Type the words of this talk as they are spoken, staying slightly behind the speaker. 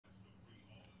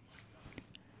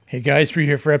Hey guys, we're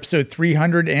here for episode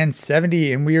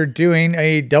 370, and we are doing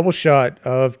a double shot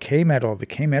of K-Metal, the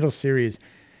K-Metal series.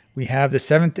 We have the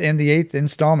 7th and the 8th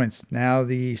installments. Now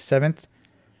the 7th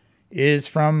is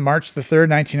from March the 3rd,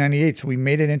 1998, so we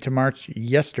made it into March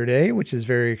yesterday, which is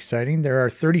very exciting. There are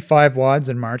 35 WADs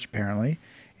in March, apparently,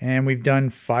 and we've done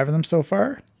 5 of them so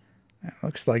far. That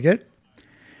looks like it.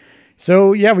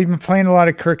 So yeah, we've been playing a lot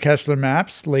of Kurt Kessler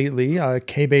maps lately.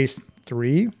 K-Base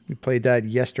 3, we played that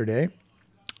yesterday.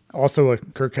 Also a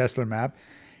Kurt Kessler map.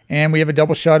 And we have a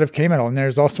double shot of K-Metal. And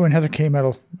there's also another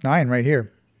K-Metal 9 right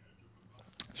here.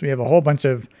 So we have a whole bunch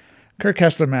of Kurt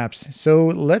Kessler maps. So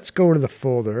let's go to the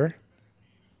folder.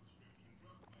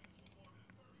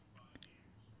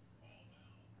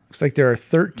 Looks like there are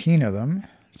 13 of them.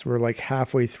 So we're like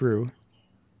halfway through.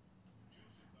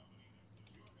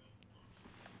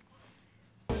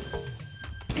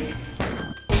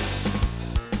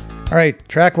 All right,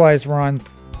 track-wise, we're on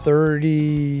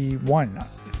 31.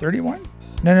 31?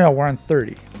 No, we're on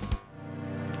 30.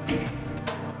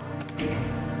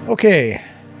 Okay.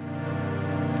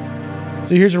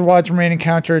 So here's your WAD's remaining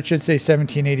counter. It should say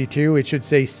 1782. It should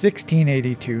say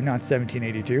 1682, not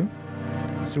 1782.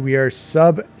 So we are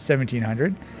sub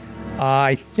 1700.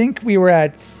 I think we were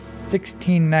at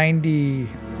 1690.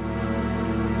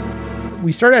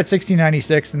 We started at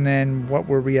 1696, and then what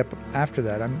were we up after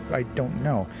that? I don't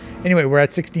know. Anyway, we're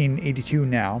at 1682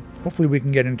 now. Hopefully we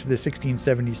can get into the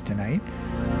 1670s tonight.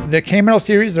 The K-Metal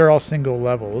series are all single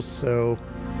levels, so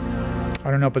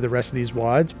I don't know about the rest of these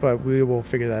WADs, but we will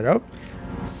figure that out.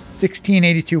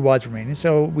 1682 WADs remaining.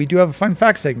 So we do have a fun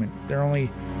fact segment. There are only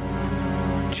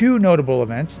 2 notable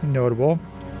events.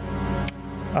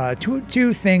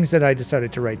 Two things that I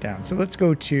decided to write down. So let's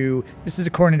go to, this is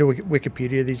according to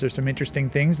Wikipedia. These are some interesting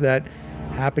things that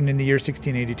happened in the year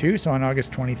 1682. So on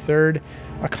August 23rd,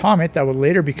 a comet that would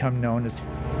later become known as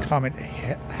Comet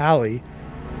Halley,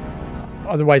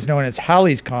 otherwise known as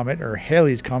Halley's Comet or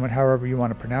Halley's Comet, however you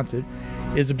want to pronounce it,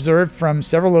 is observed from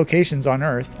several locations on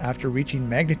Earth after reaching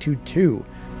magnitude 2.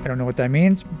 I don't know what that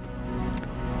means.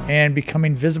 And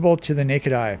becoming visible to the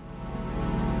naked eye.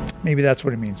 Maybe that's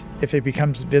what it means. If it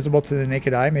becomes visible to the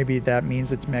naked eye, maybe that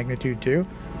means it's magnitude 2.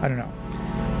 I don't know.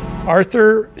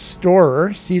 Arthur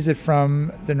Storer sees it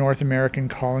from the North American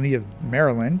colony of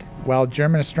Maryland, while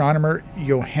German astronomer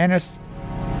Johannes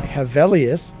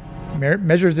Hevelius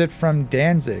measures it from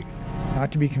Danzig,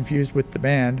 not to be confused with the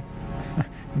band.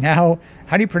 Now,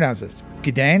 how do you pronounce this?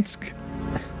 Gdansk?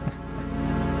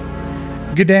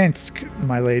 Gdansk,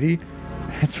 my lady.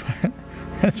 That's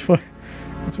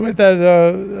what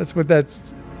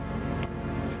that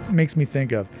makes me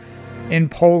think of. In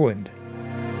Poland.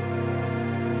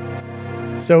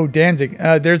 So Danzig.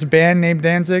 There's a band named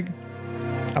Danzig.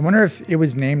 I wonder if it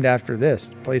was named after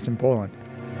this place in Poland.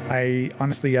 I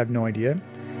honestly have no idea.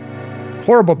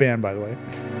 Horrible band, by the way.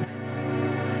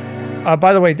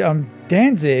 By the way,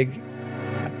 Danzig,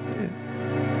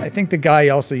 I think the guy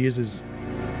also uses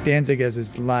Danzig as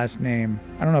his last name.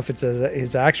 I don't know if it's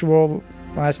his actual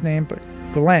last name, but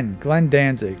Glenn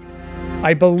Danzig.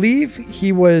 I believe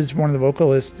he was one of the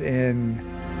vocalists in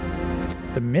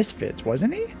the Misfits,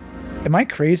 wasn't he? Am I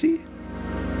crazy?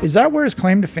 Is that where his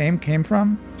claim to fame came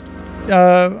from?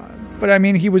 But I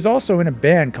mean, he was also in a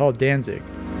band called Danzig.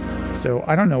 So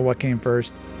I don't know what came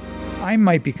first. I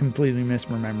might be completely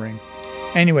misremembering.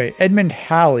 Anyway, Edmund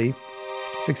Halley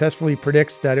successfully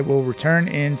predicts that it will return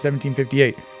in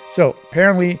 1758. So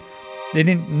apparently they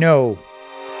didn't know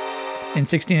in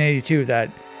 1682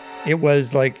 that it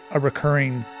was like a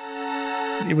recurring,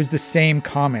 it was the same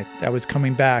comet that was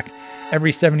coming back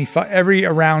every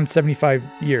around 75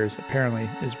 years, apparently,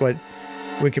 is what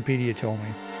Wikipedia told me.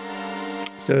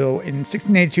 So in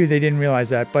 1682 they didn't realize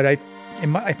that, but I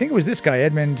think it was this guy,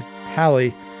 Edmund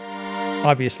Halley,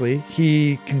 obviously,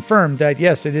 he confirmed that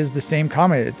yes, it is the same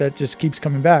comet that just keeps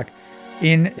coming back.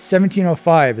 In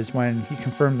 1705 is when he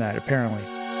confirmed that, apparently.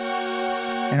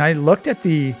 And I looked at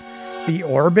the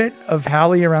orbit of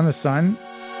Halley around the sun.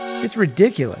 It's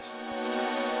ridiculous.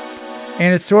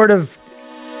 And it's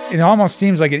it almost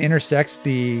seems like it intersects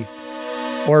the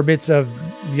orbits of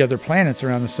the other planets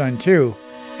around the sun too.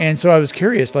 And so I was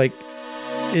curious, like,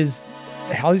 is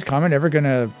Halley's Comet ever going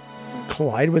to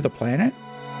collide with a planet?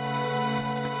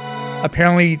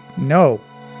 Apparently no,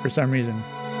 for some reason.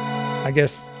 I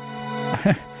guess,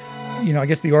 I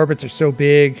guess the orbits are so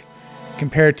big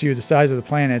compared to the size of the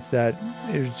planets that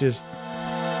it was just,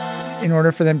 in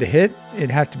order for them to hit,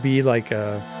 it'd have to be like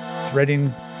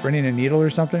threading a needle or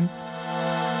something.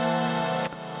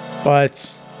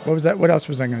 But what was that? What else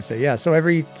was I going to say? Yeah, so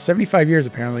every 75 years,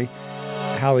 apparently,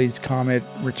 Halley's Comet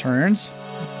returns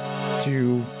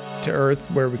to Earth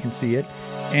where we can see it.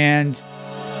 And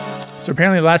so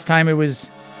apparently the last time it was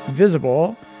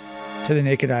visible to the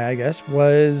naked eye, I guess,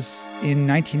 was in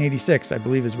 1986, I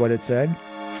believe is what it said.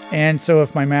 And so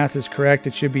if my math is correct,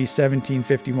 it should be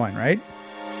 1751, right?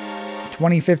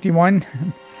 2051?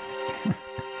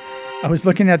 I was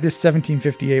looking at this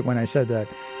 1758 when I said that.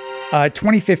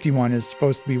 2051 is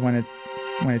supposed to be when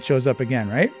it shows up again,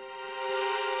 right?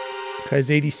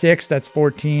 Because 86, that's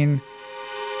 14.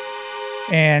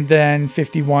 And then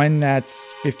 51,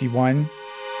 that's 51.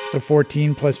 So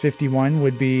 14 plus 51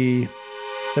 would be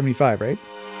 75, right?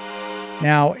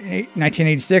 Now,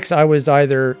 1986, I was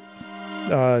either,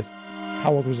 how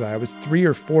old was I? I was 3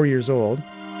 or 4 years old.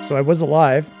 So I was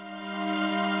alive,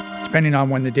 depending on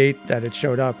when the date that it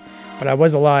showed up. But I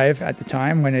was alive at the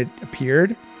time when it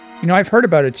appeared. You know, I've heard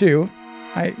about it too.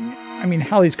 I mean,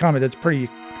 Halley's Comet, that's pretty,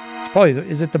 it's probably,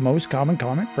 is it the most common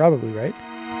comet? Probably, right?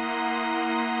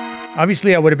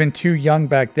 Obviously, I would have been too young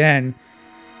back then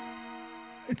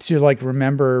to like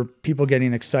remember people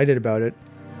getting excited about it.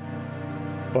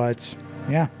 But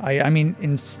yeah, I mean,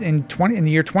 in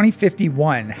the year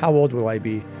 2051, how old will I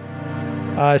be?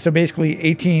 So basically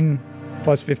 18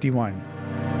 plus 51,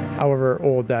 however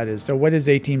old that is. So what is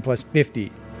 18 plus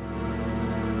 50?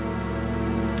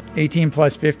 18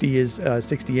 plus 50 is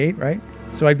 68, right?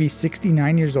 So I'd be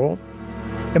 69 years old.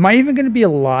 Am I even going to be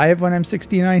alive when I'm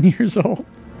 69 years old?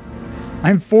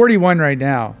 I'm 41 right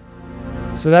now.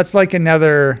 So that's like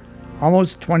another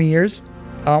almost 20 years,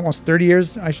 almost 30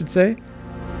 years, I should say.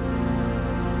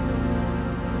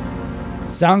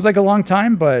 Sounds like a long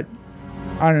time, but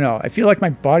I don't know. I feel like my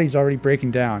body's already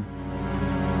breaking down.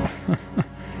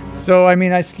 So, I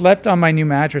mean, I slept on my new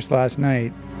mattress last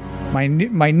night. My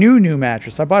new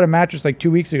mattress. I bought a mattress like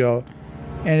 2 weeks ago,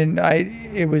 and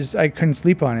I couldn't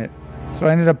sleep on it. So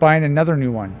I ended up buying another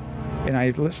new one. And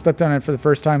I slept on it for the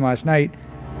first time last night.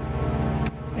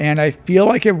 And I feel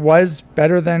like it was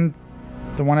better than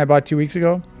the one I bought 2 weeks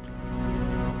ago.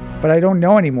 But I don't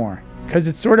know anymore. Because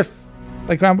it's sort of,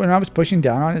 like when I was pushing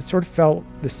down on it, it sort of felt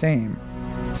the same.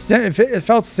 It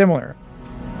felt similar.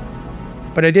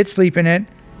 But I did sleep in it.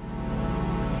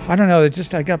 I don't know.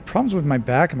 I got problems with my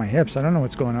back and my hips. I don't know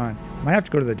what's going on. I might have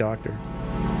to go to the doctor.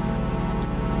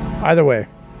 Either way,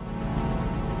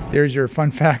 there's your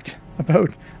fun fact about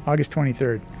August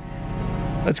 23rd.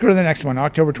 Let's go to the next one.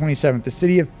 October 27th. The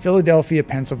city of Philadelphia,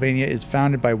 Pennsylvania is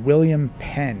founded by William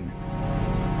Penn.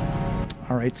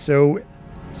 All right, so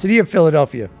city of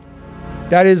Philadelphia.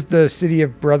 That is the city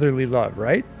of brotherly love,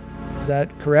 right? Is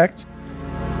that correct?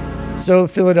 So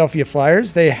Philadelphia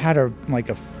Flyers, they had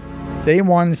they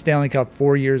won the Stanley Cup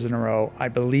 4 years in a row, I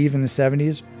believe in the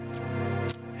 70s.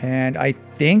 And I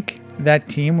think that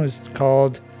team was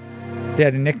called, they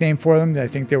had a nickname for them. I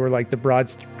think they were like the Broad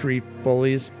Street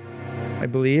Bullies, I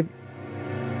believe.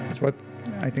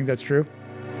 I think that's true.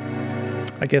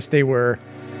 I guess they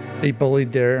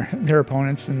bullied their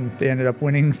opponents, and they ended up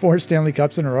winning 4 Stanley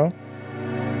Cups in a row.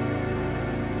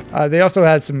 They also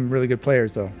had some really good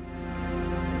players, though.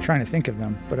 I'm trying to think of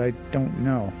them, but I don't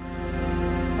know.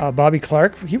 Bobby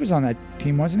Clark, he was on that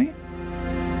team, wasn't he?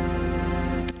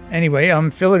 Anyway,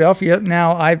 Philadelphia.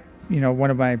 Now,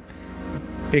 one of my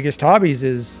biggest hobbies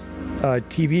is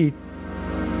TV,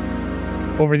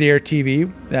 over-the-air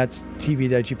TV. That's TV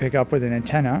that you pick up with an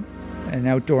antenna, an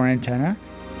outdoor antenna.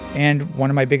 And one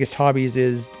of my biggest hobbies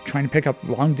is trying to pick up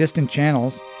long-distance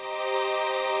channels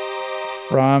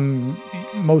from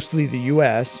mostly the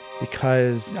U.S.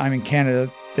 because I'm in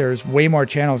Canada. There's way more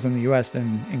channels in the U.S.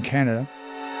 than in Canada.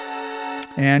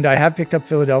 And I have picked up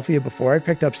Philadelphia before. I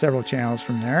picked up several channels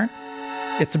from there.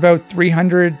 It's about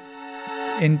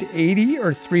 380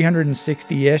 or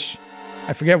 360-ish.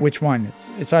 I forget which one.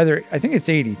 It's either, I think it's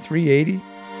 380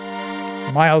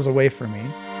 miles away from me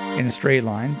in a straight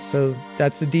line. So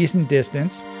that's a decent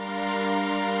distance.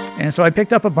 And so I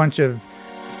picked up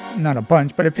not a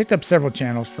bunch, but I picked up several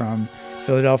channels from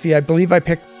Philadelphia. I believe I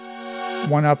picked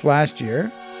one up last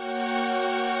year.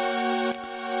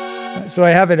 So I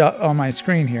have it on my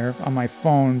screen here, on my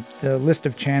phone, the list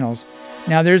of channels.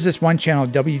 Now, there's this one channel,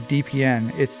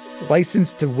 WDPN. It's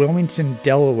licensed to Wilmington,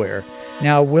 Delaware.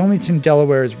 Now, Wilmington,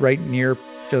 Delaware is right near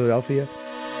Philadelphia.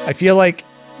 I feel like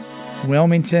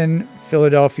Wilmington,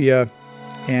 Philadelphia,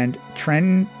 and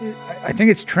Trenton, I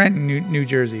think it's Trenton, New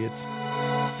Jersey. It's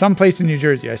someplace in New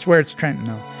Jersey. I swear it's Trenton,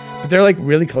 though. But they're like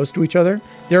really close to each other.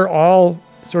 They're all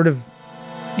sort of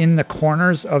in the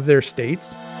corners of their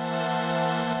states,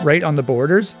 right on the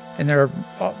borders, and they're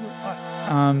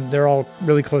all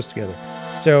really close together.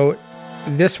 So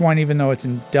this one, even though it's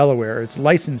in Delaware, it's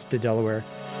licensed to Delaware.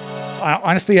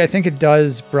 Honestly, I think it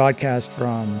does broadcast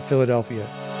from Philadelphia.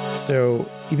 So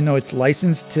even though it's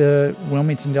licensed to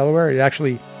Wilmington, Delaware. It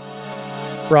actually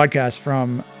broadcasts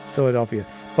from Philadelphia.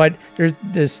 But there's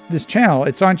this channel.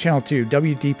 It's on channel 2,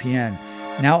 WDPN.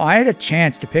 Now, I had a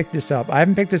chance to pick this up. I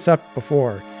haven't picked this up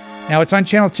before. Now, it's on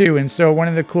channel 2, and so one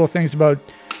of the cool things about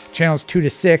channels 2 to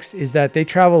 6 is that they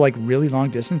travel like really long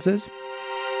distances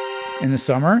in the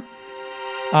summer.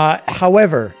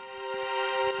 However,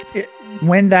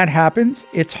 when that happens,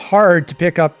 it's hard to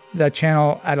pick up that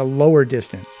channel at a lower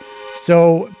distance.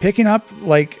 So picking up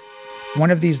like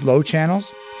one of these low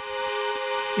channels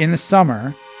in the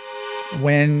summer,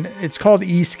 when it's called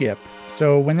e-skip.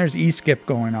 So when there's e-skip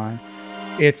going on,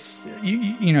 it's,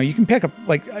 you know, you can pick up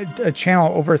like a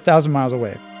channel over 1,000 miles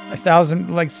away.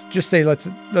 1,000, let's just say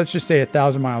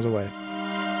 1,000 miles away.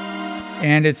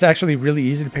 And it's actually really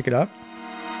easy to pick it up.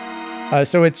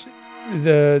 So it's,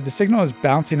 the signal is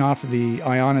bouncing off of the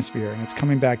ionosphere and it's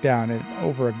coming back down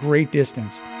over a great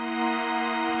distance.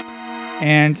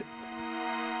 And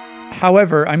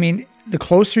however, I mean, the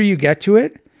closer you get to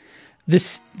it, the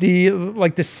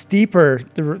steeper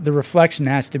the reflection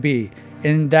has to be,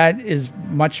 and that is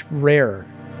much rarer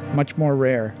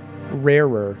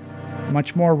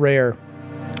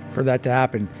for that to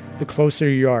happen the closer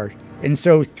you are. And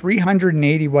so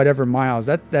 380 whatever miles,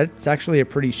 that's actually a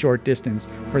pretty short distance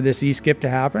for this e-skip to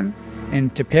happen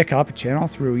and to pick up a channel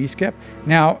through e-skip.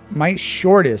 Now, my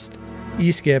shortest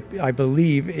e-skip, I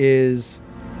believe, is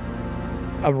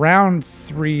around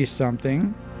 3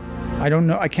 something. I don't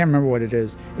know. I can't remember what it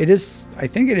is. I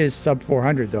think it is sub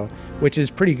 400 though, which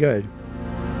is pretty good.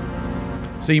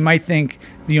 So you might think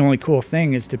the only cool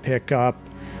thing is to pick up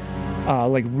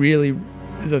like really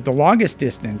the longest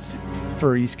distance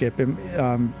for e-skip. You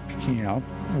know,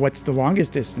 what's the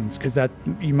longest distance? Because that,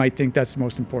 you might think that's the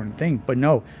most important thing, but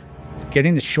no,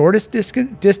 getting the shortest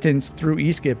distance through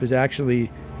e-skip is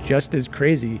actually just as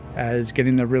crazy as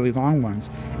getting the really long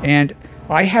ones. And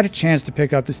I had a chance to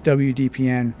pick up this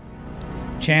WDPN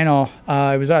channel.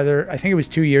 It was I think it was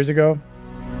 2 years ago.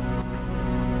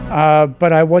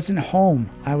 But I wasn't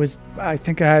home. I was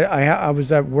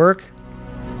at work,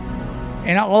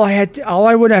 and all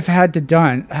I would have had to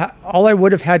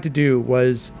do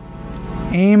was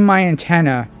aim my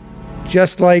antenna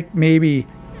just like maybe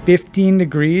 15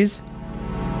 degrees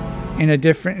in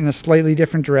a slightly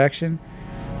different direction,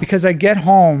 because I get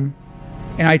home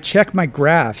and I check my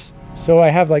graphs. So I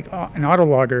have like an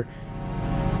autologger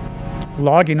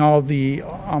logging all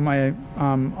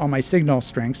my signal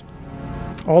strengths,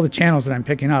 all the channels that I'm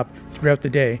picking up throughout the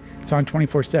day. It's on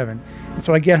 24/7. And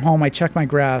so I get home, I check my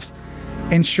graphs,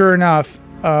 and sure enough,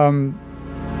 the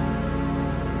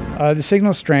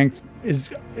signal strength is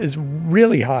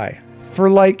really high for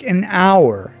like an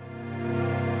hour.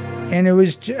 And it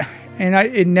was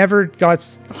it never got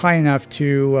high enough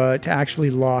to actually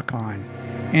lock on.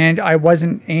 And I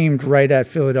wasn't aimed right at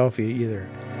Philadelphia either.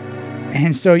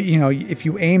 And so, you know, if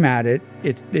you aim at it,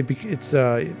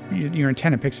 your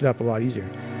antenna picks it up a lot easier.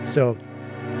 So,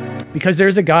 because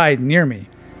there's a guy near me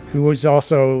who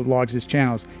also logs his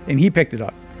channels, and he picked it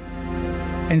up.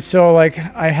 And so, like,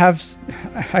 I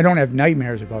don't have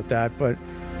nightmares about that, but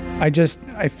I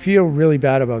feel really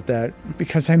bad about that,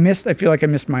 because I feel like I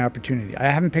missed my opportunity. I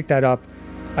haven't picked that up.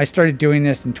 I started doing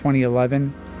this in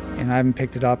 2011, and I haven't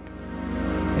picked it up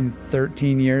in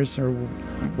 13 years or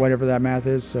whatever that math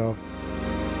is. So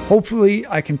hopefully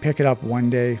I can pick it up one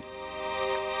day.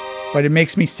 But it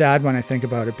makes me sad when I think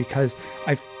about it, because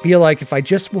I feel like if I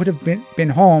just would have been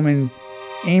home and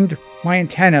aimed my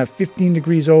antenna 15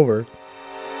 degrees over,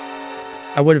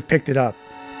 I would have picked it up.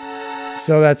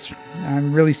 So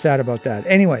I'm really sad about that.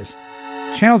 Anyways,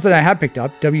 channels that I have picked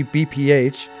up,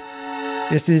 WBPH.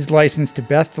 This is licensed to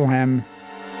Bethlehem,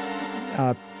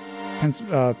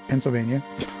 Pennsylvania.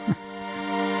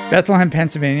 Bethlehem,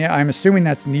 Pennsylvania. I'm assuming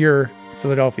that's near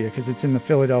Philadelphia, because it's in the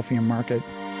Philadelphia market.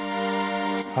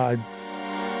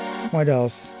 What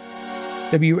else?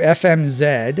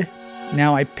 WFMZ.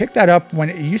 Now, I picked that up when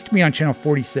it used to be on channel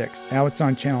 46. Now it's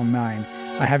on channel 9.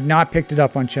 I have not picked it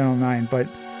up on channel 9, but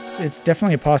it's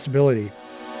definitely a possibility.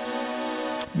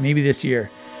 Maybe this year.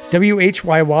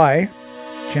 WHYY,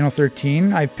 channel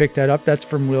 13. I've picked that up. That's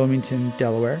from Wilmington,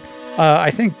 Delaware.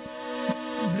 I think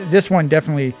this one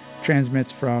definitely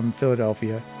transmits from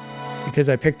Philadelphia, because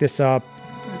I picked this up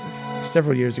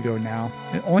several years ago now.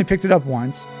 I only picked it up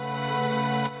once.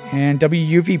 And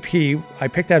WUVP, I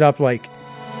picked that up like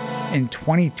in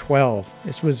 2012.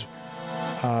 This was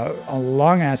a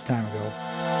long ass time ago.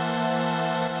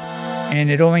 And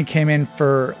it only came in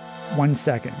for 1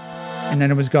 second, and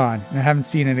then it was gone. And I haven't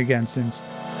seen it again since.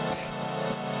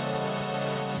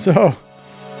 So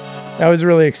that was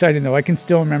really exciting though. I can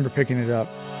still remember picking it up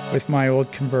with my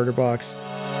old converter box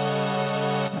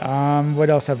What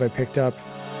else have I picked up?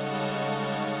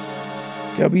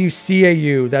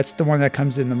 WCAU, that's the one that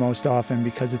comes in the most often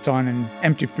because it's on an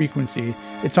empty frequency.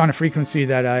 It's on a frequency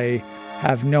that I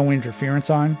have no interference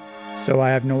on. So I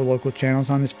have no local channels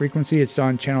on this frequency. It's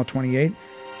on channel 28.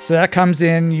 So that comes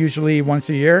in usually once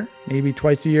a year, maybe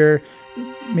twice a year.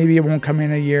 Maybe it won't come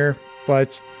in a year,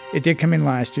 but it did come in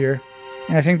last year.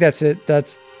 And I think that's it.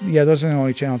 Yeah, those are the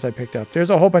only channels I picked up. There's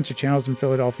a whole bunch of channels in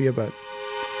Philadelphia, but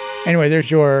anyway,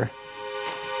 there's your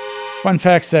fun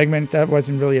fact segment. That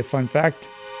wasn't really a fun fact.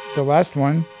 The last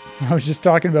one, I was just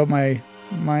talking about my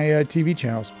TV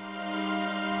channels.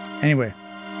 Anyway.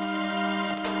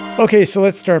 Okay, so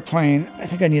let's start playing. I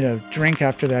think I need a drink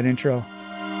after that intro.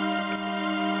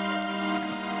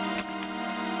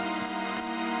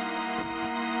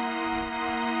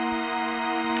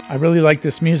 I really like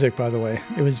this music, by the way.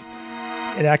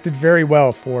 It acted very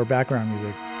well for background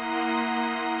music.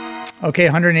 Okay,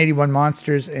 181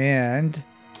 monsters and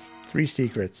 3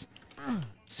 secrets.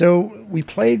 So we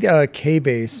played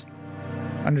K-Base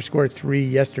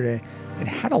 _3 yesterday. It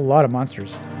had a lot of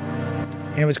monsters.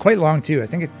 And it was quite long too. I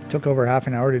think it took over half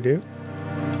an hour to do.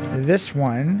 This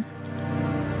one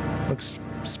looks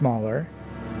smaller.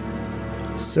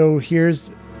 So there's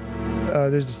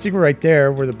a secret right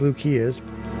there where the blue key is.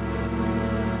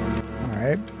 All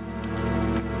right.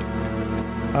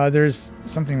 There's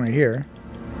something right here.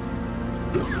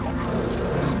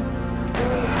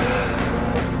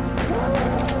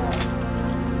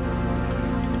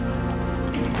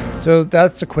 So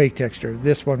that's a quake texture.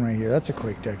 This one right here, that's a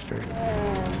quake texture.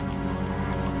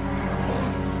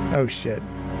 Oh shit.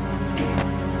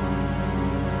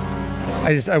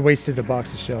 I wasted a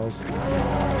box of shells.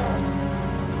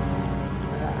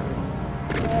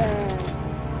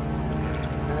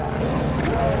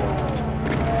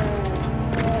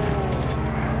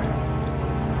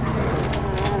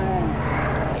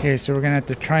 Okay, so we're gonna have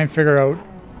to try and figure out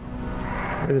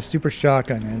where the super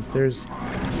shotgun is. There's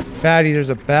Fatty, there's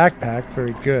a backpack,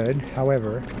 very good.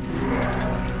 However,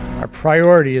 our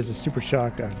priority is a super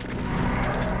shotgun.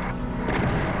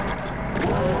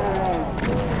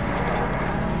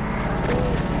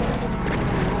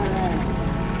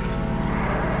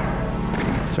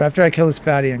 So after I kill this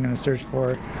Fatty, I'm going to search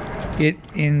for it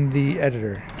in the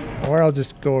editor. Or I'll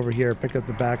just go over here, pick up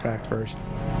the backpack first.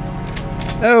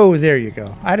 Oh, there you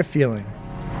go. I had a feeling.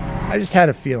 I just had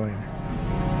a feeling.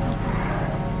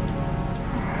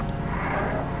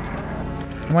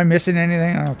 Am I missing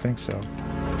anything? I don't think so.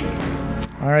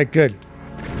 All right, good.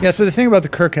 Yeah, so the thing about the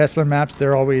Kirk Hessler maps,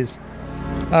 they're always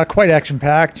quite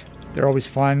action-packed. They're always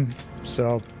fun,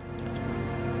 so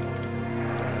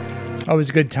always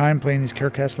a good time playing these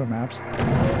Kirk Hessler maps.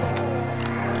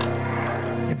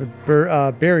 You have a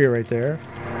barrier right there.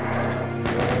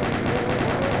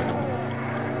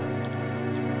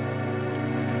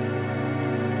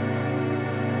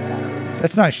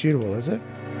 That's not shootable, is it?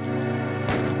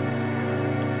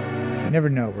 I never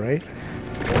know, right?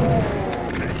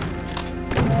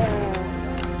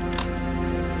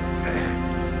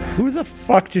 Who the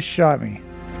fuck just shot me?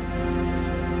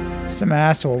 Some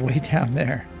asshole way down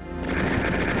there.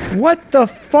 What the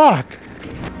fuck?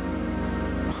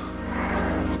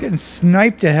 It's getting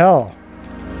sniped to hell.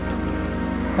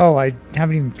 Oh, I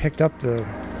haven't even picked up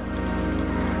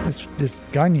this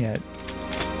gun yet.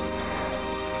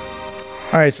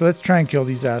 Alright, so let's try and kill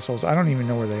these assholes. I don't even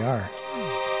know where they are.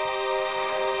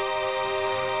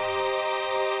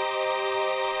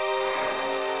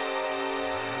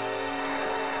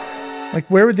 Like,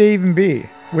 where would they even be?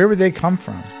 Where would they come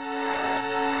from?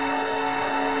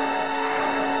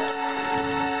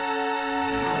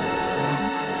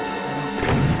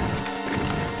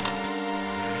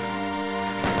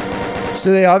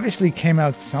 So they obviously came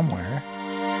out somewhere.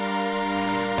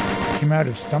 Came out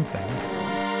of something.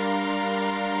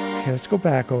 Okay, let's go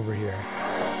back over here.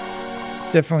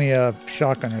 It's definitely a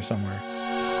shotgunner somewhere.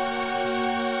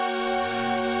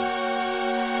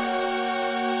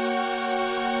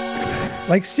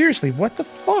 Like, seriously, what the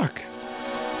fuck?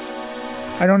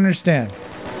 I don't understand.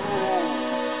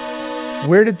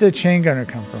 Where did the chain gunner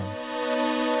come from?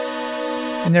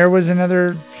 And there was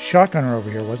another shotgunner over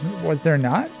here, was there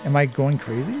not? Am I going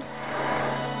crazy?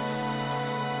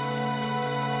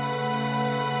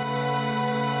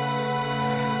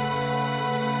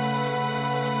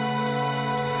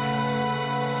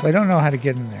 So I don't know how to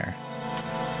get in there.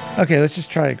 Okay, let's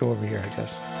just try to go over here, I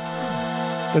guess.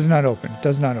 Does not open.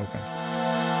 Does not open.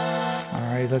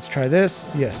 Alright, let's try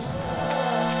this. Yes.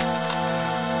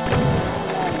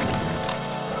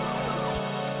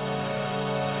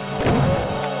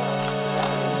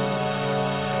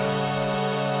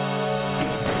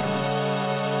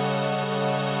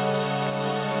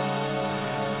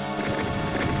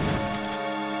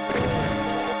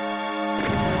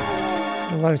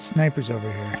 lot of snipers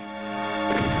over here.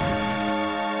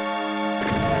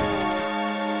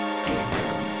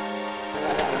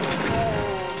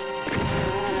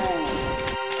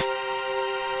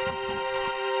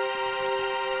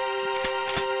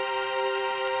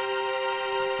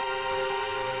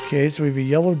 Okay, so we have a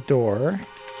yellow door.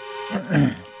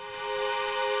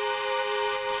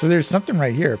 So there's something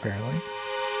right here, apparently.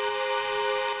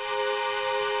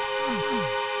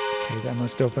 Okay, that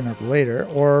must open up later.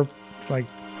 Or, like,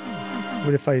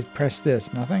 what if I press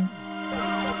this? Nothing?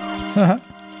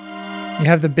 You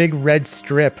have the big red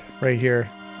strip right here.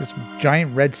 This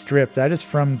giant red strip. That is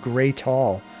from Grey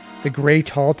Tall. The Grey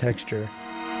Tall texture.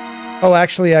 Oh,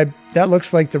 actually, that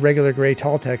looks like the regular Grey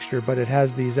Tall texture, but it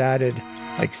has these added,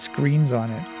 like, screens on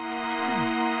it.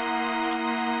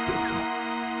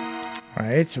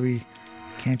 Alright, so we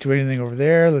can't do anything over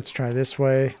there. Let's try this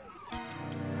way.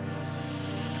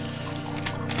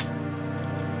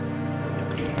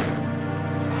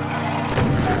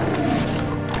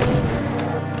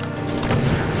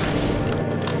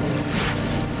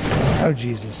 Oh,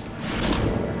 Jesus.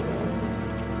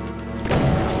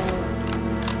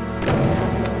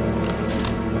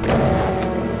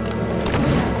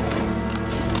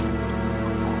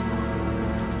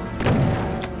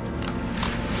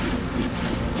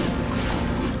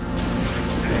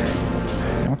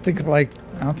 I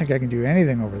don't think I can do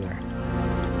anything over there.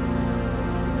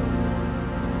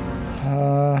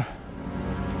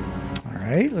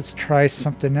 Alright, let's try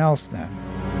something else then.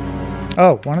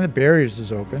 Oh, one of the barriers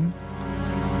is open.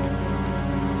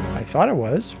 I thought it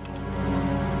was.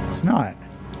 It's not.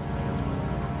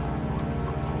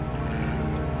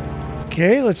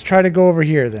 Okay, let's try to go over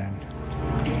here then.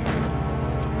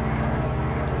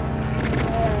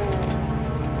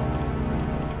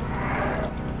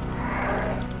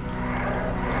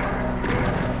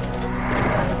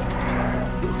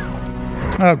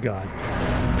 Oh, God.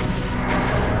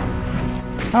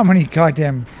 How many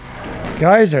goddamn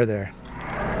guys are there?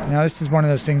 Now, this is one of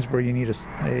those things where you need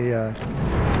a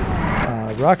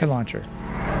rocket launcher.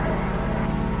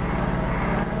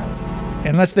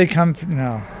 Unless they come to...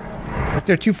 No. If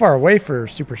they're too far away for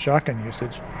super shotgun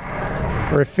usage.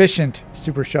 For efficient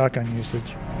super shotgun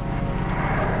usage.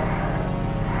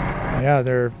 Yeah,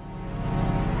 they're...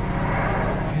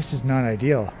 This is not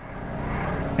ideal.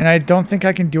 And I don't think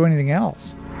I can do anything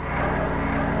else.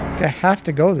 I have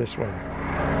to go this way.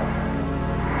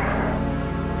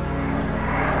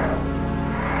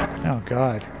 Oh,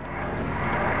 God.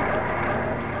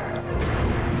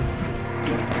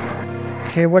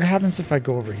 Okay, what happens if I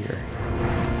go over here?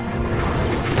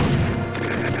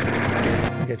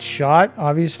 I get shot,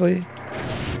 obviously.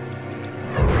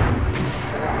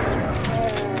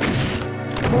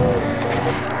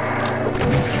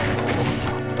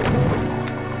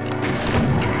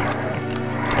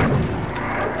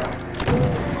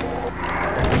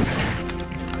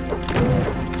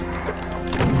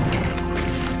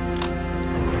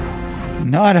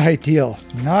 Not ideal.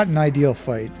 Not an ideal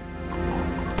fight.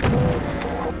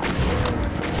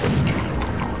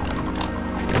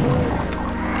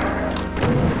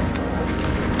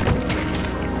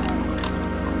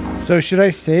 So should I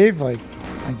save? Like,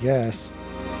 I guess.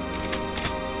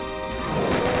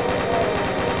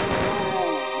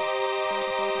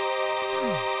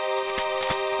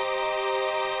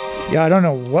 Yeah, I don't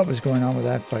know what was going on with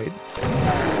that fight.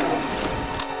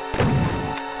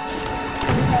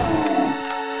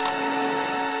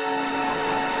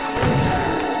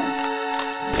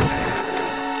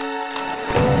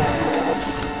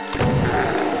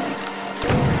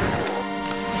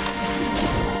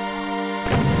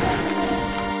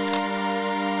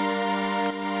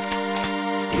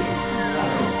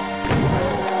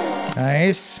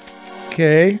 Nice.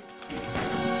 Okay.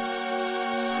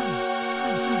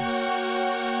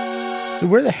 So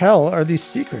where the hell are these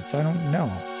secrets? I don't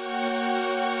know.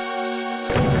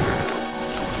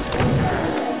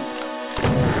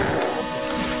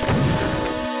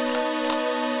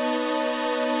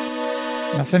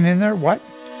 Nothing in there? What?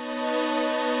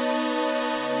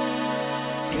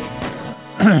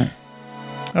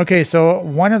 Okay, so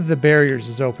one of the barriers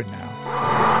is open now.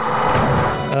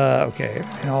 Okay,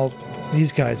 and all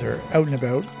these guys are out and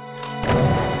about.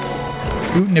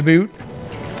 Boot and a boot.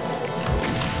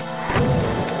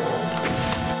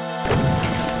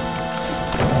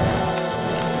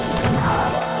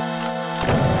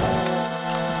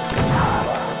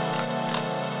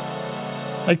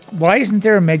 Like, why isn't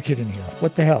there a medkit in here?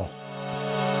 What the hell?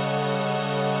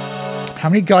 How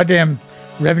many goddamn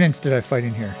revenants did I fight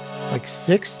in here? Like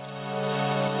 6?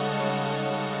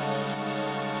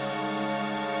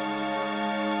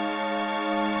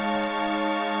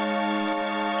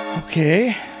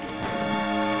 Okay.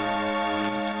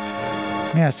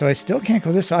 Yeah, so I still can't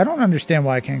go this way. I don't understand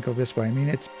why I can't go this way. I mean,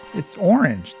 it's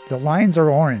orange. The lines are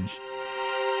orange.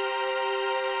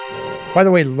 By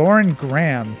the way, Lauren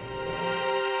Graham,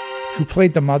 who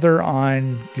played the mother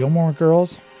on Gilmore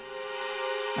Girls,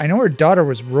 I know her daughter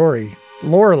was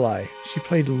Lorelai. She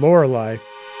played Lorelai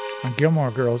on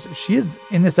Gilmore Girls. She is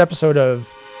in this episode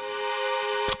of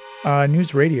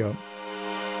News Radio.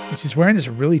 And she's wearing this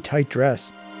really tight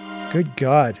dress. Good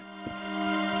God.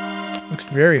 Looks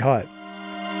very hot.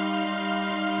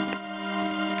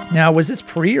 Now, was this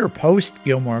pre or post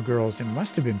Gilmore Girls? It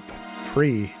must have been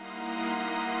pre.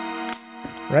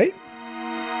 Right?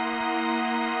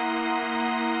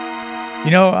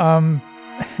 You know,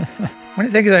 one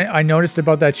of the things I noticed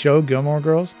about that show, Gilmore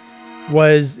Girls,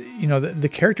 was, you know, the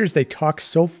characters, they talk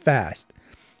so fast.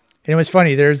 And it was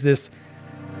funny. There's this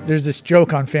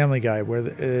joke on Family Guy where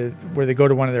they go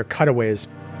to one of their cutaways,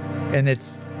 and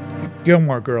it's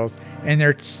Gilmore Girls, and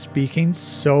they're speaking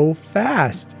so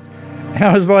fast. And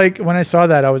I was like, when I saw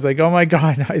that, I was like, oh my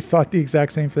God, I thought the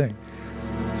exact same thing.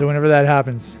 So whenever that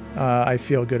happens, I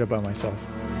feel good about myself.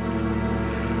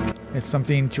 It's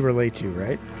something to relate to,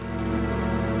 right?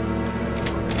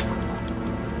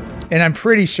 And I'm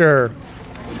pretty sure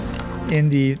in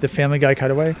the Family Guy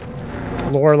cutaway,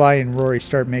 Lorelai and Rory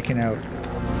start making out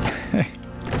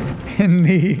in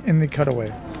the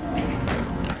cutaway.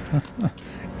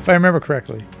 If I remember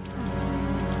correctly.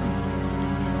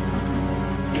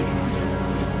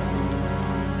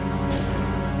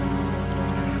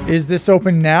 Is this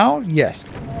open now? Yes.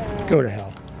 Go to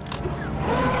hell.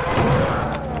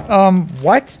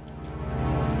 What?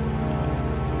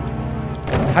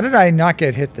 How did I not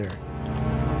get hit there?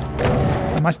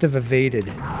 I must have evaded.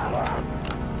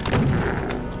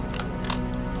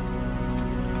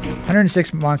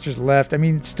 106 monsters left. I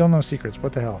mean, still no secrets.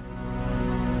 What the hell?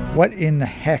 What in the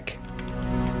heck?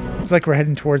 Looks like we're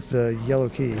heading towards the yellow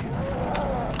key.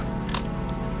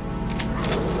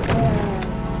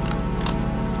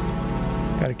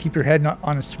 Gotta keep your head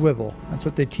on a swivel. That's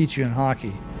what they teach you in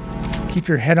hockey. Keep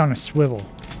your head on a swivel.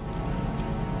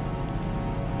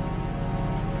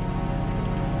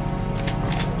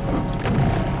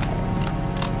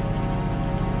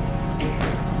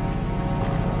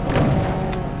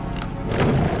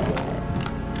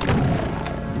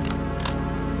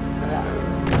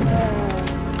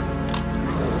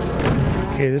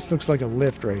 Okay, this looks like a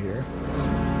lift right here.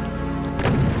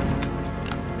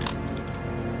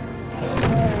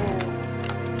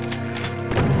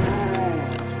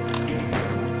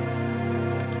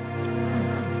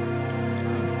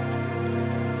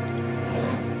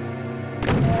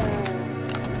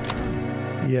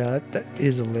 Yeah, that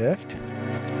is a lift.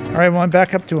 All right, well, I'm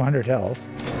back up to 100 health.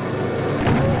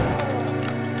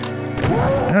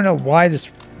 I don't know why this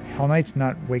Hell Knight's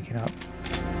not waking up.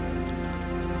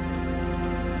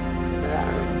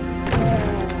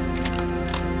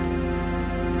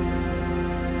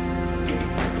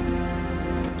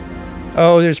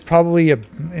 Oh, there's probably an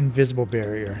invisible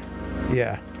barrier.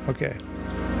 Yeah, okay.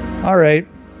 All right.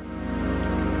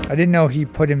 I didn't know he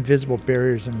put invisible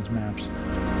barriers in his maps.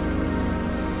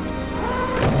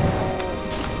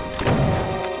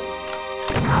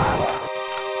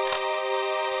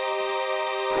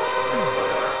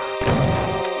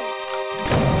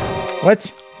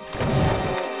 What?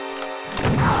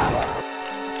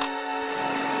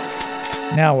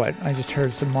 Now what? I just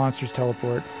heard some monsters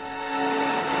teleport.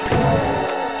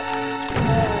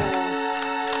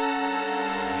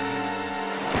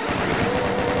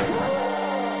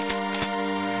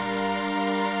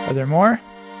 Are there more?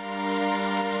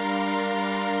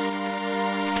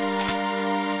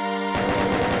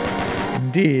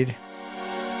 Indeed.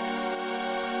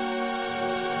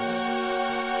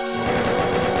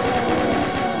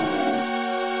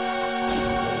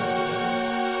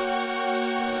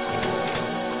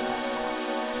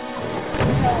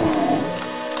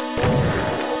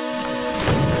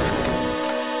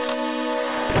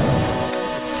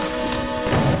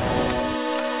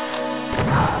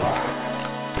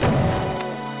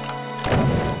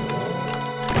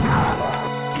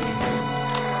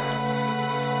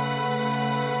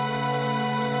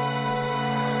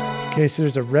 Okay, so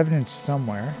there's a revenant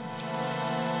somewhere.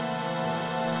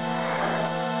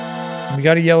 We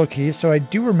got a yellow key, so I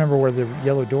do remember where the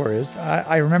yellow door is.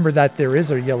 I remember that there is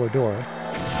a yellow door.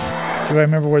 Do I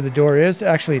remember where the door is?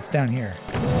 Actually, it's down here.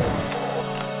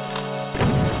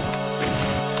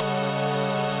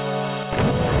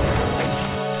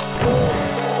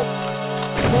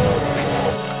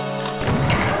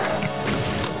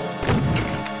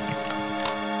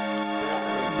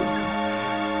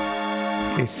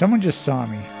 Okay, someone just saw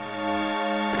me.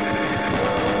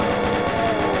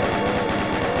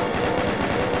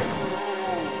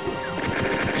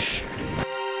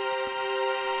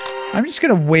 I'm just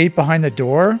going to wait behind the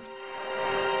door.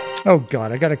 Oh,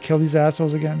 God. I got to kill these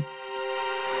assholes again.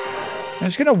 I'm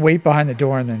just going to wait behind the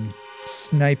door and then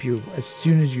snipe you as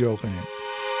soon as you open it.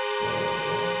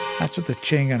 That's what the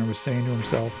chain gunner was saying to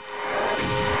himself.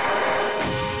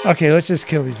 Okay, let's just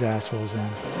kill these assholes then.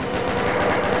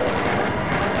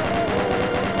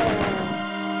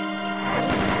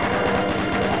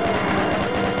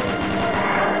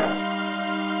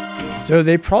 So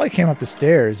they probably came up the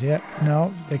stairs. Yeah,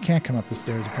 no, they can't come up the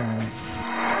stairs apparently.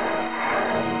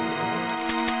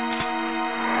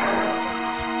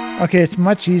 Okay, it's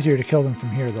much easier to kill them from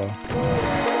here though.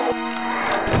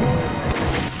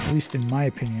 At least in my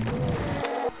opinion.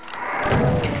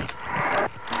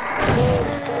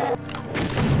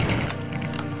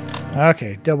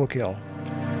 Okay, double kill.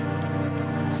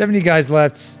 70 guys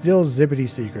left, still zippity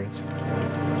secrets.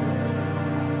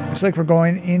 Looks like we're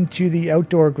going into the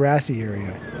outdoor grassy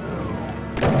area.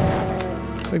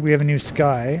 Looks like we have a new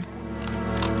sky.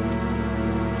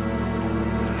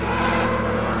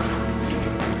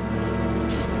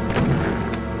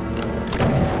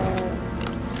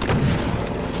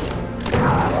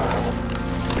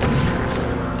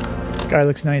 Sky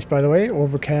looks nice, by the way.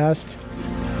 Overcast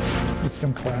with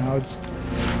some clouds.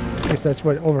 I guess that's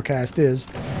what overcast is.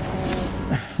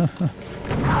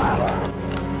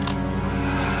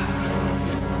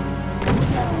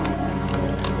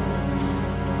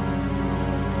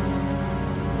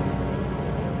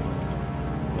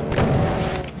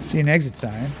 See an exit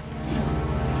sign.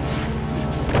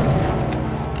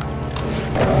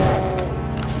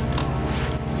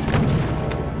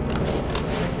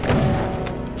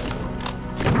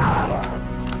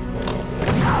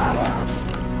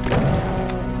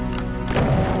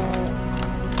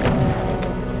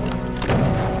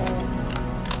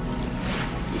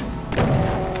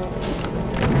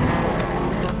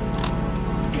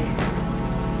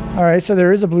 All right, so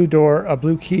there is a blue door, a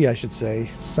blue key, I should say,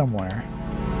 somewhere.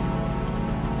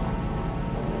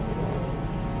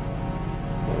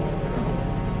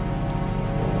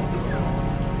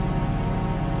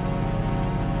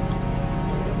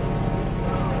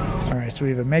 All right, so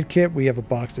we have a med kit, we have a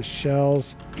box of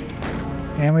shells,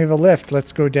 and we have a lift.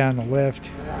 Let's go down the lift.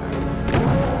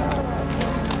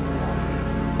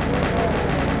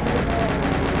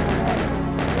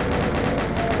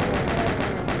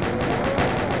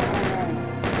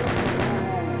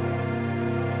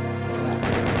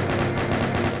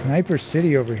 Sniper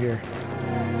City over here.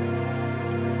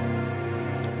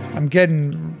 I'm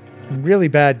getting really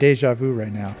bad deja vu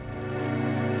right now.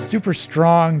 Super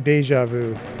strong deja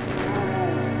vu.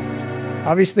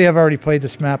 Obviously, I've already played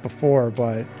this map before,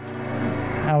 but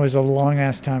that was a long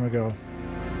ass time ago.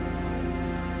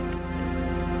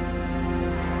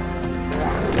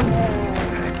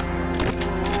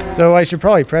 So I should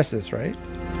probably press this, right?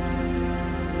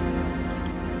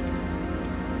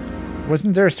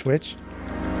 Wasn't there a switch?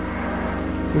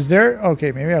 Was there?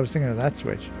 Okay, maybe I was thinking of that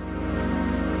switch.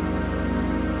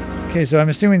 Okay, so I'm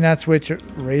assuming that switch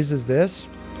raises this.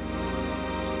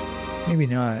 Maybe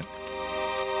not.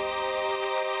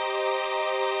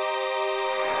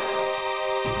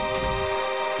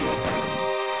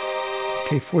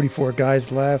 Okay, 44 guys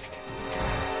left.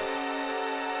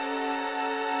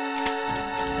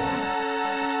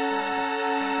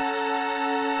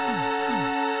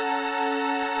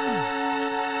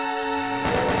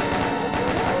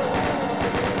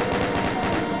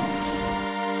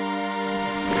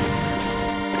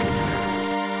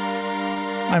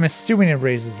 I'm assuming it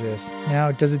raises this.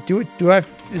 Now, does it do it?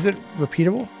 Is it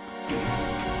repeatable?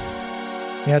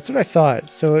 Yeah, that's what I thought.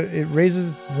 So it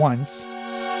raises once.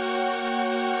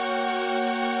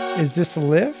 Is this a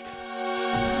lift?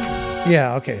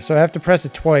 Yeah, okay. So I have to press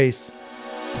it twice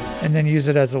and then use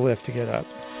it as a lift to get up.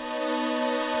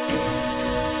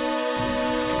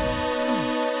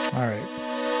 All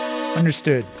right.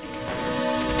 Understood.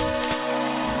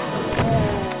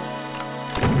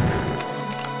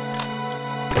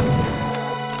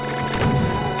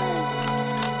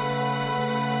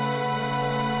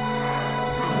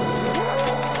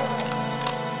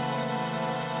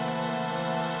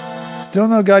 Still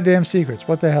no goddamn secrets.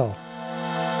 What the hell?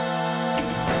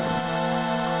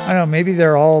 I don't know. Maybe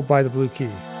they're all by the blue key.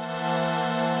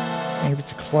 Maybe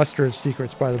it's a cluster of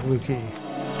secrets by the blue key.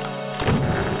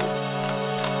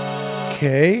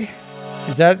 Okay.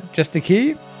 Is that just a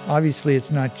key? Obviously, it's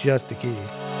not just a key.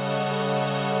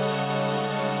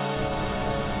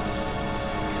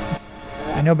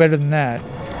 I know better than that.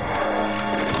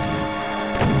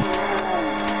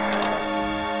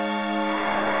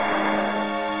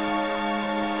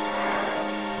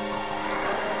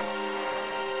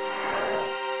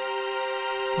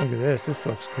 Look at this. This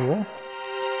looks cool.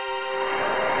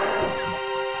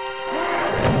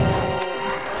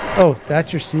 Oh,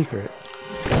 that's your secret.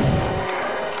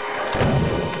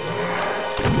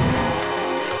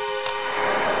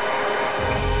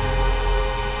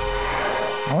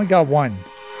 I only got one.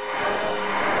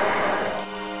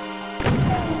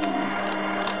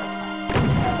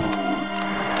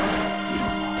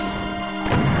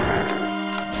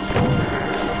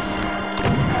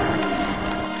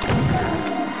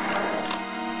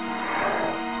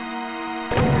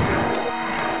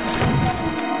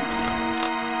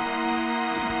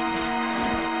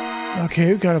 Okay,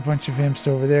 we've got a bunch of imps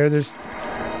over there. There's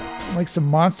like some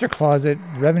monster closet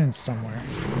revenants somewhere.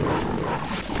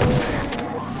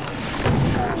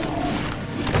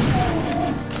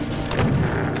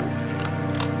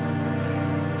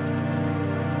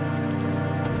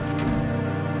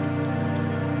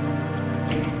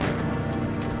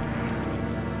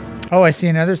 Oh, I see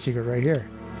another secret right here.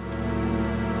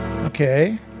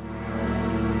 Okay.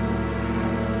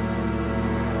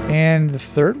 And the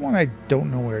third one, I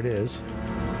don't know where it is.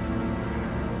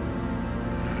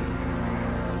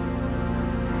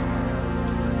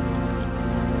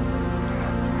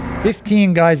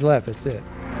 $15 guys left, that's it.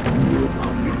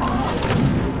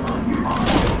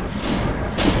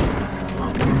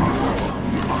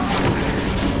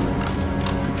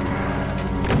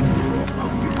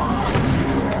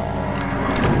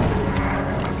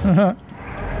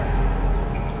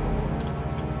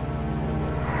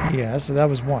 Yeah, so that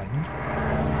was one.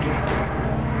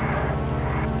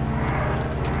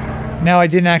 Now I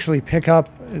didn't actually pick up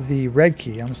the red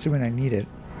key. I'm assuming I need it.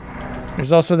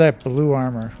 There's also that blue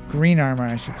armor. Green armor,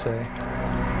 I should say.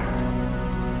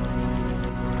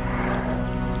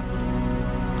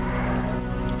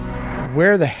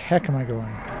 Where the heck am I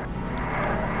going?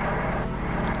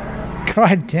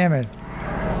 God damn it.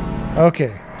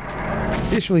 Okay.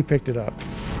 Officially picked it up.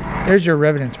 There's your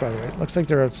revenants, by the way. It looks like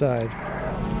they're outside.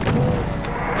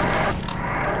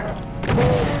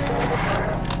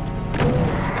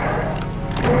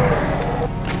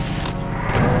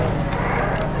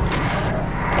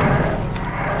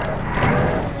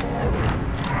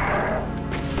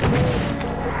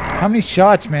 How many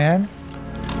shots, man?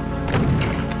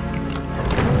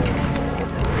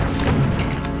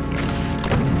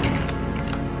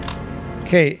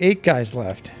 Okay, 8 guys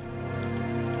left.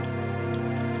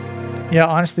 Yeah,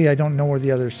 honestly, I don't know where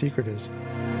the other secret is.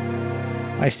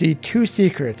 I see 2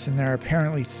 secrets, and there are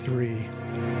apparently 3.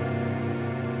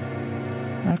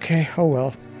 Okay, oh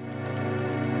well.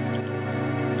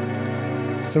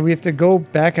 So we have to go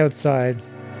back outside.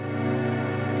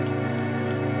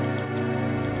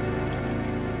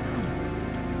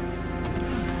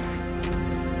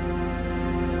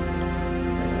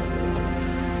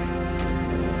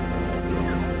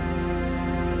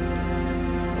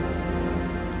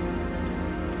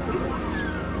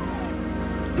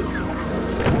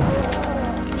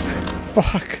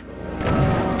 Fuck.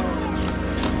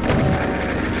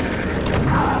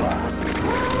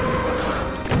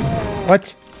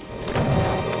 What?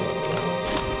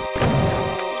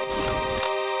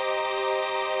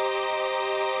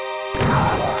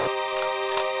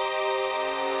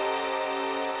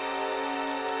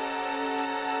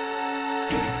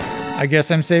 I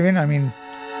guess I'm saving. I mean,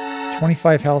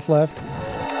 25 health left.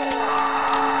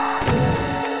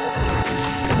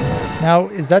 Now,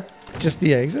 is that just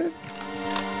the exit?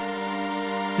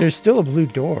 There's still a blue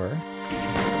door.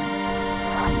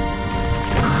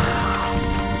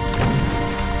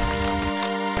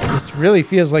 This really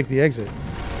feels like the exit.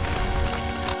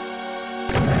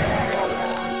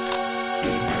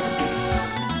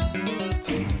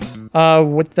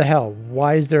 What the hell?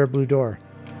 Why is there a blue door?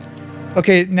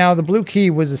 Okay, now the blue key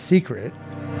was a secret.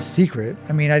 A secret?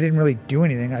 I mean, I didn't really do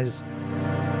anything.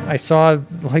 I saw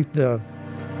like the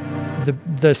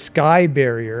sky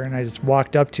barrier, and I just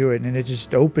walked up to it, and it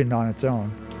just opened on its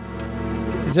own.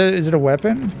 Is it a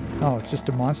weapon? Oh, it's just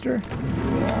a monster?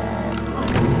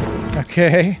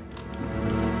 Okay.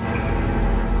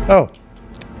 Oh.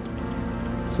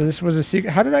 So this was a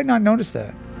secret. How did I not notice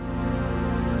that?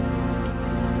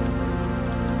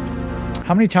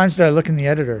 How many times did I look in the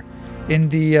editor? In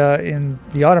the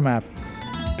auto map,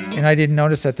 and I didn't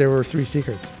notice that there were 3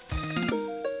 secrets.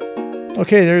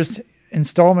 Okay, there's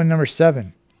installment number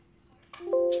 7.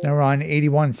 So now we're on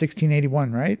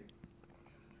 1681, right?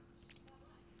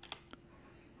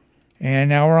 And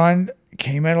now we're on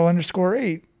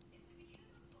Kmetal_8.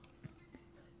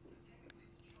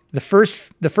 The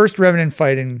first Revenant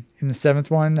fight in the 7th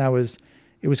one,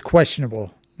 it was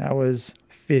questionable. That was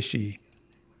fishy.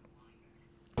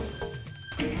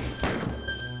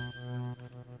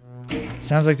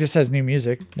 Sounds like this has new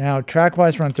music. Now,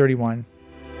 track-wise, we're on 31.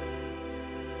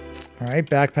 All right,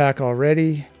 backpack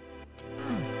already.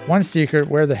 One secret.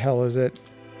 Where the hell is it?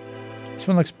 This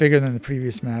one looks bigger than the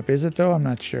previous map. Is it, though? I'm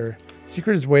not sure.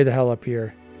 Secret is way the hell up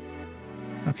here.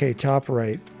 Okay, top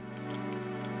right.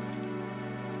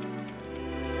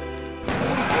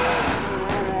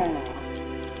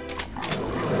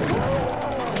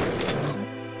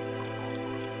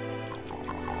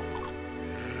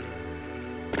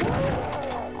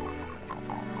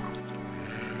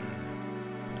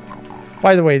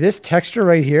 By the way, this texture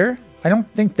right here, I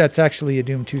don't think that's actually a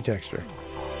Doom 2 texture.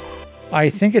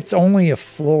 I think it's only a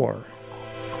floor.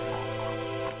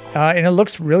 And it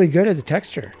looks really good as a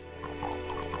texture.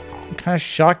 I'm kind of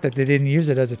shocked that they didn't use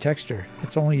it as a texture.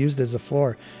 It's only used as a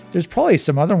floor. There's probably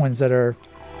some other ones that are...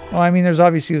 Well, I mean, there's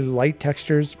obviously light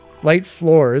textures, light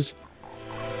floors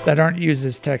that aren't used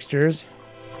as textures.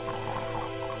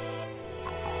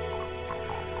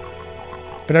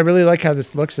 But I really like how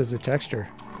this looks as a texture.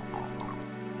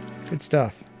 Good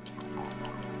stuff.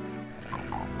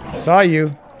 Saw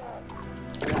you.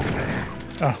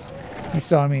 Oh, he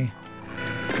saw me.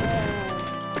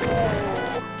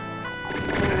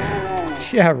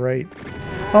 Yeah, right.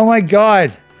 Oh my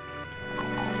god.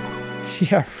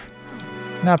 Yeah.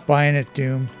 Not buying it,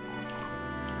 Doom.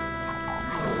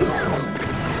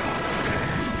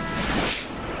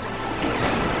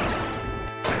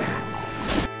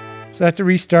 So I have to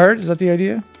restart? Is that the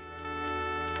idea?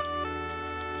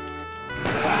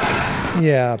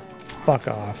 Yeah, fuck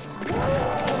off.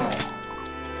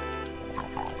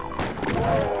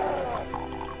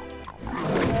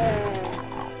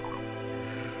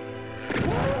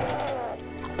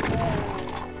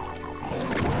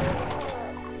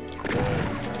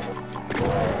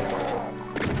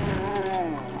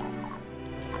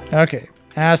 Okay,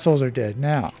 assholes are dead.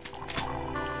 Now,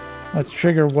 let's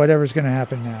trigger whatever's going to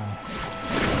happen now.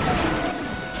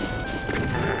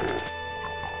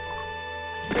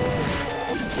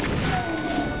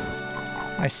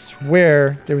 I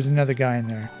swear there was another guy in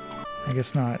there. I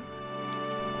guess not.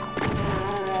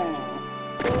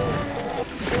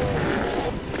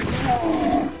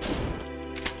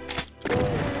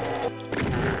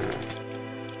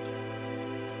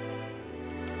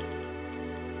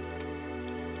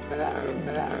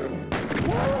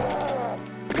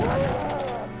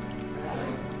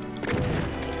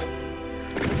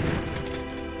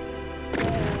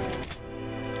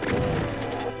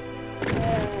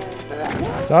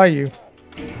 Saw you.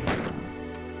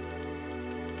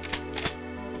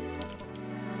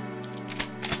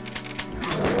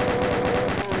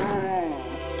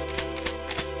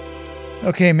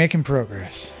 Okay, making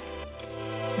progress.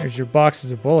 There's your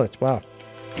boxes of bullets. Wow.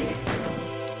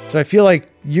 So I feel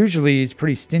like usually he's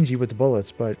pretty stingy with the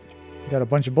bullets, but we got a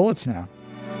bunch of bullets now.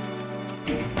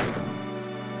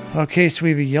 Okay, so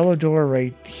we have a yellow door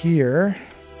right here.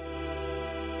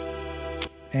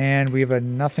 And we have a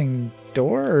nothing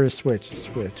door or a switch? A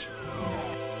switch.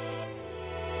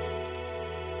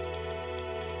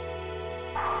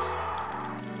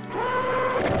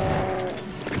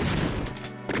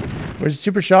 Where's the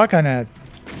super shotgun at?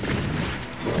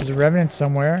 There's a revenant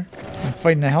somewhere. I'm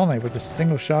fighting the Hell Knight with a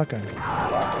single shotgun.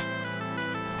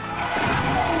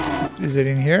 Is it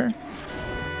in here?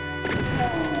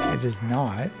 It is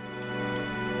not.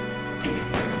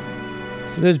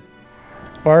 So there's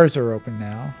bars are open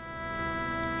now.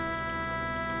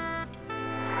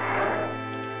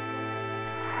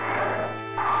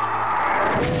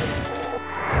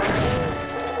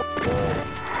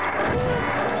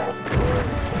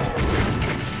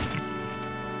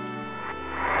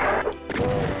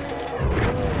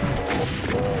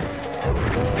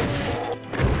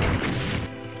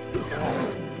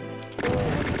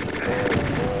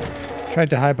 Tried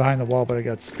to hide behind the wall, but I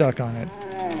got stuck on it.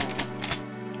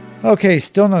 Okay,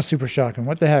 still no super shotgun.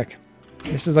 What the heck?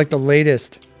 This is like the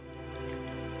latest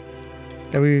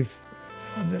that we've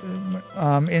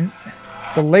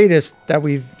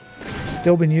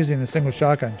still been using the single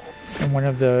shotgun in one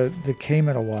of the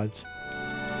K-metal wads.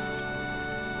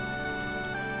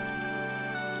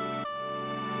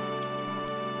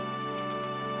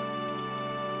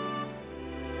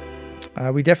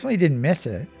 We definitely didn't miss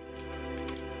it.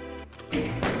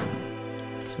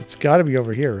 So it's got to be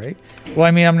over here, right? Well,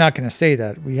 I mean, I'm not going to say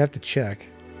that. We have to check.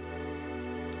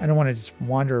 I don't want to just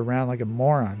wander around like a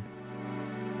moron.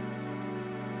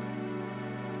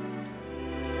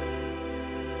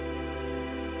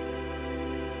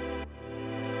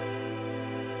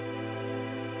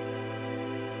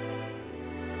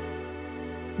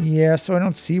 Yeah, so I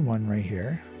don't see one right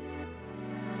here.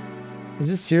 Is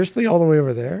this seriously all the way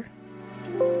over there?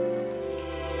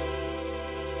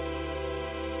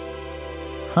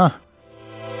 Huh.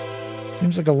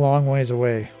 Seems like a long ways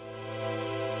away.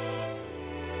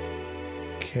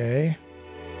 Okay.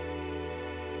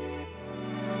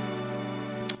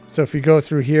 So if we go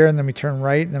through here and then we turn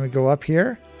right and then we go up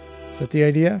here, is that the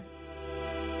idea?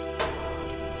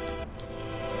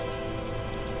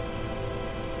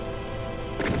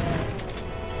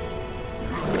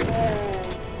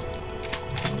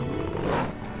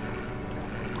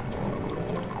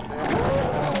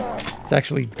 It's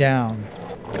actually down.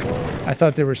 I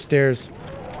thought there were stairs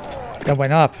that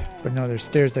went up, but no, there's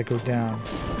stairs that go down.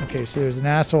 Okay, so there's an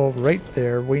asshole right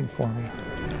there waiting for me.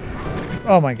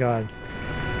 Oh my god.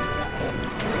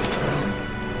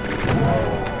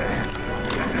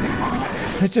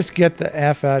 Let's just get the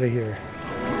F out of here.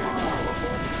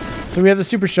 So we have the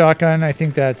super shotgun. I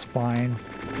think that's fine.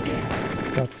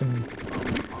 Got some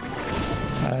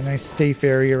nice safe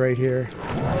area right here.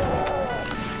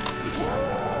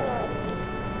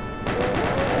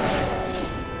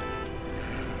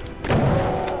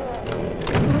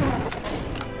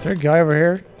 Is there a guy over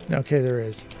here? Okay, there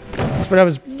is. That's what I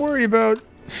was worried about.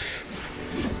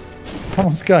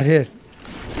 Almost got hit.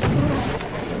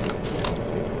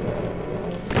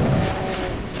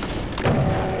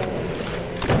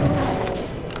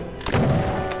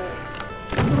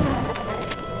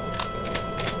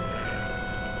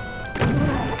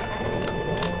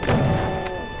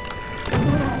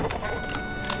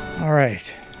 All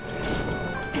right.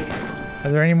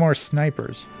 Are there any more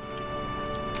snipers?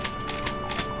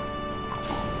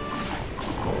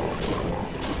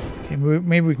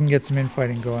 Maybe we can get some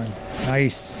infighting going.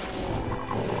 Nice.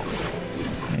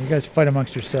 Yeah, you guys fight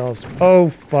amongst yourselves.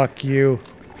 Oh, fuck you.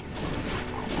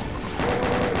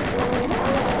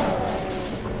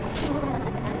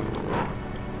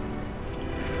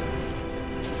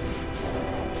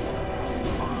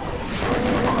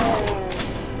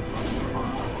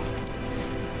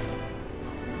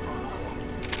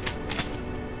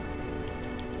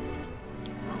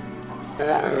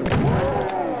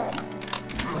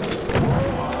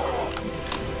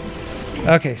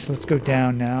 Okay, so let's go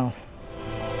down now.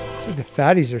 So the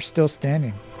fatties are still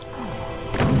standing.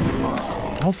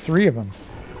 All three of them.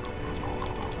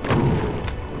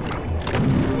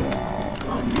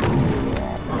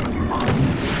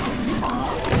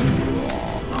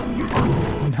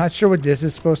 I'm not sure what this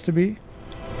is supposed to be.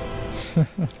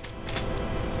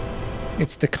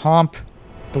 It's the comp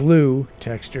blue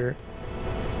texture.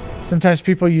 Sometimes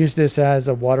people use this as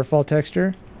a waterfall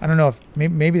texture. I don't know if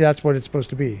maybe that's what it's supposed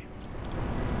to be.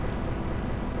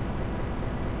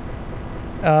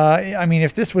 I mean,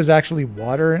 if this was actually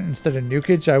water instead of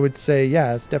nukage, I would say,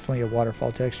 yeah, it's definitely a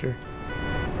waterfall texture.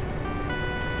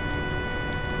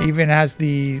 Even has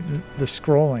the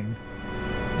scrolling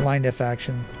line F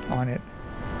action on it.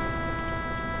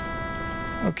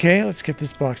 Okay, let's get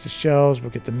this box of shells.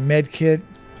 We'll get the med kit.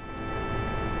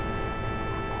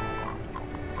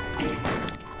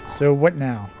 So what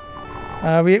now?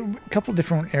 We have a couple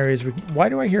different areas. Why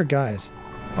do I hear guys?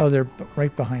 Oh, they're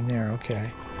right behind there.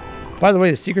 Okay. By the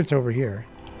way, the secret's over here.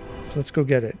 So let's go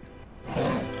get it.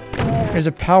 There's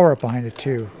a power-up behind it,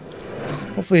 too.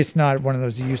 Hopefully it's not one of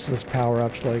those useless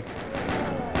power-ups like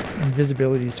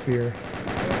invisibility sphere.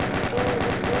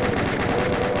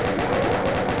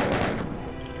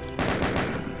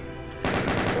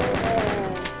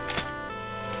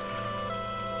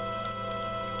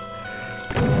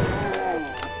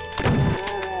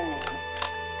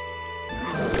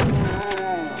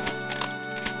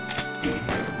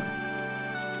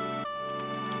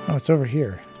 Oh, it's over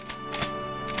here.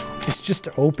 It's just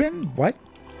open? What?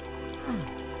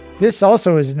 This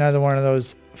also is another one of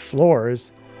those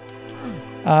floors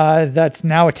that's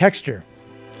now a texture.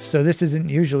 So this isn't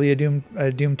usually a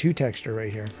Doom 2 texture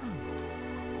right here.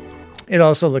 It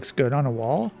also looks good on a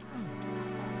wall.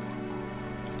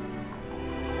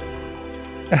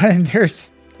 And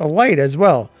there's a light as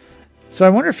well. So I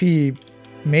wonder if he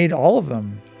made all of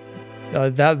them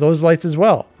those lights as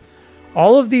well.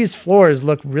 All of these floors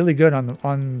look really good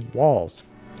on walls.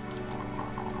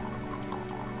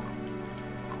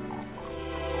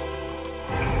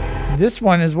 This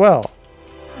one as well.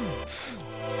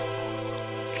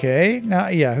 Okay, now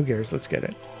yeah, who cares? Let's get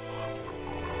it.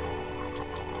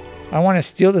 I want to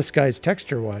steal this guy's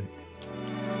texture one.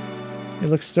 It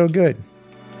looks so good.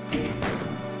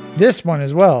 This one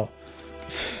as well.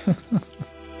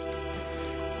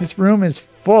 This room is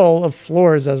full of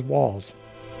floors as walls.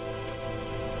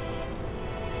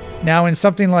 Now, in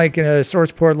something like a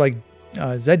source port like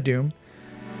ZDoom,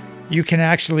 you can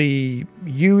actually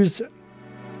use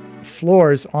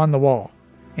floors on the wall,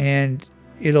 and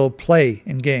it'll play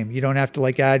in game. You don't have to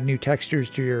like add new textures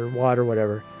to your WAD or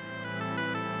whatever.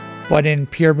 But in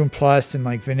Pure Boom Plus and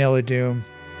like Vanilla Doom,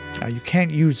 you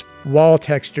can't use wall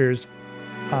textures.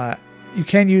 You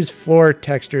can't use floor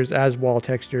textures as wall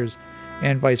textures,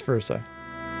 and vice versa.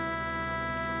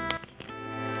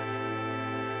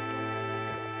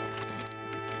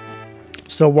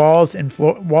 So walls and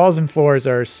floors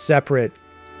are separate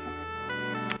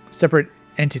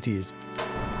entities.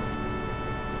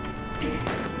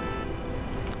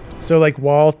 So like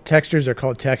wall textures are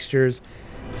called textures.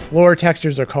 Floor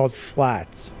textures are called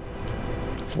flats.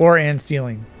 Floor and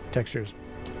ceiling textures.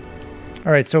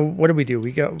 All right, so what did we do?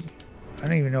 We got, I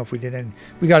don't even know if we did any.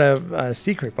 We got a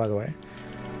secret, by the way.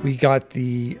 We got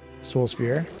the soul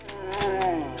sphere.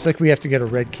 Looks like we have to get a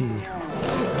red key.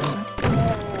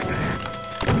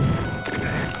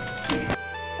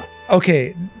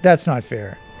 Okay, that's not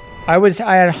fair. I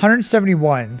had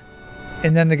 171,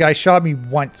 and then the guy shot me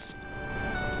once.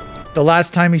 The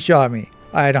last time he shot me,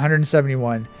 I had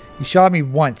 171. He shot me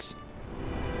once,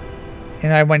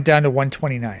 and I went down to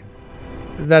 129.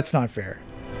 That's not fair.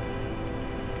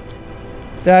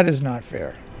 That is not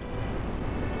fair.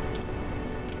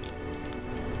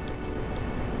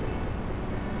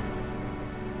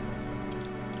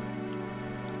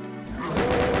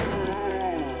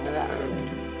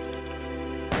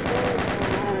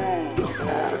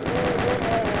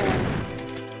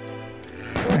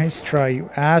 Nice try, you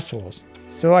assholes.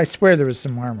 So I swear there was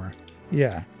some armor.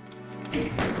 Yeah.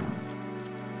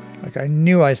 Like I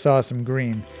knew I saw some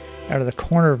green out of the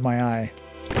corner of my eye.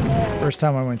 First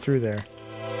time I went through there.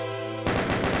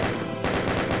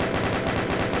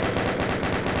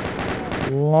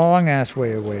 Long ass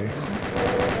way away.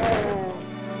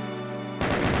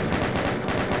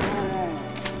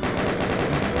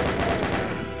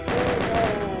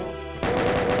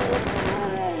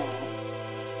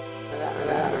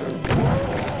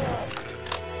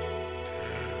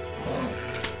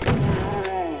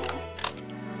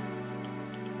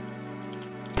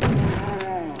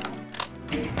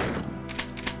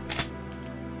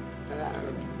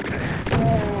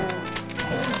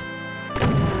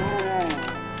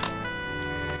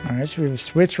 Alright, so we have a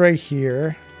switch right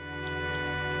here.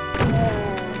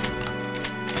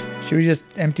 Should we just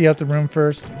empty out the room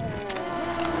first?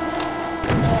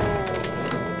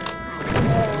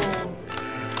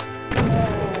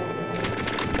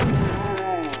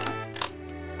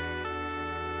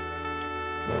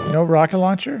 No rocket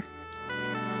launcher?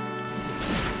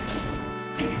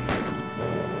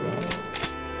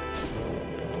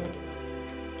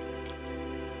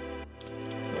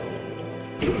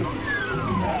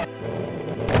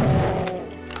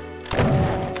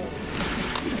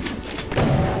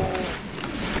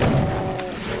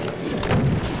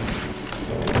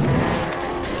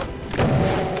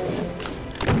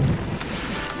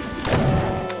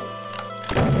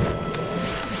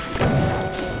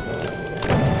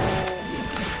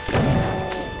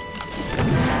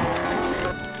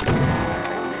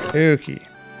 Okay.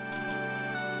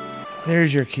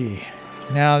 There's your key.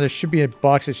 Now there should be a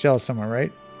box of shells somewhere,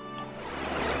 right?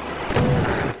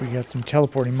 Looks like we got some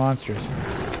teleporting monsters.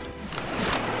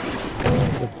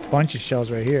 There's a bunch of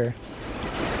shells right here.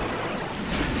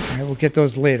 Alright, we'll get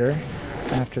those later.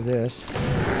 After this.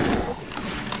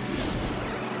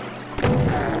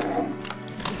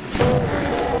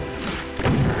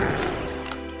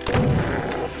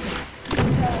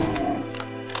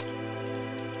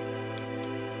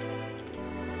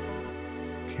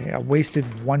 I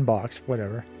wasted one box,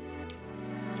 whatever.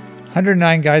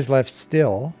 109 guys left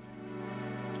still.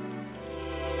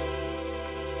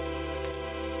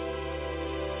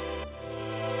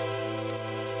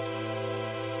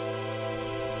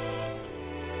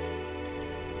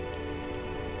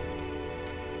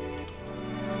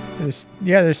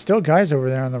 There's still guys over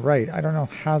there on the right. I don't know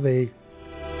how they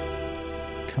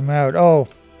come out. Oh,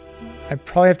 I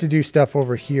probably have to do stuff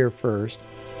over here first.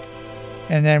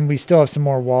 And then we still have some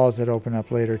more walls that open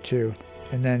up later too.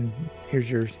 And then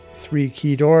here's your 3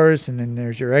 key doors, and then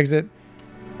there's your exit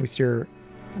with your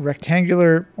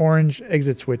rectangular orange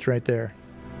exit switch right there.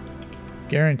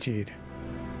 Guaranteed.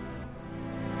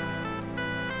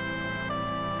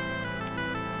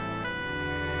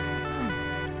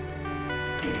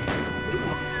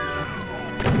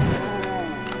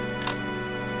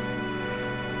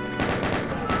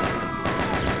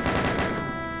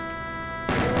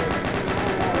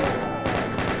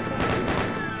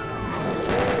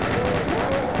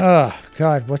 Oh,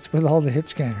 God, what's with all the hit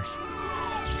scanners?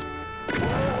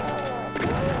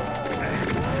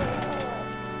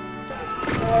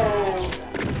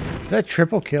 Is that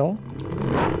triple kill?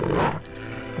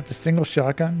 With the single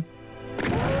shotgun?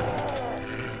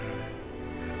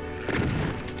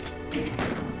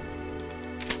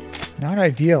 Not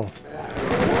ideal.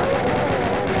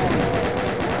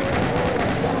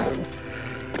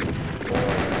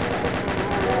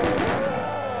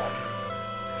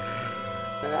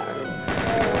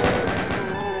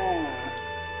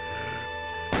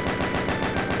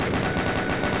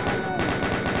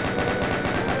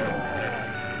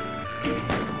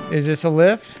 Is this a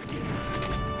lift?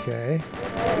 Okay.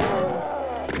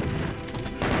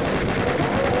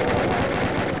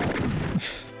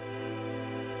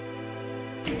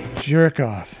 Jerk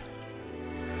off.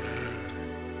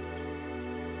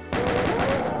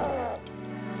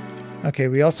 Okay,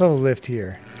 we also have a lift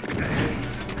here.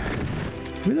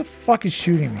 Who the fuck is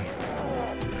shooting me?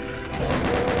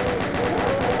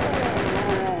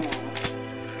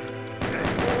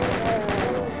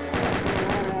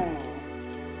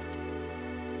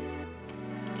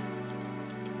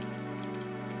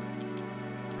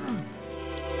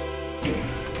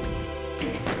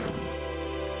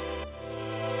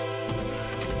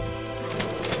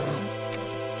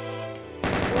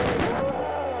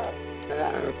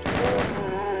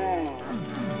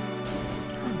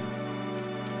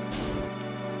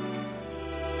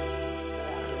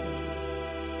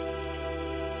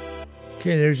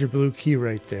 Okay, there's your blue key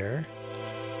right there.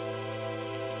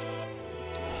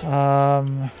 So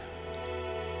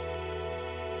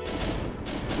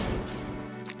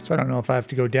I don't know if I have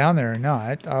to go down there or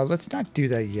not. Let's not do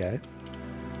that yet.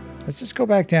 Let's just go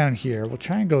back down here. We'll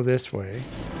try and go this way.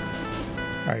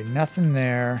 All right, nothing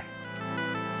there.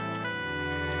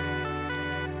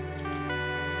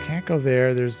 Can't go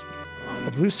there. There's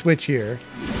a blue switch here.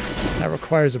 That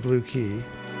requires a blue key.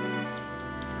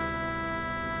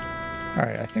 All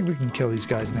right, I think we can kill these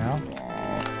guys now.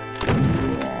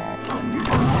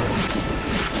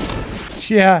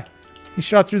 Yeah, he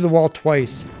shot through the wall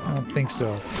twice. I don't think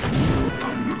so.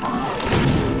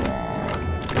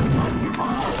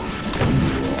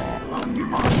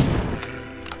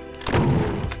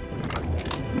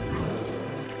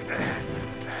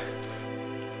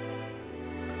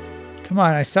 Come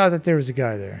on, I saw that there was a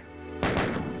guy there.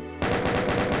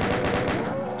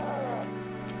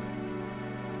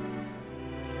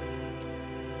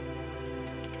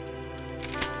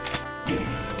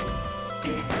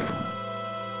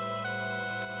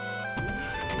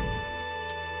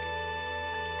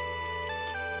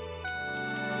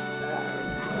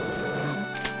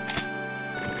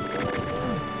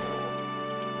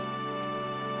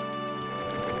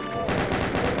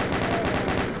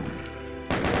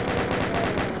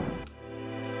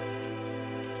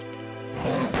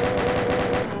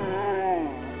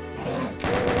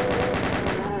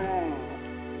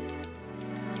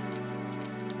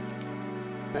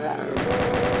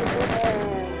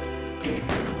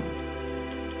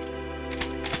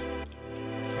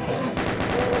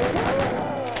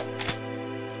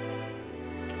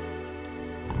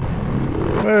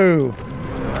 Whoa!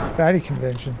 Fatty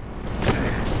convention.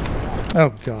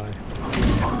 Oh god.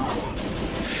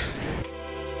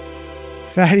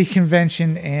 Fatty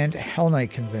convention and Hell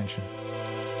Knight convention.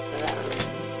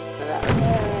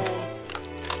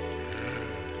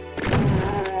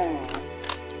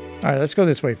 Alright, let's go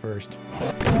this way first.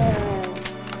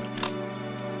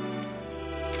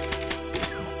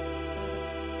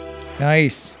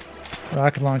 Nice.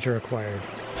 Rocket launcher acquired.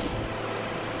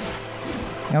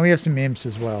 Now we have some imps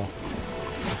as well.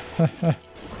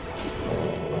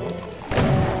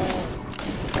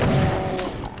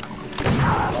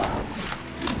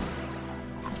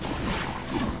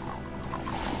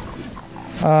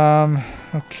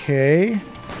 Okay.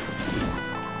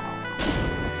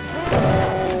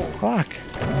 Fuck.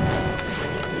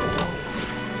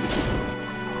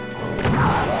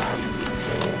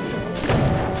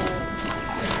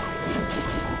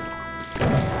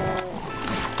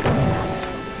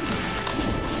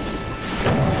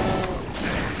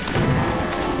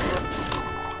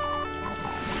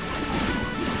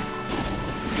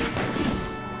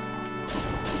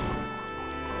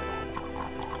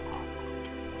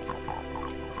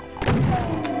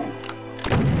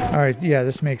 Alright, yeah,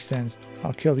 this makes sense.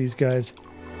 I'll kill these guys.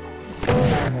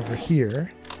 Come over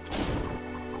here.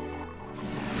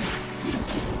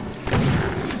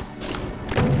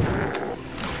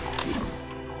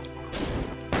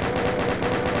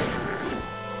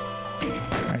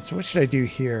 Alright, so what should I do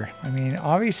here? I mean,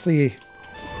 obviously...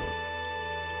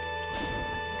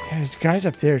 Yeah, there's guys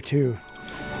up there too.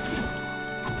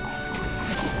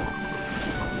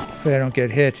 Hopefully I don't get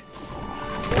hit.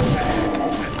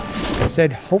 I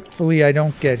said, hopefully I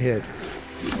don't get hit.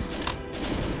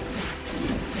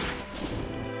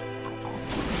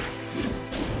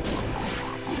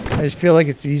 I just feel like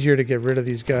it's easier to get rid of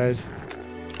these guys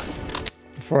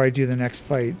before I do the next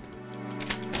fight.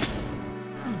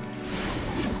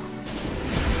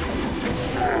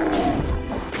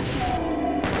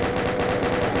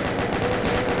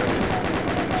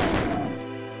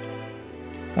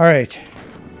 All right.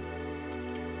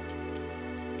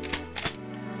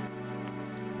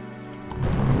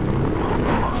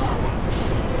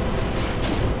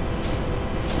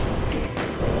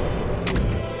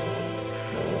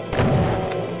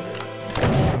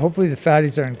 Hopefully the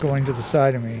fatties aren't going to the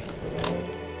side of me.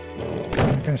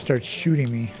 They're going to start shooting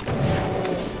me.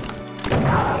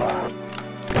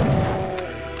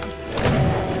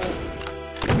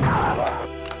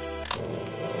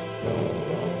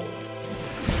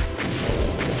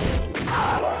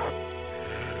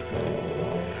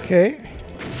 Okay.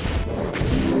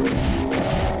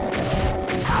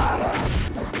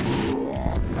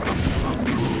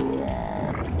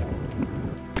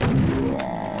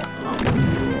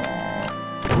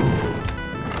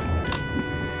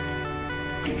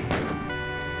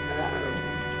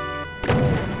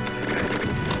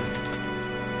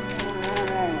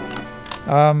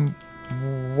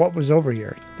 What was over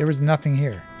here? There was nothing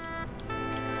here.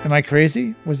 Am I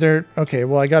crazy? Was there? Okay,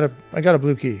 well I got a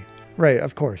blue key. Right,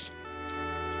 of course.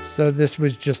 So this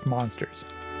was just monsters.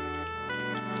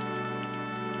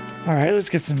 All right, let's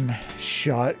get some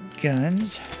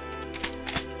shotguns.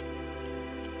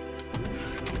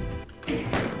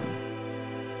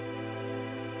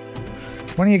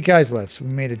 $28 guys left, so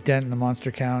we made a dent in the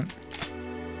monster count.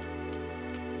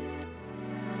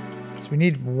 So we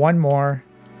need one more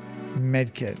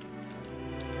med kit.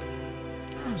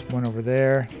 There's one over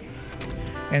there.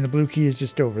 And the blue key is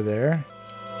just over there.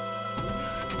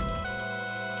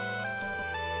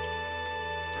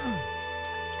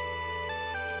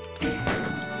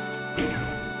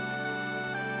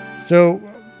 So,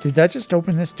 did that just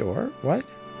open this door? What?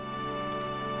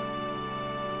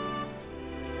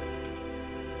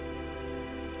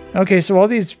 Okay, so all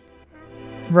these...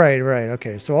 Right,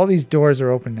 okay. So all these doors are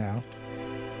open now.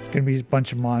 There's going to be a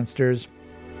bunch of monsters.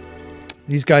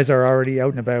 These guys are already out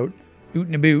and about. Oot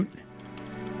and about.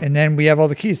 And then we have all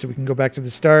the keys, so we can go back to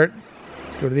the start.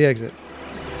 Go to the exit.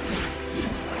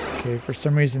 Okay, for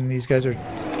some reason these guys are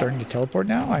starting to teleport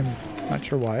now. I'm not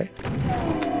sure why.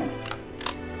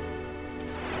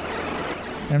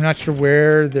 I'm not sure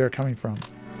where they're coming from.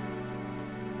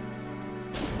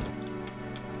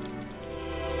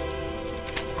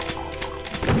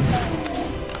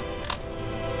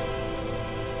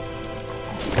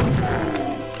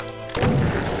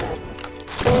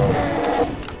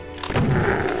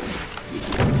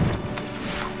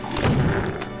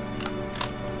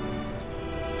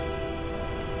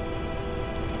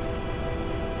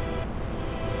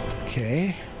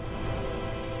 Okay.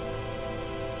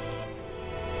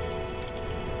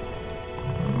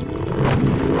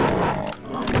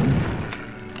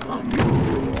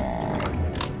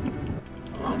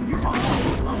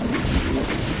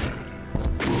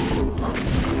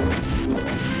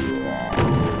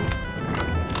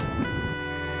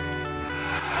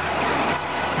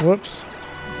 Whoops.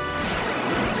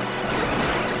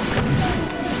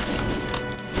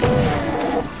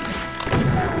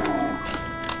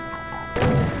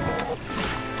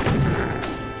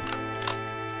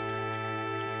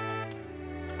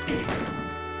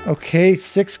 Okay,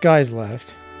 6 guys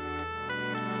left.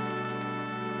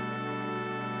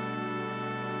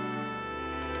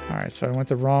 Alright, so I went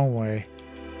the wrong way.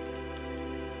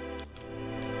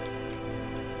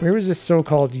 Where was this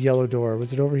so-called yellow door?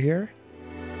 Was it over here?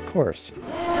 Of course.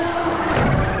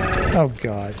 Oh,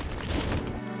 God.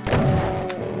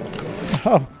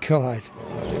 Oh, God.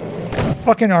 A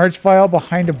fucking archvile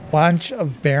behind a bunch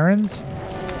of barons?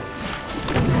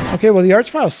 Okay, well, the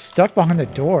archvile's stuck behind the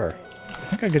door.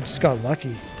 I think I just got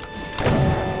lucky.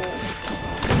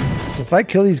 So if I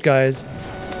kill these guys,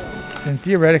 then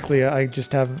theoretically I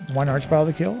just have one archvile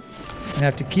to kill. And I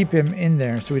have to keep him in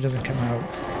there so he doesn't come out.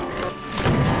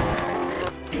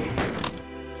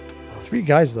 3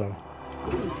 guys, though.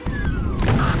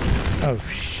 Oh,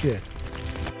 shit.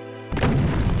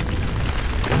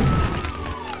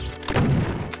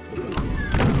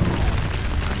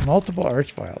 Multiple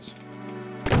archviles.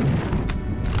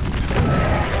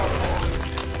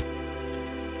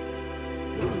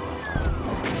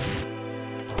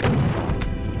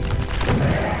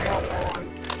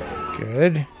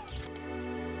 Good.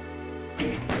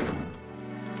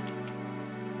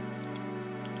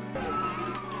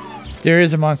 There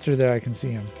is a monster there. I can see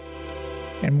him.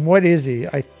 And what is he?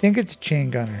 I think it's a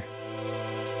chain gunner.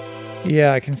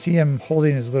 Yeah, I can see him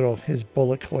holding his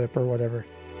bullet clip or whatever.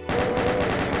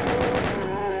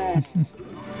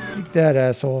 Take that,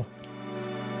 asshole.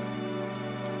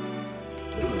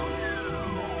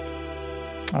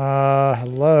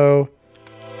 Hello.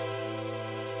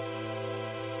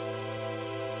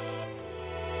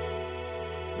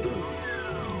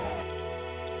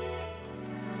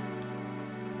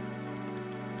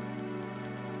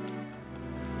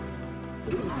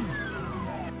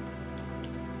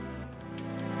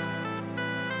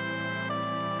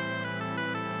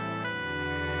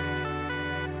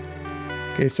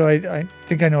 Okay, so I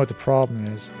think I know what the problem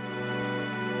is.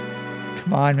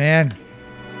 Come on, man.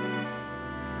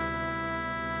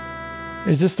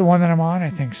 Is this the one that I'm on?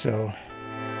 I think so.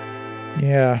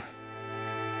 Yeah.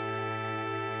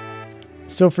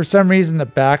 So for some reason, the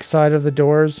back side of the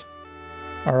doors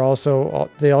are also,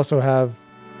 they also have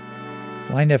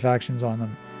line def actions on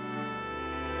them.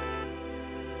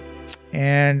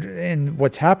 And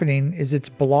what's happening is it's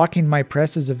blocking my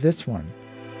presses of this one.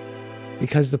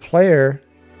 Because the player,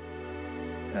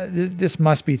 this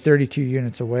must be 32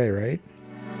 units away, right?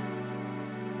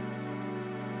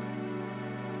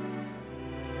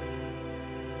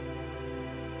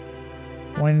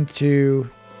 One, two,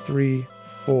 three,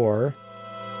 four.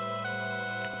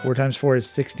 4 times 4 is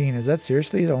 16. Is that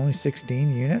seriously only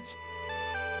 16 units?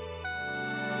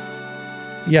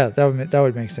 Yeah, that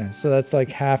would make sense. So that's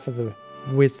like half of the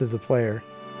width of the player.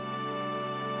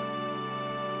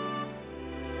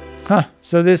 Huh.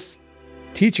 So this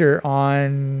teacher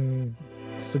on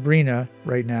Sabrina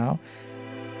right now,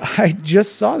 I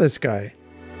just saw this guy.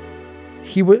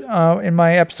 He was in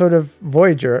my episode of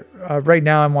Voyager. Right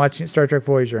now I'm watching Star Trek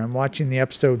Voyager. I'm watching the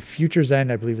episode Future's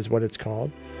End, I believe is what it's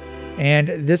called. And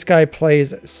this guy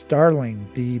plays Starling,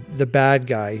 the bad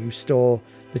guy who stole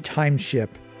the time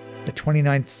ship, the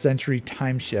 29th century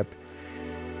time ship.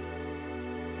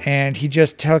 And he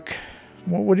just took,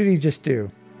 what did he just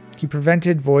do? He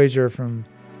prevented Voyager from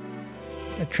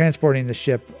transporting the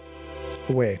ship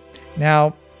away.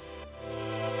 Now,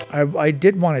 I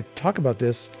did want to talk about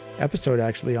this episode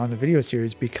actually on the video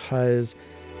series because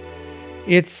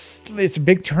it's a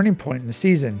big turning point in the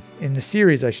season, in the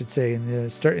series, I should say,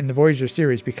 in the Voyager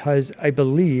series, because I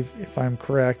believe, if I'm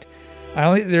correct,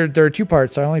 there are 2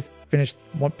 parts. I only finished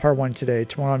part 1 today.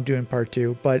 Tomorrow I'm doing part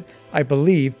 2, but I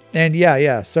believe, and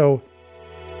yeah. So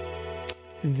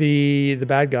the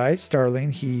bad guy,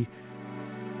 Starling, he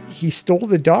stole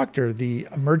the doctor, the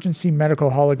emergency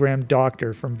medical hologram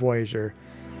doctor from Voyager,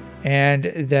 and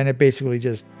then it basically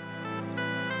just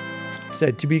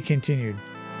said to be continued.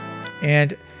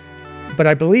 But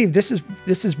I believe this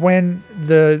is when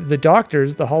the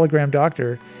doctors, the hologram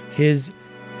doctor, his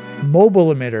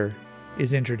mobile emitter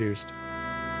is introduced.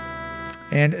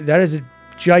 And that is a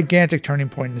gigantic turning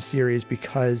point in the series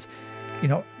because, you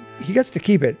know, he gets to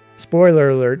keep it. Spoiler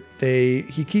alert,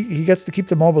 he gets to keep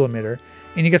the mobile emitter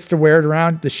and he gets to wear it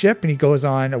around the ship and he goes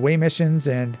on away missions,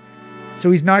 and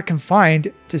so he's not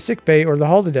confined to sickbay or the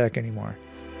holodeck anymore.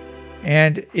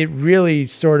 And it really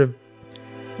sort of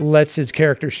lets his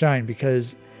character shine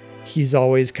because he's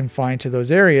always confined to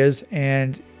those areas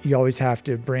and you always have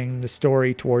to bring the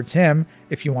story towards him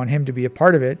if you want him to be a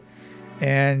part of it.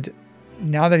 And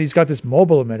now that he's got this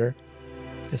mobile emitter,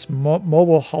 this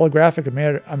mobile holographic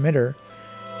emitter,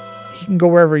 he can go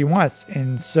wherever he wants.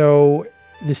 And so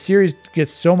the series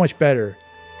gets so much better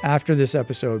after this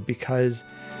episode because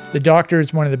the Doctor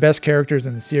is one of the best characters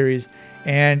in the series,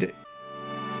 and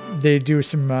they do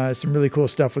some really cool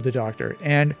stuff with the Doctor.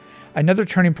 And another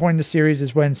turning point in the series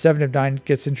is when 7 of 9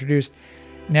 gets introduced.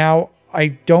 Now, I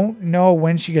don't know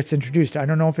when she gets introduced. I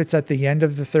don't know if it's at the end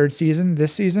of the 3rd season,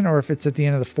 this season, or if it's at the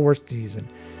end of the 4th season.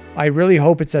 I really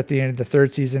hope it's at the end of the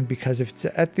 3rd season, because if it's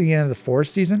at the end of the 4th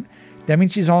season, that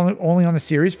means she's only on the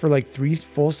series for like 3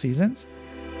 full seasons.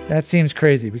 That seems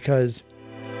crazy because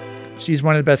she's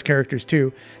one of the best characters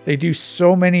too. They do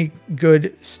so many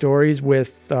good stories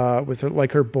with her,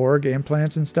 like her Borg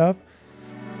implants and stuff.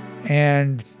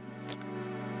 And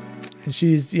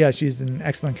she's an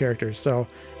excellent character. So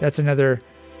that's another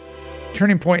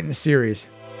turning point in the series.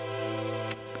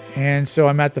 And so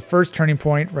I'm at the first turning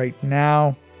point right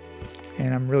now,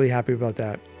 and I'm really happy about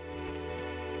that.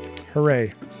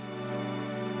 Hooray.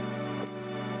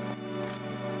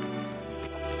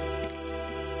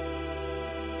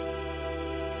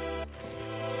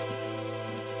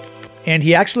 And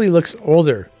he actually looks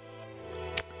older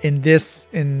in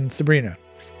Sabrina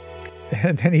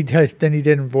than he did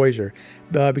in Voyager,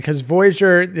 because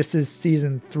Voyager, this is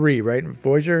season 3, right?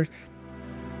 Voyager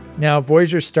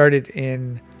started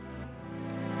in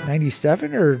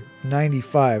 97 or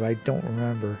 95. I don't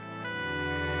remember.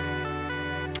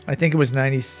 I think it was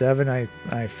 97.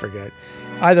 I forget.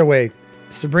 Either way,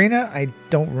 Sabrina, I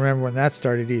don't remember when that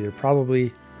started either.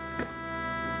 Probably.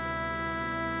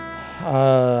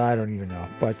 I don't even know,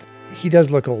 but he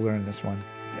does look older in this one.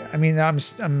 I mean,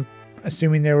 I'm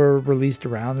assuming they were released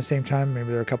around the same time.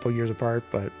 Maybe they're a couple of years apart,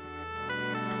 but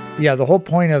yeah, the whole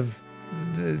point of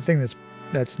the thing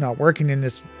that's not working in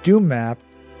this Doom map,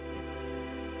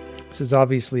 this is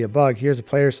obviously a bug. Here's a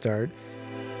player start.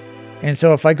 And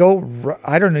so if I go,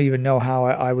 I don't even know how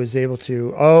I was able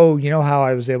to, oh, you know how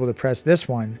I was able to press this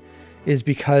one is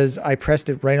because I pressed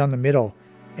it right on the middle.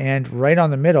 And right on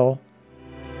the middle,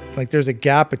 like there's a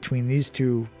gap between these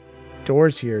two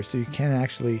doors here. So you can't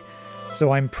actually,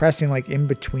 so I'm pressing like in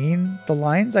between the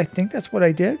lines. I think that's what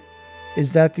I did.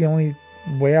 Is that the only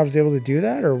way I was able to do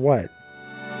that or what?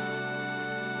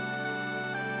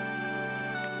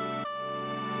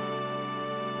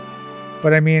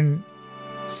 But I mean,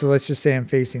 so let's just say I'm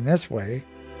facing this way.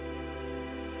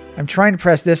 I'm trying to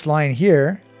press this line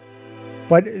here,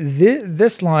 but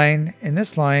this line and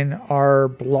this line are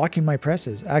blocking my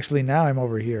presses. Actually, now I'm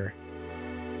over here.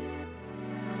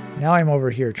 Now I'm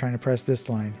over here trying to press this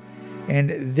line.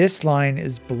 And this line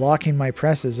is blocking my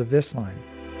presses of this line.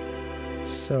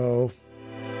 So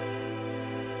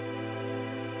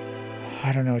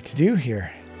I don't know what to do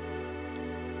here.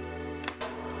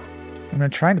 I'm going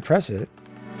to try to press it.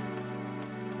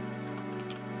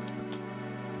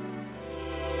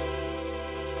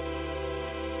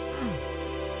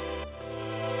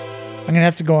 I'm going to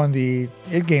have to go on the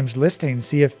idgames listing and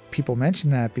see if people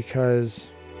mention that, because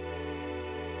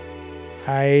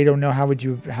I don't know how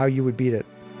you would beat it.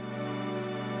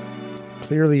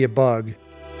 Clearly a bug.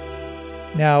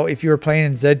 Now, if you were playing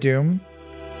in ZDoom,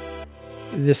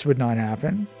 this would not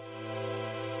happen.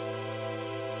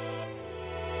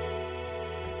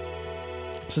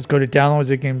 So let's go to downloads,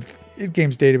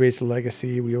 idgames database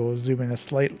legacy. We will zoom in a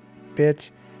slight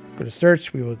bit. Go to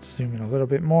search. We will zoom in a little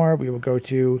bit more. We will go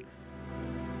to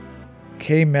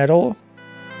K-Metal.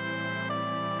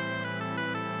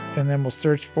 And then we'll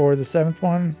search for the 7th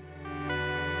one.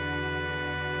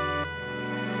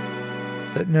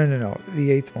 Is that, no.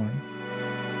 The 8th one.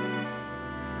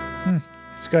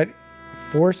 It's got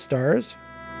 4 stars.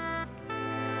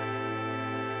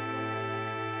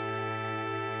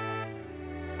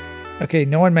 Okay,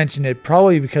 no one mentioned it.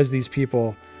 Probably because these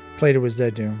people played it with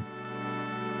ZDoom.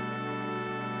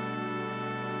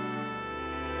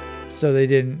 So they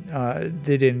didn't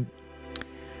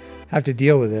have to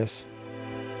deal with this.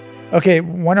 Okay,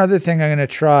 one other thing I'm going to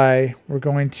try. We're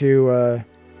going to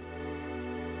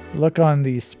look on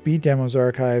the speed demos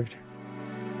archived.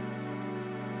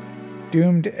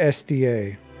 Doomed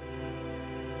SDA.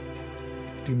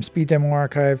 Doom speed demo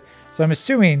archive. So I'm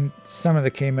assuming some of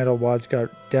the K-Metal WADs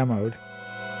got demoed.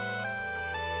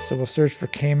 So we'll search for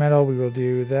K-Metal. We will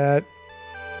do that.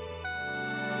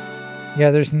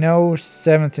 Yeah, there's no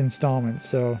 7th installment,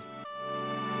 so...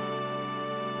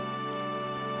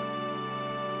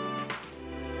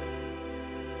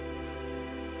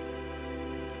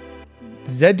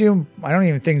 ZDoom, I don't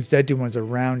even think ZDoom was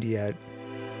around yet.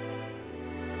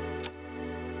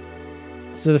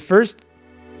 So the first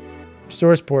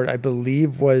source port, I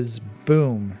believe, was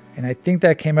Boom, and I think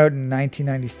that came out in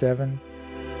 1997.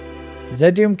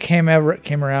 ZDoom came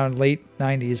around late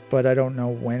 90s, but I don't know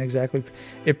when exactly.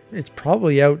 It's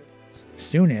probably out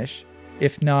soonish,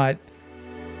 if not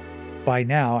by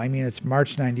now. I mean, it's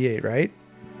March 98, right?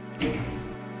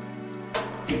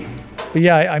 But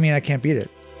yeah, I mean, I can't beat it.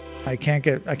 I can't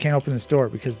open this door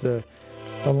because the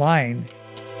line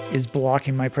is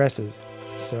blocking my presses.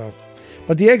 So,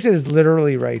 but the exit is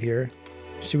literally right here.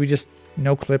 Should we just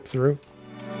no clip through?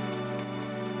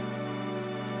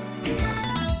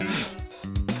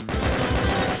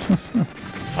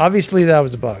 Obviously that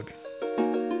was a bug.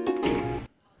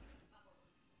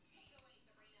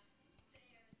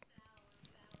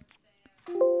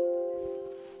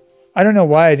 I don't know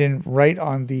why I didn't write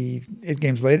on the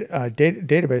idgames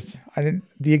database.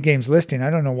 The idgames listing.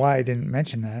 I don't know why I didn't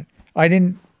mention that. I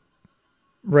didn't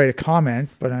write a comment,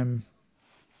 but I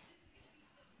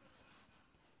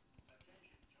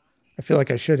feel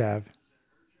like I should have.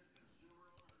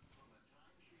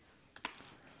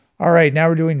 All right, now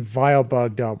we're doing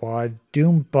VILEBUG.wad,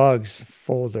 Doombugs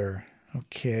folder.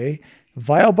 Okay,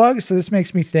 VILEBUG. So this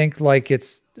makes me think like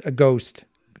it's a ghost,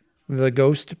 the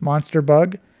ghost monster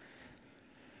bug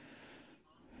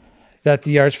that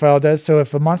the arch file does. So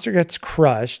if a monster gets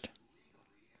crushed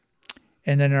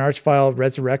and then an arch file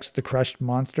resurrects the crushed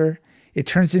monster, it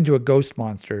turns into a ghost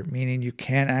monster, meaning you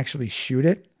can't actually shoot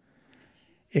it.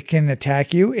 It can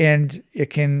attack you, and it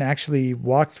can actually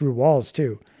walk through walls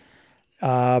too.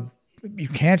 You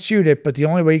can't shoot it, but the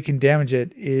only way you can damage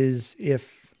it is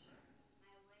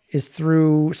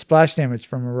through splash damage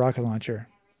from a rocket launcher.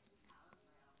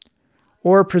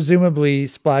 Or presumably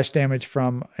splash damage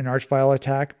from an arch file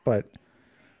attack, but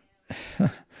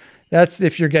That's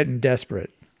if you're getting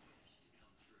desperate.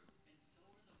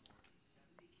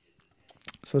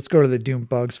 So let's go to the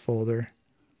Doombugs folder.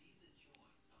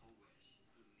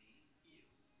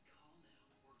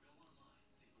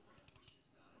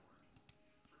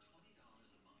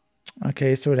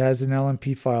 Okay, so it has an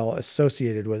LMP file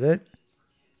associated with it.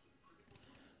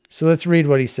 So let's read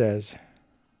what he says.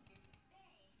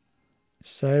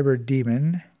 Cyber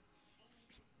Demon.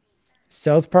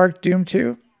 South Park Doom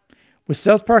 2? Was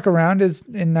South Park around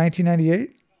in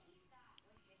 1998?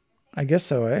 I guess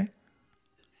so, eh?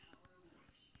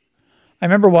 I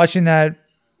remember watching that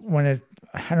when it,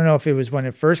 I don't know if it was when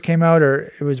it first came out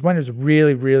or it was when it was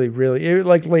really, really, really, it was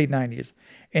like late 90s,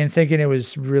 and thinking it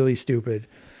was really stupid.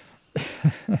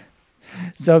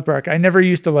 South Park. I never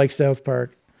used to like South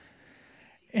Park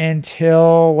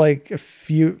until like a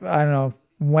few, I don't know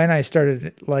when I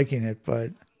started liking it,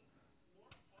 but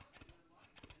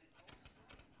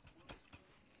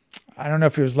I don't know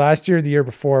if it was last year or the year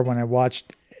before when I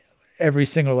watched every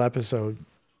single episode.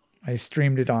 I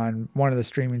streamed it on one of the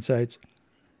streaming sites.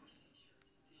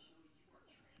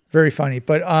 Very funny.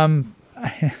 But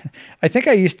I think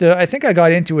I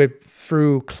got into it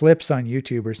through clips on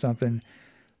YouTube or something.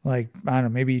 Like, I don't know,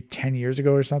 maybe 10 years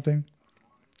ago or something.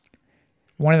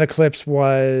 One of the clips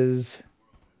was,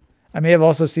 I may have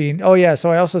also seen, oh yeah,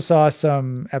 so I also saw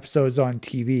some episodes on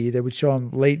TV that would show them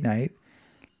late night,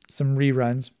 some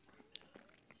reruns.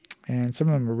 And some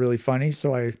of them were really funny,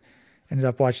 so I ended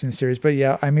up watching the series. But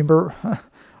yeah, I remember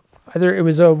either it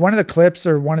was one of the clips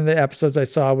or one of the episodes I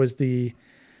saw was the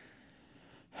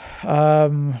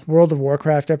World of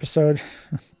Warcraft episode.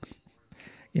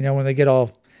 You know, when they get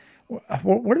all,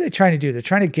 what are they trying to do? They're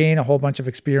trying to gain a whole bunch of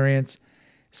experience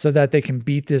so that they can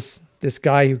beat this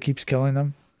guy who keeps killing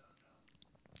them,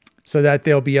 so that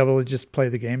they'll be able to just play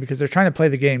the game, because they're trying to play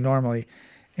the game normally,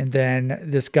 and then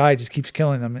this guy just keeps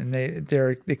killing them, and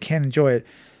they can't enjoy it.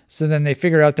 So then they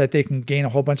figure out that they can gain a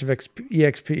whole bunch of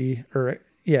XP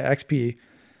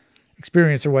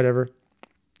experience or whatever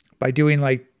by doing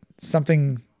like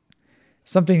something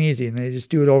easy, and they just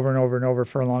do it over and over and over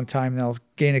for a long time, and they'll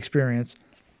gain experience.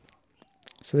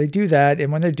 So they do that,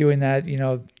 and when they're doing that, you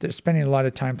know, they're spending a lot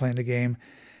of time playing the game.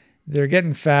 They're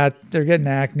getting fat, they're getting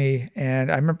acne,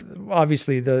 and I remember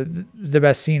obviously the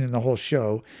best scene in the whole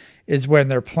show is when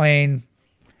they're playing.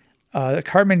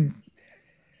 Cartman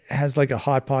has like a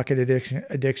hot pocket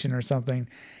addiction or something,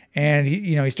 and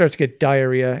he starts to get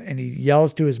diarrhea, and he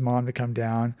yells to his mom to come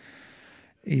down.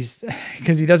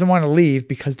 Because he doesn't want to leave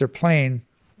because they're playing,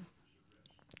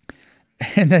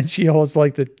 and then she holds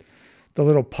like the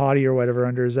little potty or whatever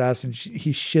under his ass, and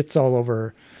he shits all over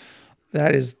her.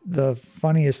 That is the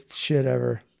funniest shit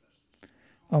ever.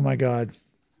 Oh my God.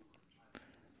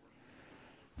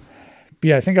 But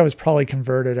yeah, I think I was probably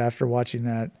converted after watching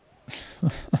that.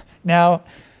 Now,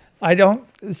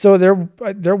 so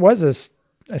there was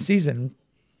a season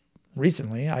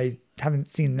recently. I haven't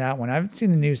seen that one. I haven't seen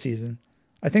the new season.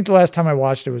 I think the last time I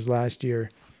watched it was last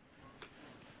year.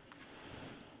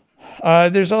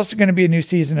 There's also going to be a new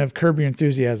season of Curb Your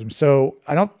Enthusiasm. So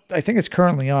I think it's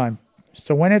currently on.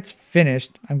 So when it's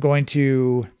finished, I'm going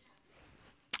to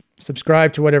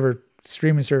subscribe to whatever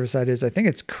streaming service that is. I think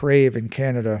it's Crave in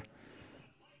Canada.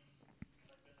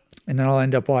 And then I'll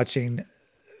end up watching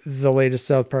the latest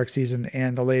South Park season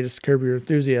and the latest Curb Your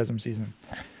Enthusiasm season.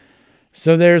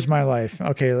 So there's my life.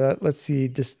 Okay, let's see.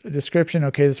 Description.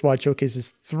 Okay, this watch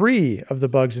showcases 3 of the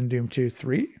bugs in Doom 2.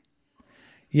 3?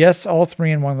 Yes, all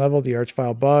 3 in one level. The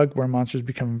Archvile bug, where monsters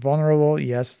become invulnerable.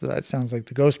 Yes, that sounds like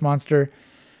the ghost monster.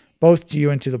 Both to you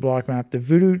and to the block map. The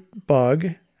voodoo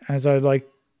bug, as I like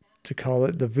to call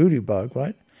it, the voodoo bug.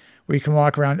 What? Where you can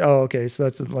walk around. Oh, okay, so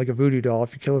that's like a voodoo doll.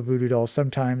 If you kill a voodoo doll,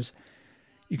 sometimes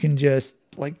you can just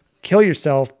like kill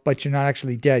yourself, but you're not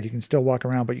actually dead. You can still walk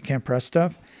around, but you can't press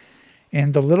stuff.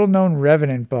 And the little-known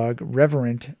reverent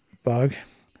bug,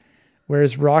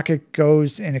 whereas Rocket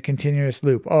goes in a continuous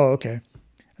loop. Oh, okay.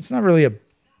 It's not really a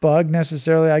bug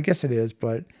necessarily. I guess it is,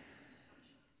 but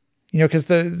because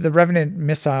the Revenant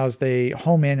missiles, they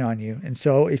home in on you. And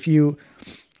so if you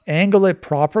angle it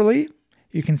properly,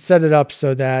 you can set it up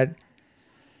so that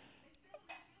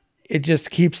it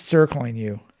just keeps circling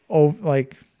you. Oh,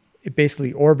 like it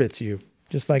basically orbits you,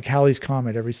 just like Halley's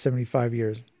Comet every 75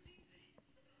 years.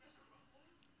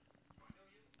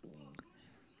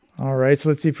 All right, so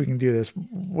let's see if we can do this.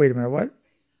 Wait a minute, what?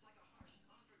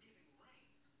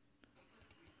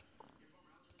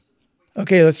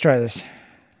 Okay, let's try this.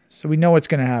 So we know what's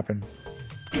going to happen.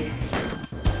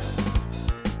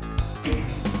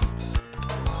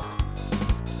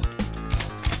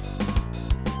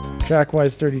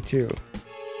 Trackwise 32.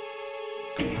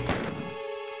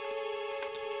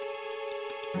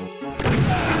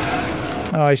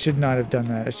 Oh, I should not have done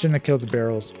that. I shouldn't have killed the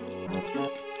barrels.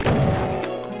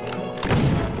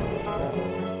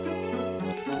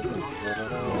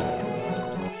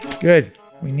 Good.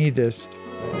 We need this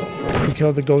to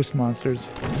kill the ghost monsters.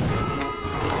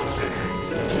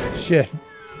 Shit.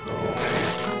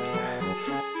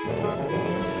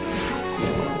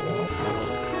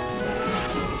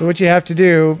 So what you have to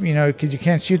do, you know, because you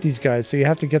can't shoot these guys, so you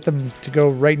have to get them to go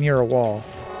right near a wall.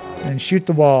 And shoot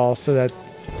the wall so that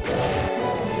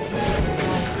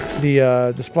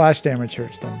the splash damage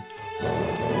hurts them.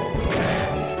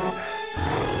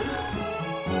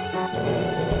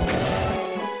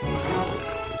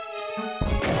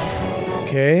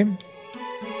 Okay.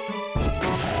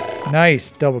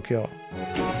 Nice. Double kill.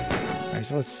 Alright,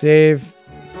 so let's save.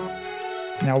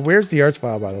 Now, where's the arts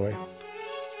file, by the way?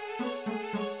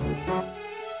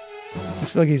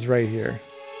 Looks like he's right here.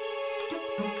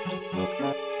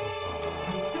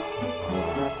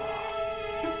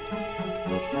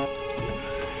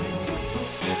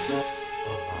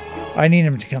 I need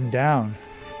him to come down.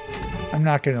 I'm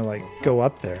not gonna, like, go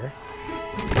up there.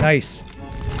 Nice.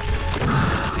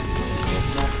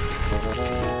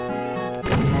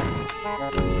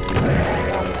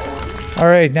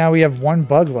 Alright, now we have one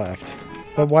bug left.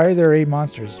 But why are there 8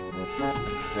 monsters?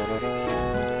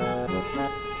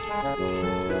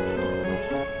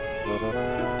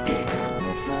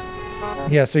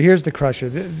 Yeah, so here's the crusher.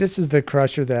 This is the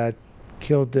crusher that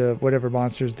killed the whatever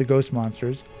monsters, the ghost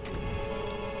monsters.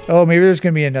 Oh, maybe there's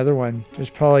going to be another one. There's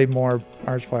probably more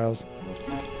arch files.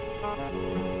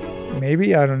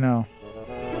 Maybe? I don't know.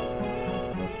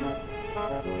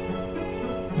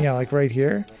 Yeah, like right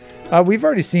here. We've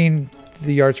already seen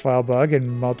the arch file bug in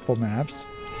multiple maps.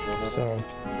 So...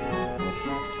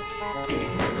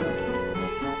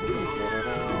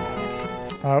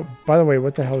 by the way,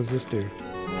 what the hell does this do?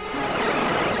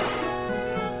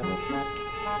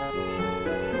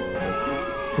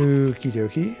 Okie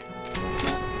dokie.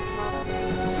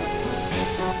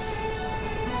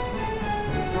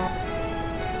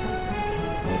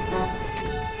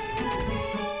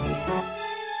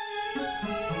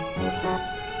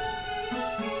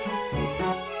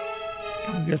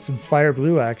 We got some fire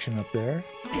blue action up there.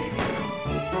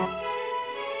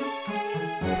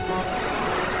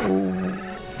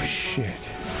 Oh, shit.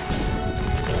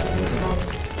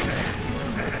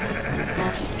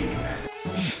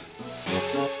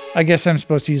 I guess I'm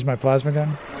supposed to use my plasma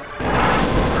gun.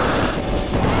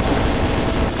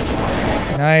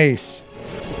 Nice.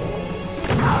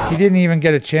 He didn't even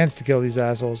get a chance to kill these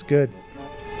assholes. Good.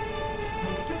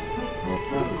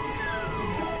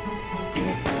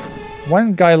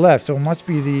 One guy left, so it must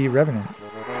be the Revenant.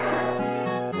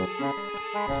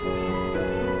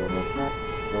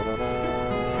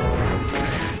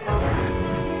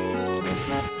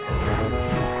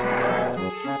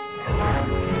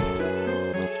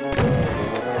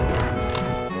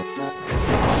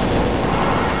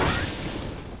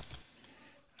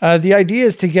 The idea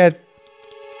is to get,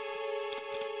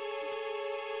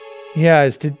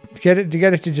 is to get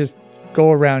it to just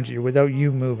go around you without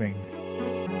you moving.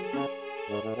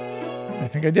 I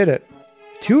think I did it.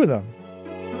 2 of them.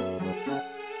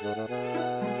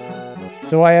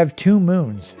 So I have 2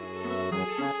 moons.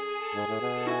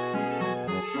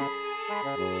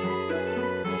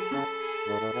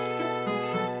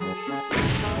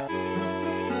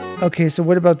 Okay, so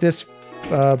what about this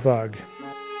bug?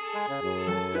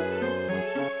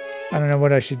 I don't know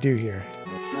what I should do here.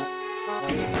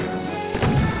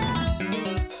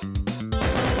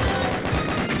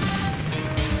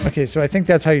 Okay, so I think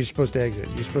that's how you're supposed to exit.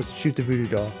 You're supposed to shoot the voodoo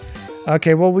doll.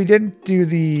 Okay, well, we didn't do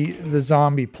the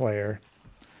zombie player,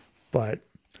 but...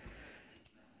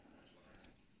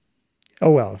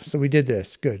 oh well, so we did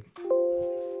this. Good.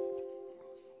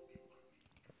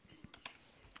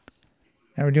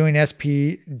 Now we're doing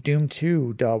SP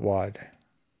Doom2.wad.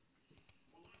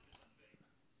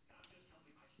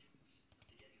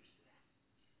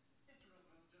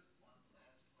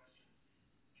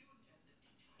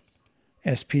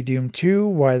 SP Doom 2,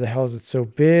 why the hell is it so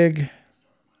big?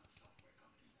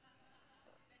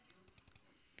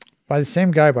 By the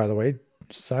same guy, by the way,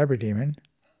 Cyber Demon.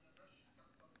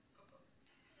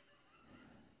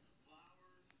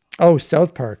 Oh,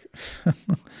 South Park.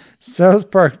 South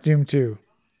Park Doom 2.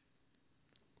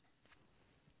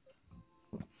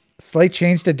 Slight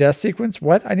change to death sequence?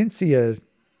 What? I didn't see a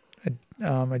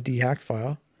dehacked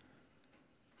file.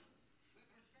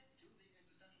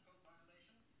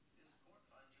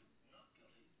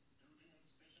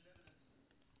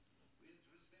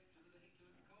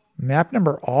 Map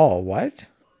number all. What?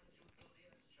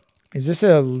 Is this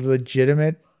a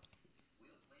legitimate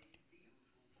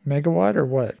megawatt or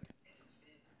what?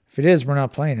 If it is, we're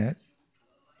not playing it.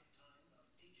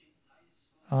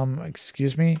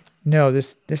 Excuse me? No,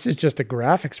 this is just a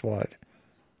graphics WAD.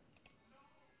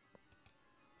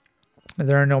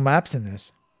 There are no maps in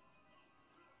this.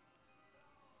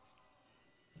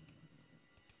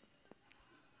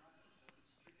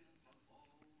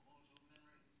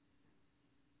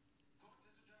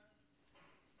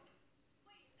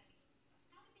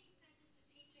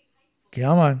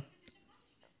 Come on.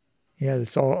 Yeah,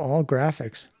 it's all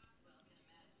graphics.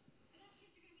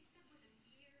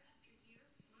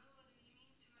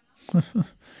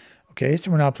 Okay,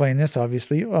 so we're not playing this,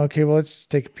 obviously. Okay, well, let's just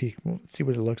take a peek. We'll see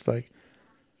what it looks like.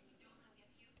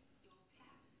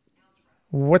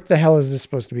 What the hell is this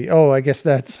supposed to be? Oh, I guess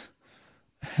that's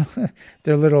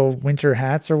their little winter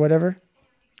hats or whatever.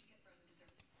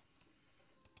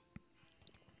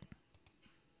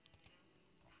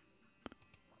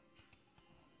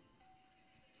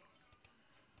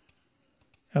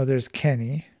 Oh, there's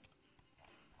Kenny.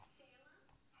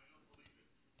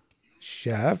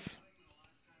 Chef.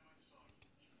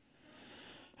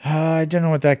 I don't know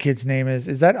what that kid's name is.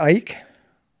 Is that Ike?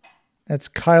 That's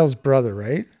Kyle's brother,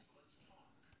 right?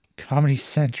 Comedy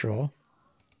Central.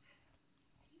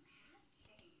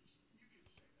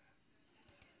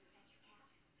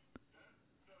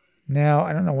 Now,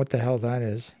 I don't know what the hell that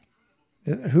is.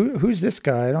 Who's this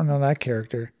guy? I don't know that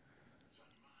character.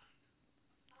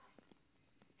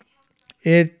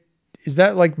 Is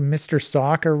that like Mr.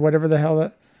 Sock or whatever the hell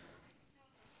that?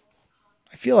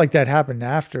 I feel like that happened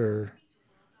after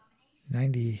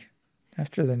 90.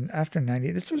 After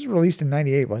 90. This was released in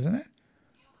 98, wasn't it?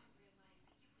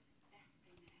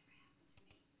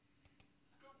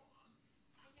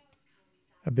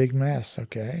 A big mess,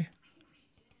 okay.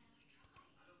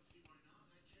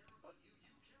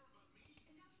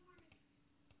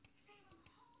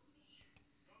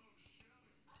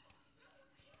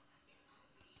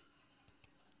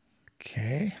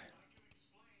 Okay.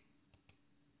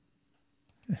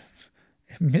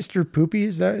 Mr. Poopy,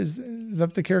 is that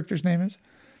what the character's name is?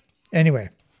 Anyway.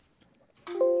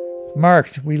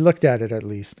 Marked. We looked at it at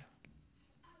least.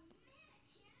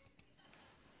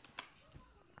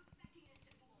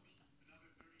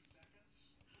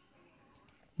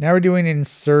 Now we're doing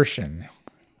insertion.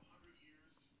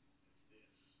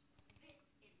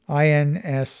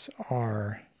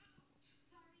 INSR.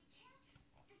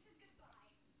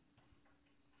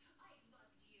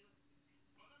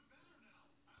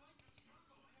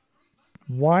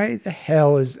 Why the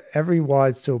hell is every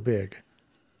WAD so big?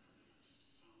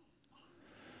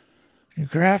 New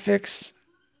graphics,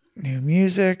 new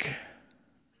music.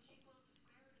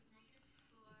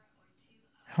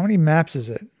 How many maps is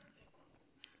it?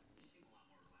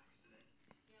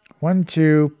 1,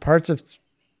 2, parts of...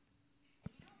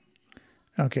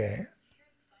 Okay.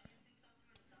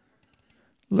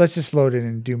 Let's just load it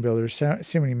in Doom Builder. See how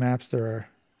many maps there are.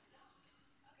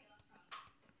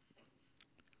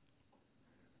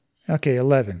 Okay,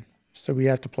 11. So we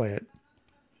have to play it.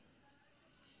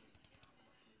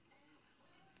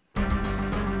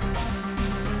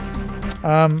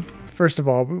 First of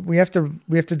all, we have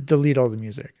to delete all the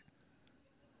music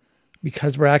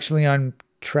because we're actually on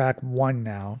track 1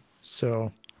 now.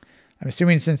 So I'm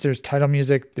assuming since there's title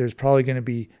music, there's probably going to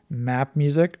be map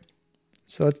music.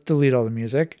 So let's delete all the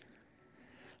music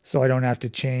so I don't have to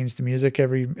change the music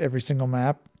every single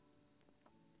map.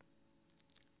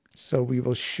 So we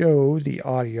will show the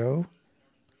audio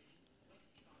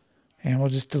and we'll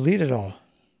just delete it all.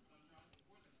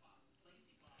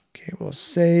 Okay, we'll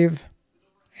save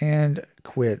and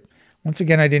quit. Once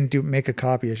again, I didn't make a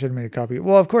copy. I should have made a copy.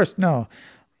 Well, of course, no.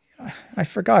 I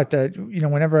forgot that,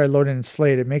 whenever I load in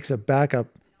Slate, it makes a backup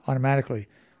automatically.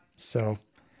 So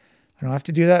I don't have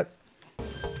to do that.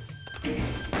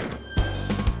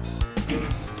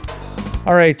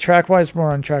 All right, track-wise, we're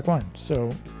on track 1.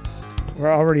 So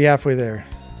we're already halfway there.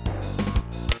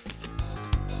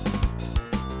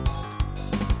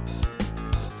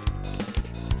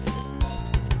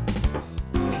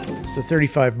 So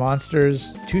 35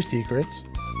 monsters, 2 secrets.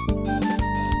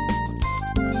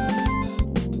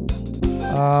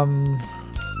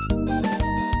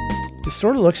 This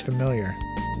sort of looks familiar.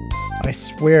 I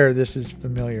swear this is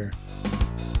familiar.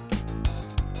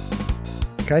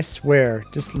 Like, I swear,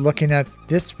 just looking at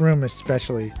this room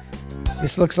especially,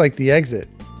 this looks like the exit.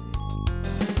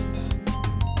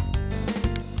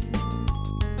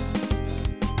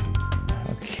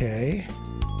 Okay.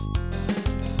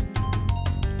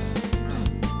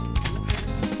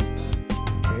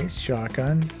 Okay,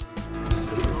 shotgun.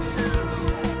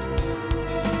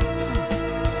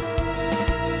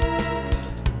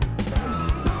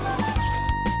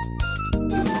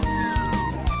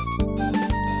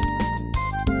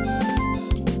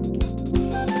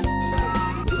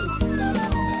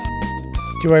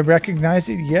 Do I recognize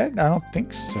it yet? I don't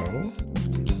think so.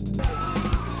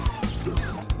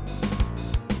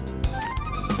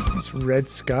 This red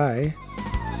sky.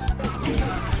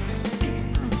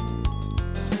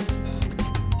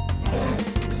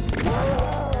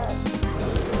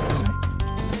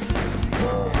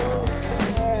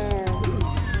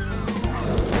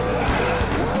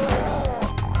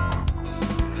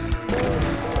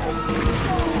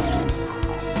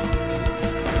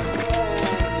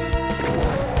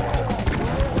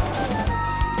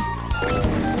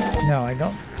 No, I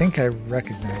don't think I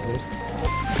recognize this.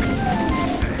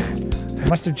 It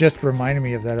must have just reminded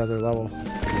me of that other level.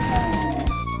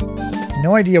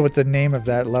 No idea what the name of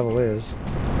that level is.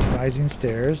 Rising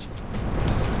stairs.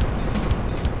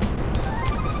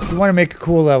 If you want to make a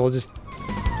cool level, just...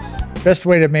 best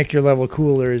way to make your level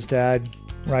cooler is to add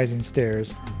rising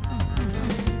stairs.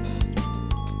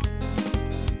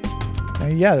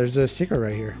 Yeah, there's a secret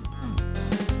right here.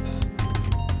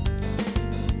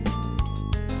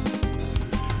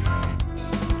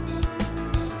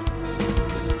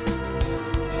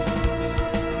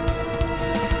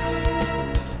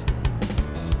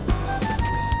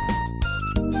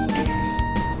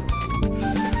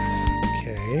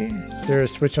 Is there a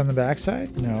switch on the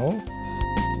backside? No.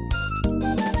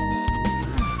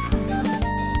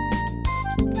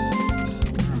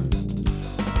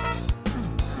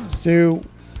 So,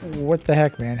 what the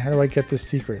heck, man? How do I get this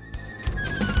secret?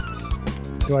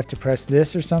 Do I have to press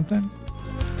this or something?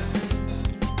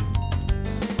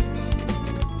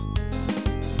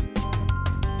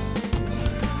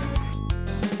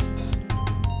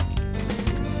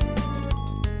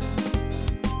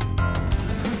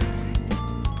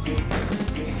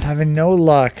 Having no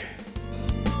luck.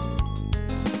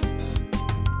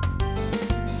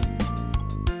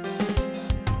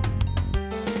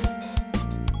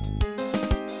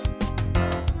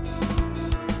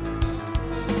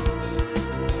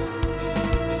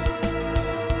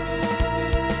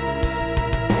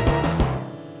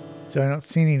 So I don't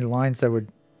see any lines that would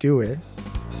do it.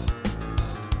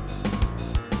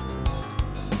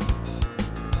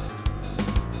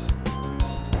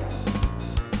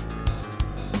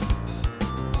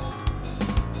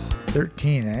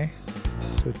 $13, eh?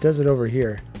 So it does it over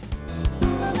here.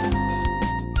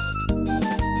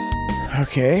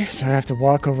 Okay, so I have to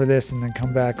walk over this and then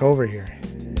come back over here.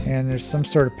 And there's some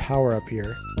sort of power up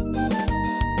here.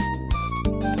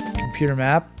 Computer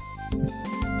map.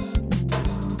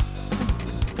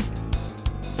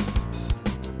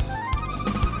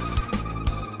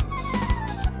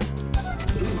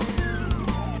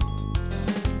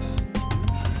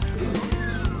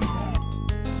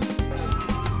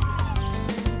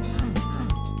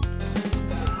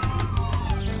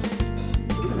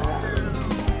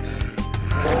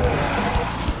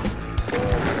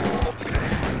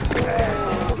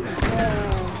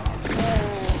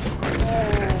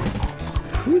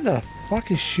 Who the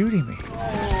fuck is shooting me?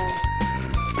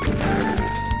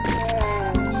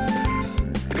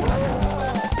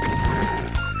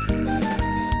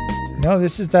 No,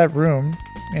 this is that room,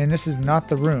 and this is not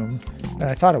the room that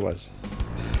I thought it was.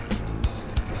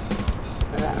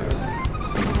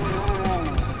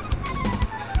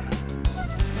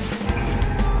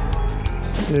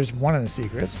 So there's one of the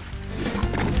secrets.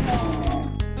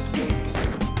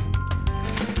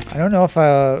 I don't know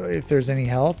if there's any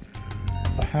health.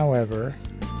 However,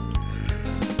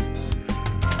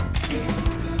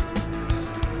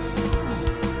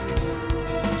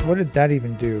 so what did that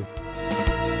even do?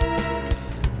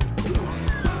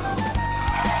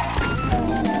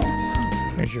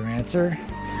 Here's your answer.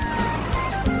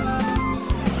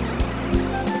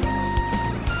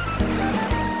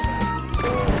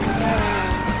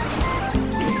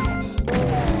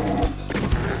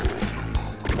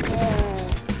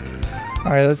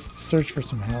 All right, let's search for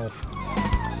some health.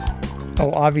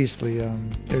 Oh, obviously,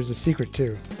 there's a secret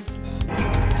too.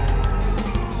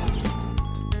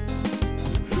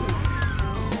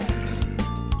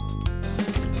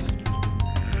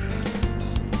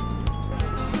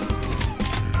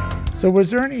 So was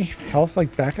there any health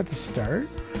like back at the start?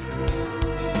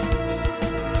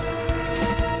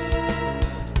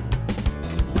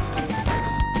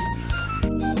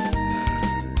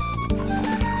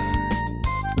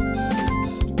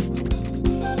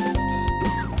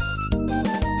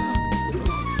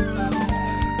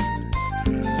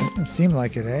 Seem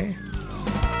like it, eh?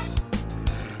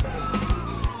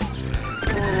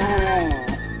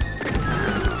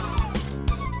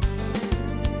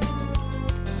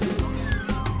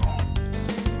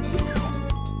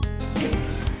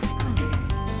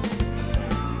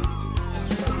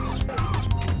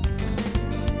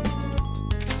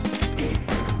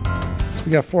 So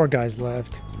we got 4 guys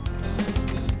left.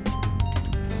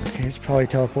 Okay, this probably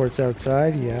teleports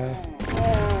outside. Yeah.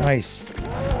 Nice.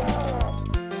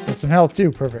 Got some health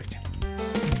too. Perfect.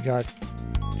 We got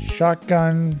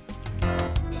shotgun.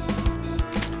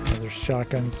 Another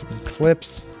shotgun. Some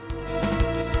clips.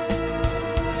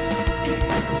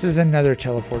 This is another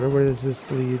teleporter. Where does this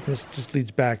lead? This just leads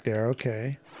back there.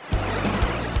 Okay.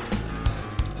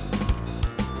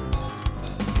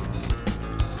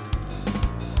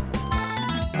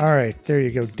 All right, there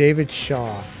you go. David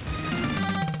Shaw.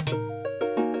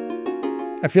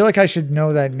 I feel like I should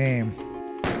know that name.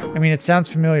 I mean, it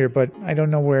sounds familiar, but I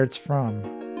don't know where it's from.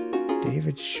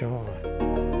 David Shaw.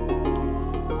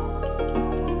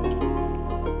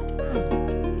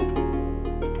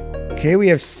 Okay, we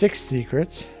have 6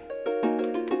 secrets.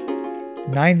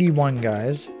 91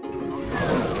 guys.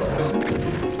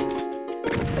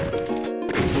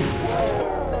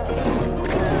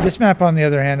 This map, on the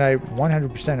other hand, I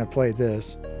 100% have played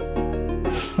this.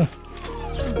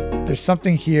 There's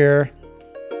something here.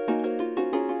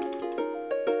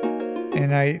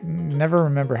 And I never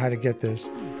remember how to get this.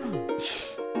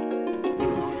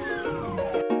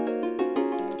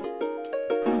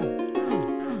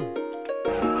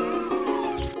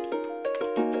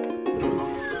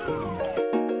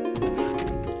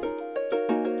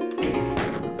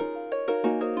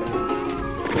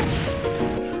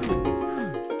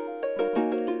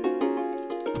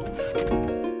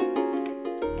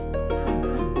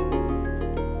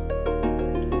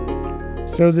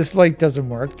 So this light doesn't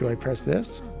work. Do I press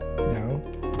this? No.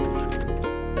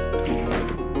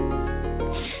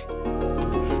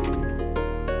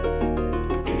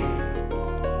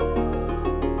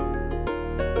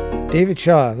 David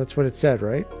Shaw, that's what it said,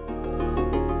 right?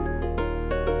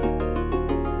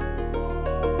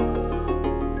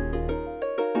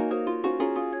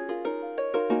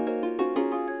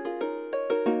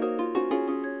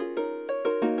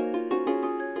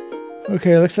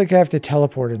 Okay, looks like I have to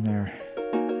teleport in there.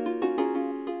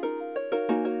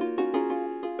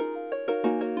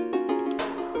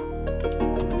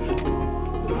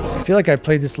 I feel like I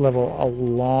played this level a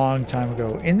long time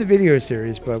ago in the video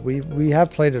series, but we have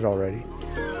played it already.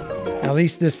 At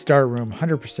least this start room,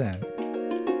 100%.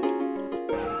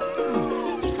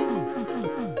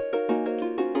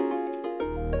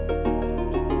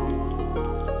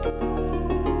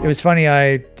 It was funny,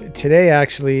 today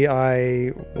actually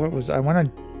I went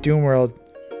on Doomworld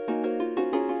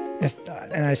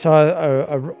and I saw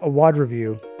a WAD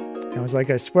review and I was like,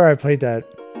 I swear I played that.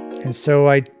 And so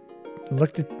I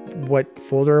looked at what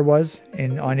folder it was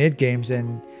on idgames,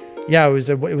 and yeah, it was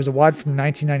a WAD from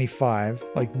 1995,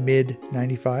 like mid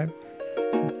 95,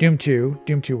 Doom 2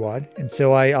 WAD. And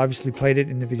so I obviously played it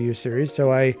in the video series.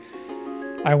 So I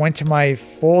went to my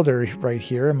folder right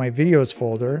here, in my videos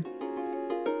folder,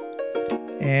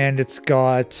 and it's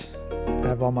got, I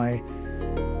have all my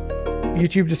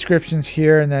YouTube descriptions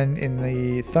here, and then in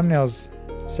the thumbnails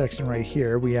section right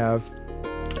here, we have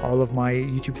all of my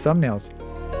YouTube thumbnails.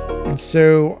 And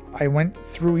so I went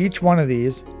through each one of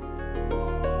these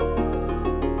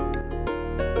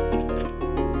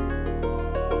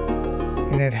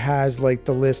and it has like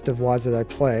the list of WADs that I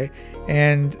play,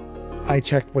 and I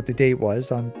checked what the date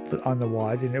was on the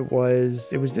WAD, and it was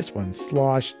this one,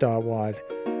 slosh.wad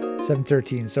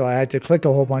 713. So I had to click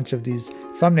a whole bunch of these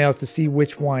thumbnails to see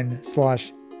which one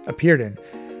Slosh appeared in,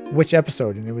 which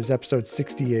episode, and it was episode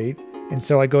 68. And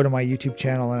so I go to my YouTube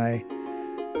channel and I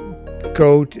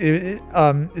go to,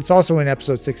 it's also in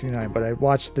episode 69, but I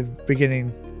watched the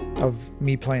beginning of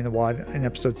me playing the WAD in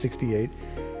episode 68,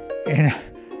 and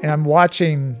I'm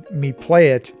watching me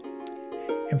play it,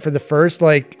 and for the first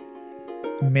like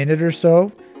minute or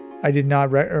so, I did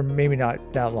not, or maybe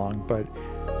not that long, but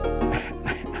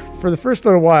for the first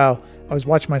little while, I was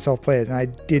watching myself play it, and I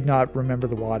did not remember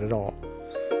the WAD at all.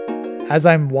 As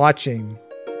I'm watching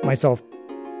myself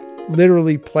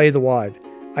literally play the WAD,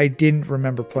 I didn't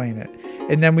remember playing it.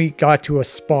 And then we got to a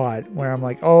spot where I'm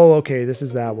like, oh, okay, this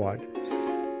is that WAD.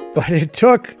 But it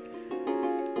took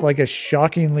like a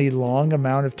shockingly long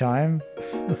amount of time.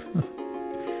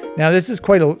 Now, this is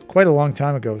quite a long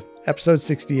time ago. Episode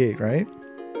 68, right?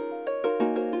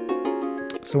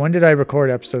 So when did I record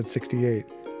episode 68?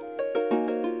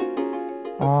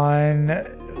 On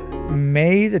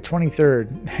May the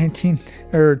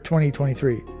 23rd,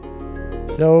 2023.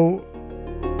 So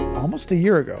almost a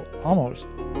year ago, almost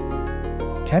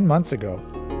 10 months ago.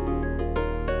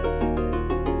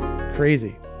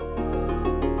 Crazy.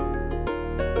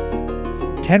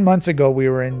 10 months ago, we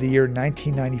were in the year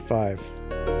 1995.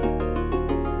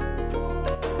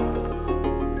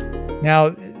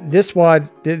 Now, this WAD,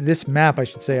 this map, I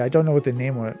should say, I don't know what the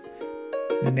name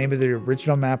the name of the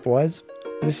original map was.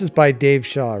 This is by Dave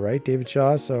Shaw, right? David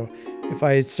Shaw. So if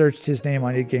I searched his name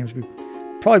on idgames, we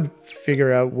probably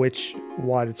figure out which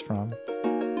WAD it's from.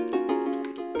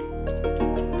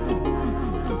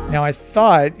 Now I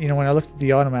thought, you know, when I looked at the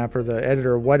automap or the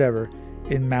editor or whatever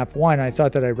in map 1, I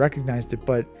thought that I recognized it,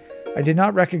 but I did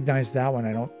not recognize that one,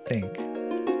 I don't think.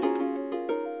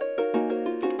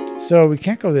 So we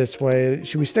can't go this way.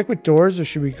 Should we stick with doors or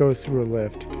should we go through a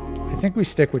lift? I think we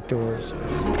stick with doors.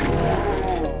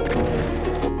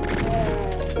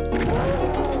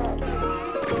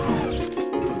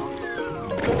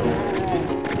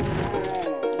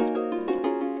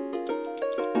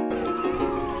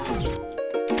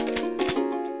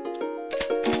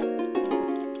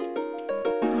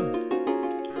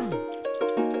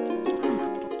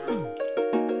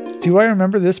 Do I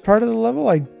remember this part of the level?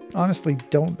 I honestly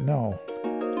don't know.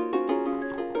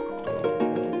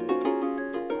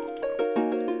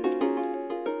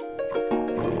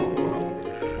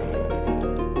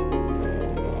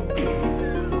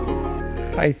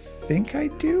 I think I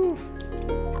do.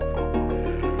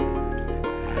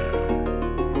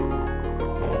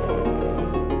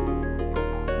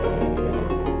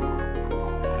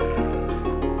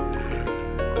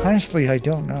 Honestly, I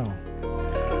don't know.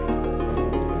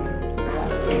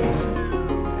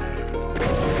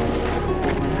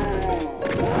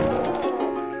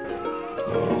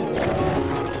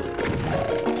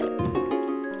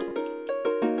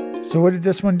 So what did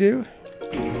this one do?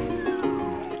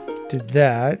 Did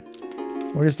that.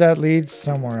 Where does that lead?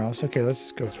 Somewhere else. Okay, let's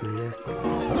just go through here.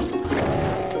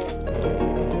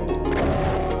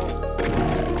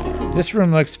 This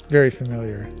room looks very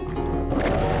familiar.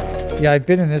 Yeah, I've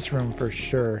been in this room for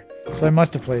sure. So I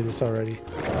must have played this already.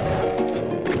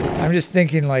 I'm just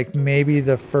thinking like maybe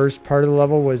the first part of the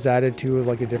level was added to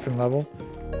like a different level.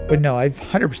 But no, I've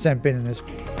 100% been in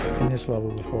this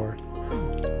level before.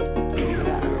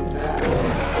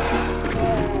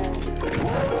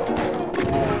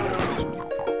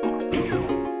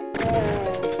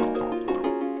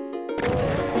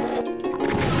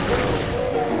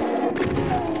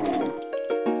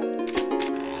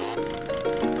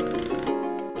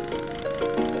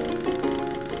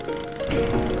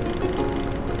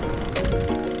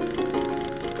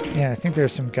 Yeah, I think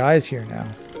there's some guys here now.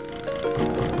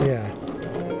 Yeah.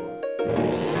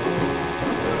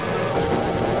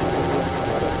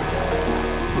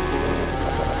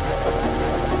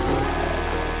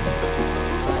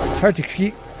 It's hard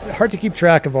to keep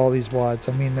track of all these WADs.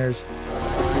 I mean,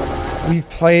 we've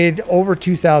played over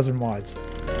 2,000 WADs,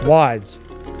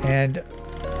 and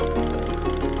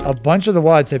a bunch of the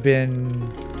WADs have been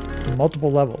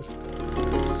multiple levels.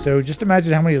 So just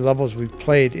imagine how many levels we've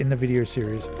played in the video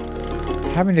series.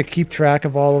 Having to keep track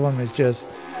of all of them is just,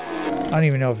 I don't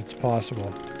even know if it's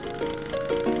possible.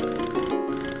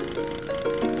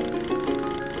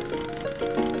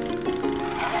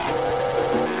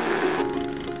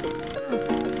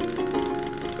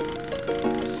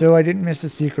 So I didn't miss a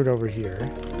secret over here.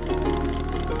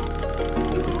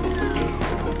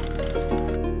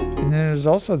 And then there's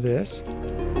also this.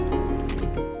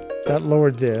 That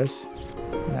lowered this.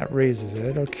 And that raises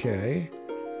it. Okay.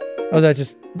 Oh, that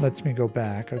just lets me go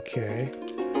back. Okay.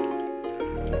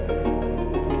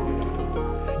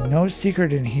 No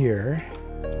secret in here.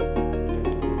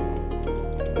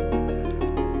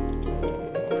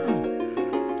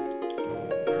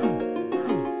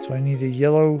 So I need a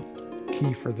yellow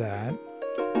key for that.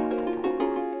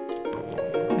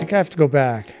 I think I have to go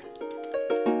back.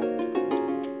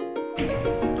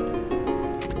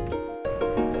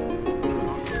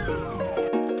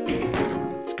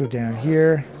 Let's go down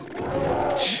here.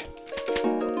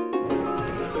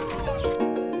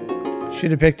 Should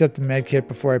have picked up the med kit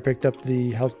before I picked up the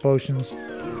health potions.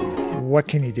 What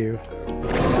can you do?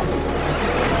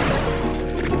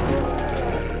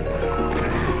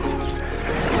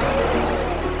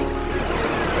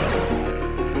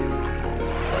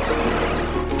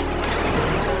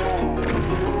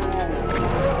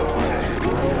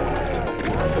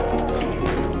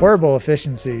 Horrible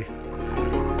efficiency.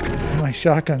 My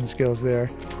shotgun skills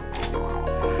there.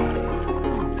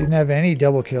 Didn't have any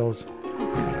double kills.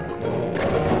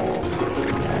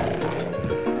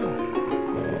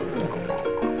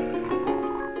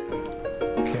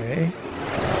 Okay.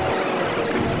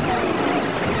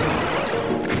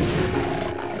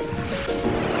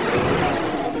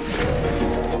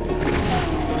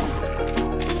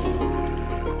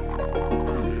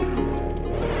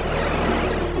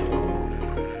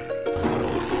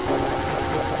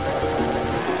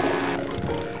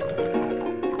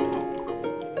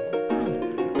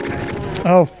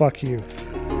 Oh, fuck you.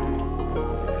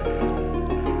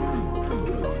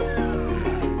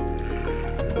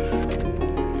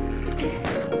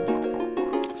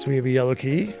 So we have a yellow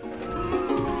key.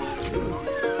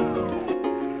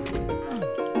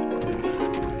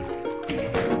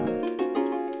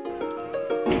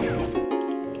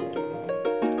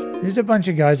 There's a bunch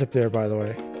of guys up there, by the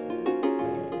way.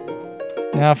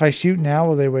 Now, if I shoot now,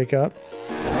 will they wake up?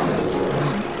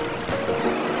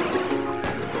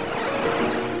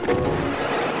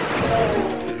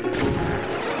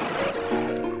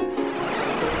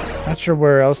 Not sure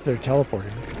where else they're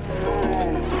teleporting.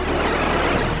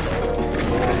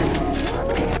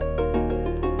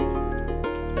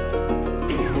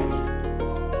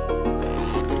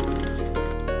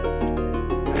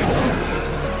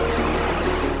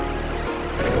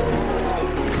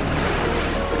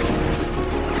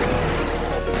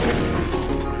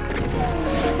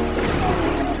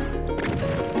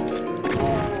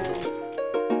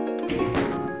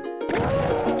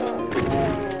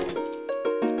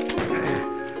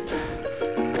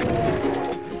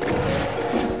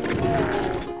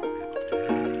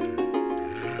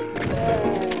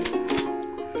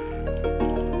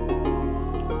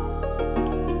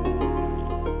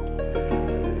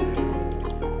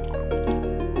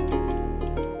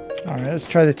 Let's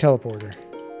try the teleporter.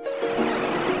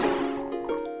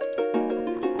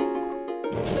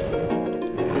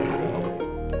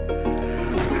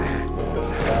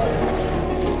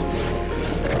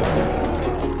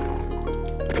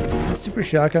 Super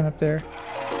shotgun up there.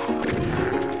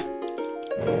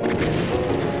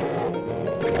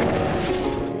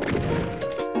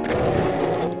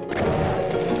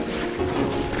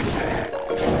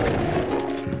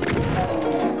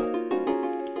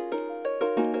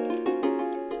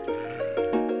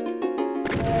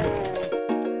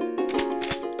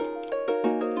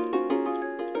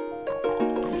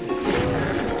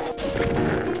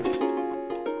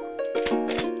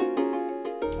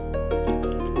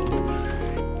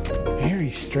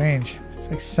 Strange. It's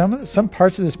like some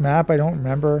parts of this map I don't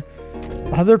remember.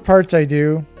 Other parts I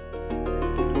do.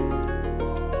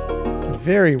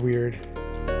 Very weird.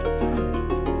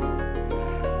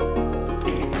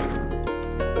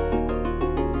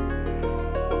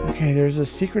 Okay, there's a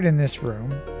secret in this room.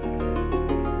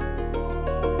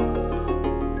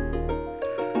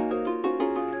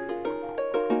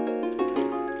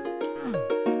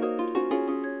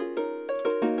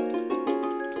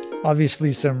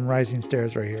 Obviously some rising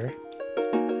stairs right here.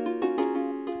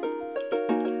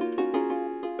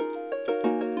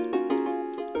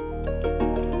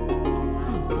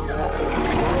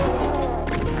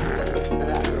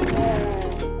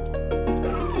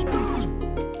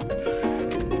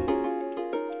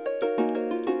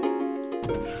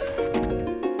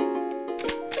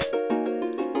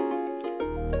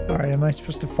 All right, am I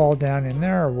supposed to fall down in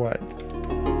there or what?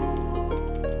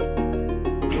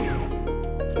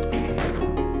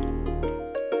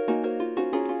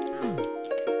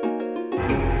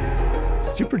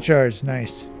 Supercharged,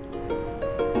 nice.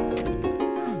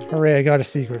 Hooray, I got a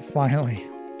secret, finally.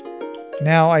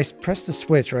 Now I pressed the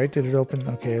switch, right? Did it open?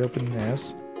 Okay, it opened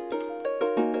this.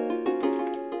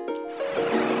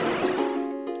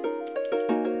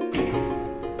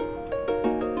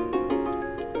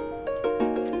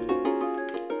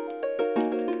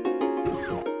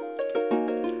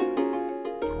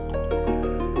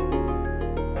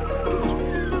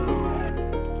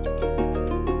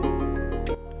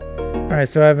 Alright,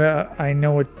 so I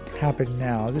know what happened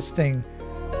now. This thing,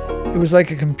 it was like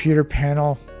a computer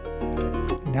panel.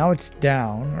 Now it's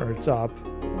down, or it's up,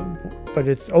 but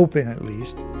it's open at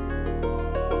least.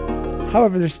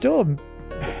 However, there's still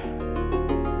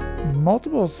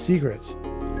multiple secrets.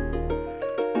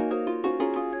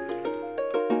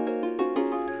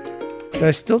 That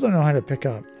I still don't know how to pick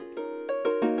up.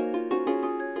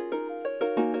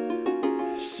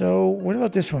 So, what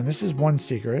about this one? This is one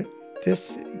secret.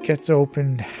 This gets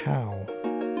opened how?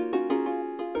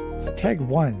 It's tag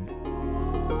 1.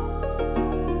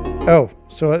 Oh,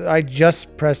 so I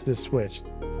just pressed this switch.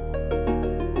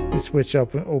 This switch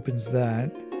opens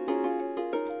that.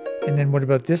 And then what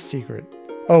about this secret?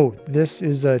 Oh, this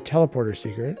is a teleporter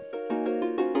secret.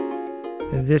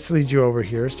 And this leads you over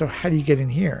here. So how do you get in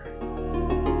here?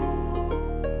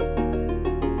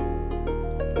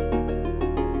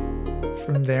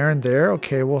 From there and there?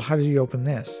 Okay, well, how do you open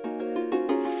this?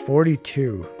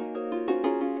 42.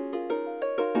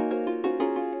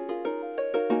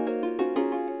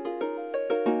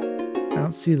 I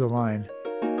don't see the line.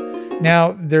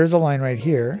 Now, there's a line right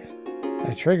here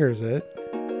that triggers it.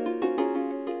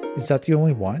 Is that the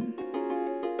only one?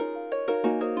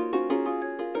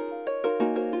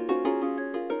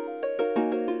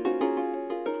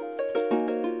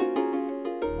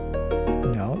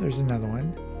 No, there's another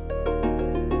one.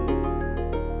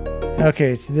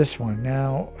 Okay, it's this one.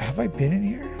 Now, have I been in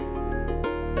here?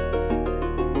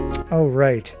 Oh,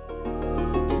 right.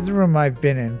 This is the room I've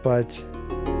been in, but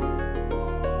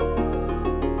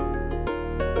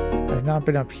I've not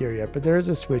been up here yet. But there is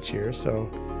a switch here, so...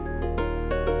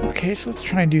 Okay, so let's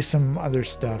try and do some other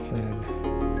stuff then.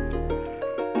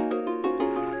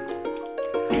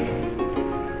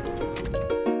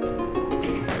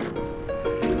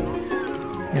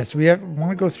 Yes, we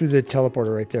want to go through the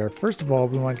teleporter right there. First of all,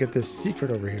 we want to get this secret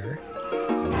over here.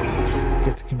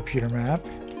 Get the computer map.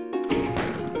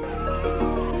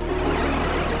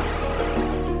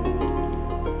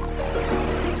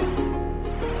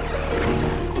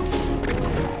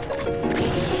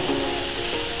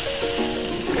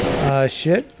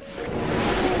 Shit.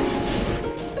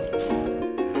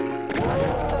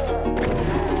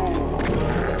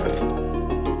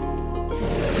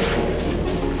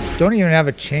 Don't even have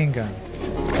a chain gun.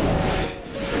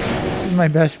 This is my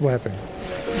best weapon.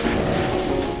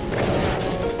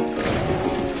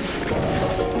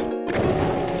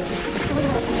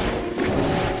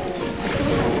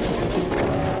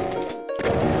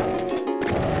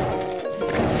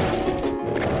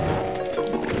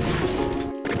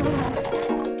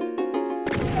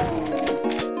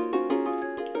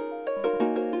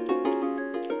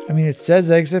 I mean, it says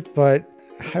exit, but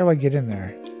how do I get in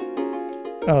there?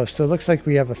 Oh, so it looks like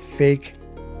we have a fake...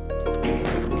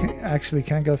 Actually,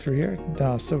 can I go through here?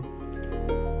 No, so...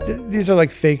 These are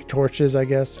like fake torches, I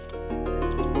guess.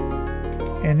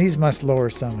 And these must lower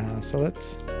somehow, so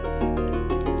let's...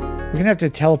 We're gonna have to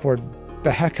teleport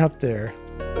back up there.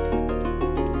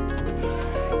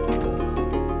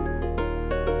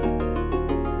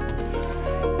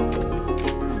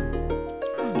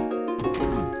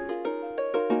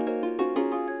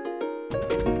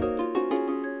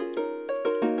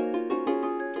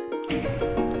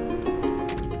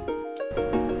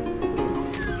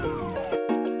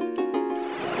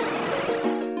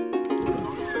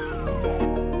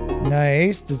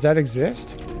 Nice. Does that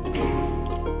exist?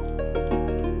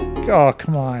 Oh,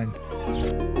 come on.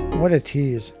 What a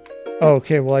tease. Oh,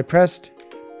 okay, well, I pressed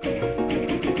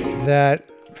that.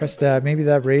 Press that. Maybe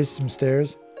that raised some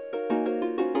stairs.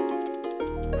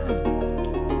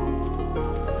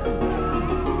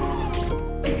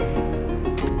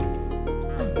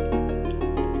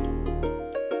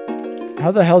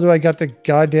 How the hell do I got the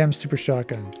goddamn super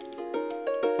shotgun?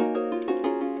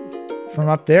 From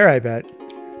up there, I bet.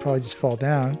 Probably just fall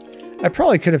down. I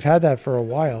probably could have had that for a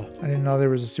while. I didn't know there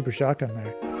was a super shotgun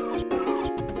there.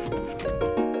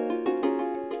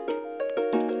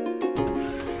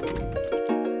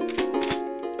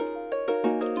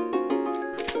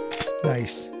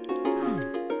 Nice.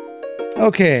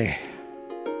 Okay.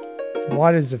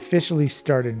 WAD is officially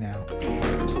started now.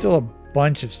 Still a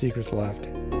bunch of secrets left.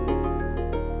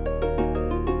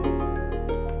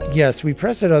 Yes, we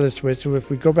press that other switch, so if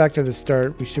we go back to the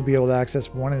start, we should be able to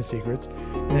access one of the secrets,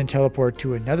 and then teleport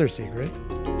to another secret.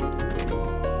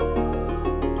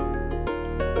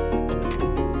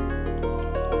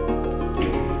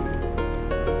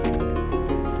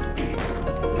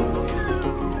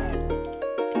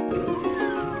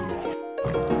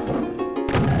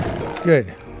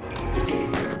 Good.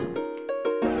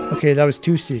 Okay, that was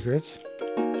 2 secrets.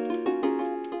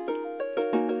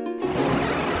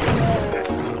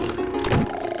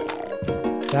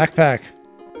 Backpack.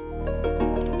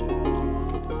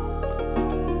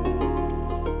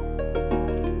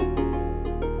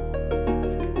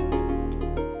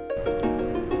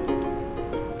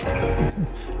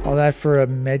 All that for a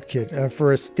med kit,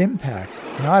 for a stim pack.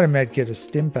 Not a med kit, a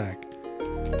stim pack.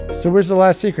 So where's the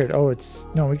last secret? Oh, it's...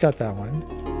 No, we got that one.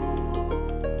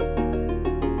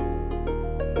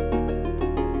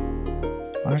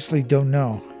 Honestly, don't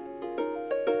know.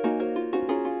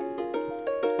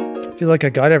 I feel like I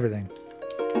got everything.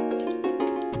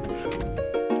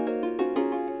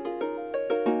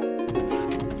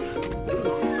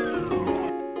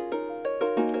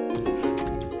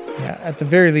 Yeah, at the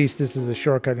very least, this is a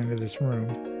shortcut into this room.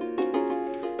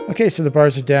 Okay, so the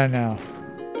bars are down now.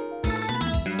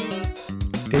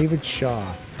 David Shaw.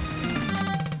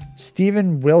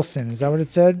 Stephen Wilson, is that what it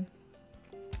said?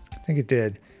 I think it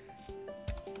did.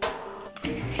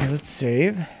 Okay, let's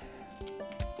save.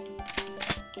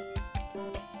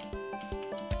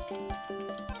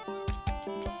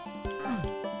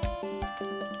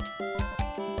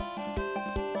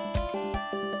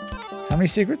 How many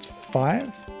secrets?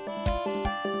 5?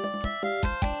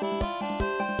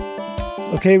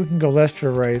 Okay, we can go left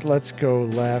or right. Let's go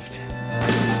left.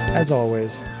 As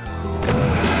always.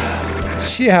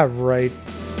 Yeah, right.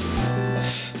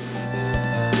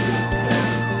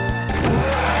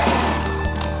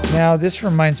 I Now, this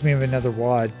reminds me of another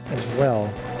WAD as well.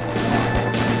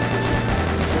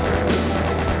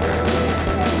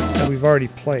 That we've already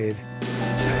played.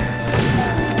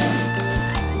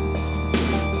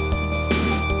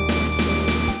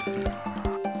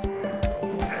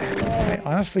 I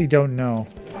honestly don't know.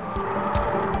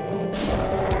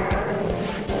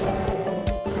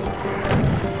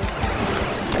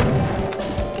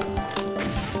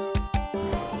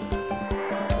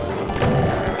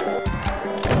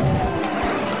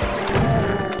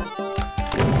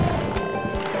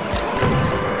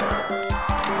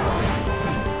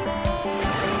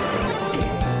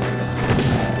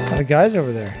 Guys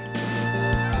over there.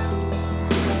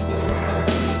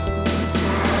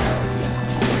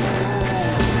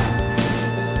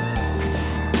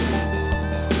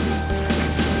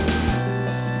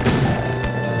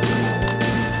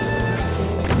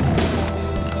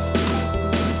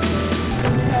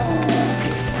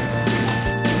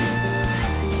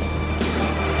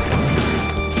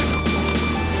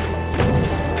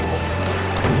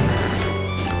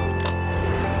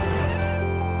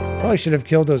 Probably should have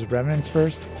killed those remnants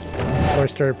first before I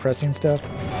started pressing stuff.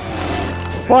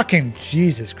 Fucking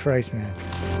Jesus Christ, man.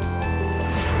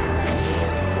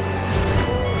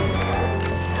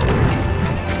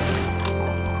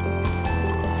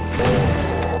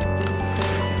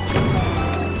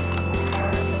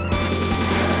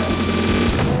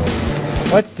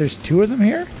 What? There's two of them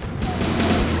here?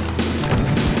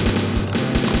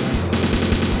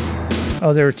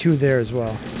 Oh, there were two there as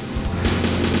well.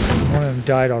 One of them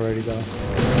died already, though.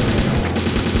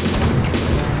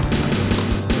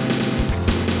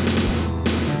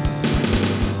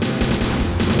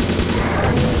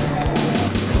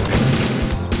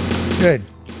 Good.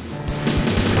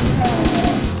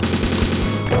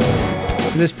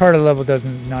 So this part of the level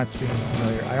doesn't not seem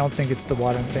familiar. I don't think it's the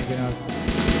WAD I'm thinking of.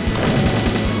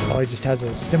 Probably just has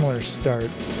a similar start.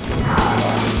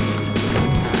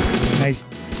 Nice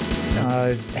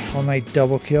Hell Knight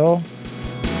double kill.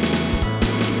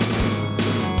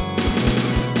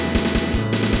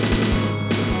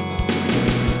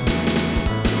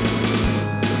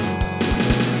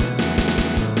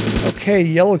 Okay,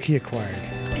 yellow key acquired.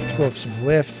 Let's go up some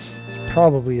lifts. There's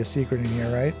probably a secret in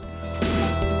here, right?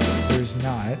 There's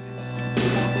not.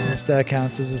 Unless that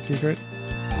counts as a secret.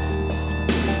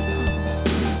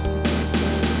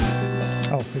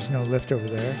 Oh, there's no lift over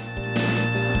there.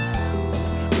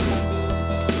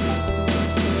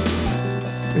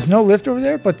 There's no lift over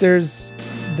there, but there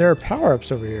are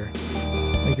power-ups over here.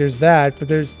 Like there's that, but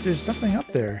there's something up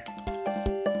there.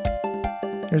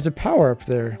 There's a power-up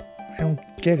there. I don't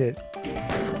get it.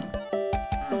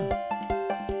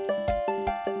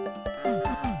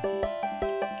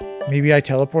 Maybe I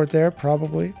teleport there,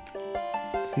 probably.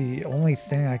 It's the only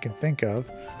thing I can think of.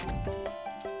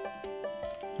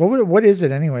 What is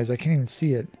it anyways? I can't even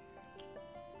see it.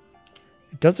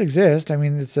 It does exist. I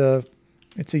mean, it's a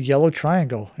yellow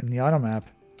triangle in the auto map.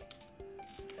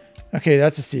 Okay,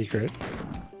 that's a secret.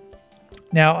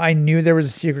 Now, I knew there was a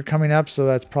secret coming up, so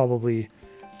that's probably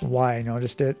why I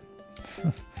noticed it.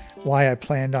 Why I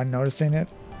planned on noticing it.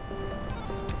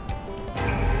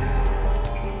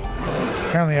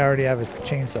 Apparently I already have a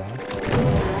chainsaw.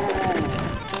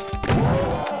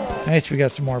 Nice, we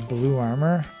got some more blue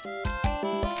armor.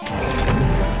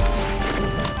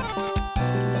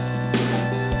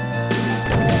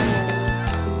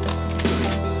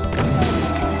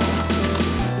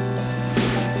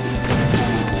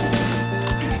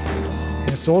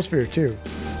 And a soul sphere too.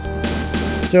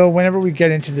 So whenever we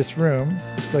get into this room,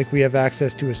 looks like we have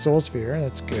access to a soul sphere.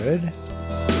 That's good.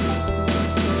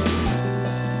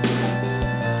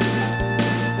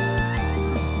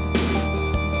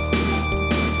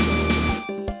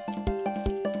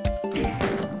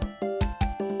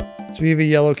 We have a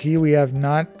yellow key. We have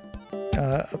not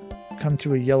come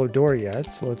to a yellow door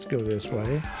yet, so let's go this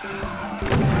way.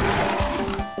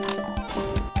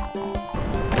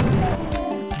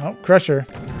 Oh, Crusher.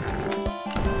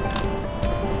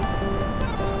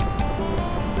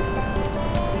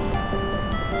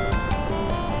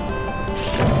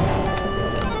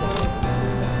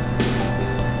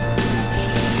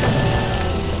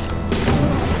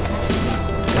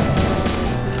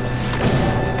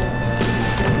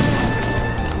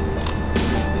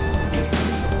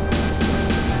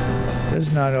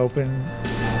 Not open.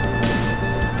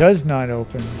 Does not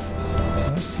open.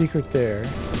 No secret there.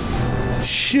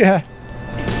 Shit.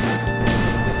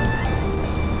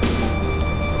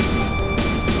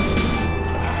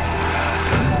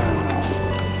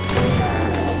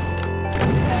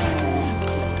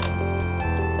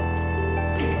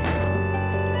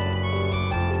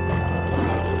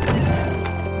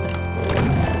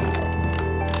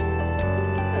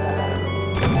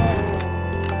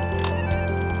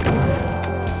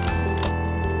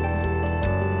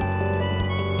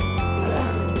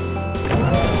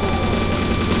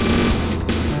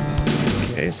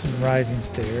 rising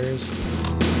stairs.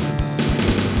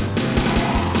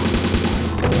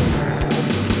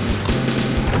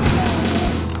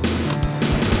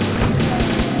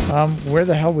 Where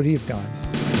the hell would he have gone?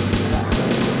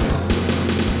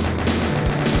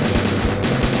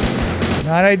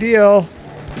 Not ideal.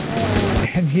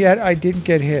 And yet I didn't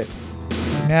get hit.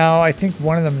 Now I think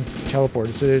one of them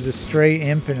teleported. So there's a stray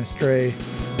imp and a stray...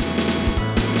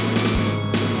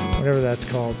 whatever that's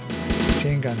called.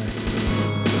 Chain gunner.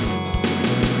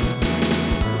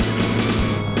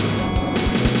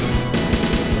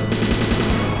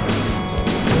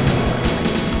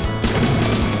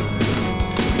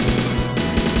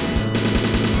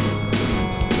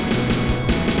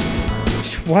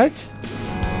 What?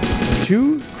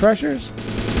 2 crushers?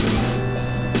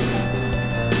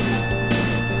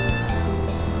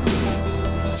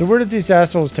 So where did these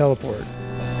assholes teleport?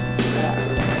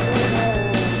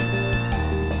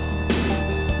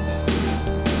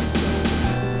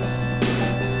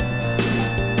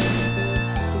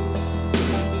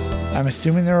 I'm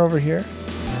assuming they're over here.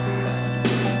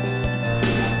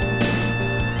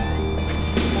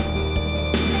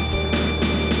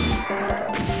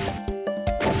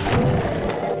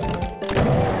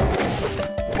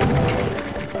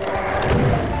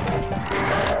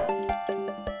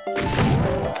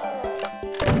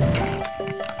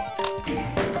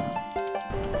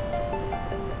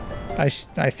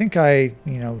 I think I,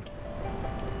 you know,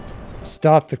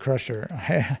 stopped the crusher.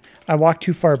 I walked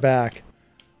too far back,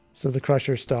 so the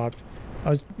crusher stopped.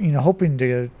 I was, you know, hoping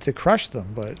to crush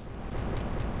them, but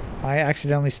I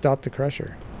accidentally stopped the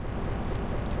crusher.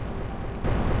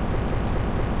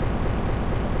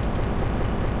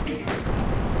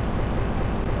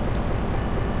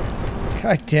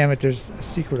 God damn it, there's a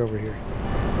secret over here.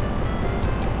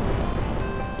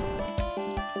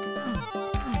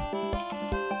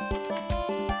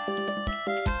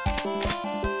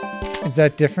 Is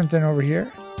that different than over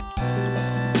here?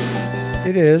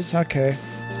 It is, okay.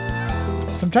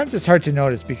 Sometimes it's hard to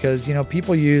notice because, you know,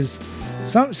 people use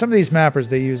some of these mappers,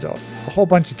 they use a whole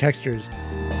bunch of textures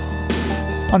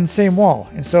on the same wall.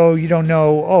 And so you don't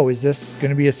know, oh, is this going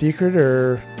to be a secret?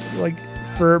 Or like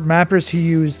for mappers who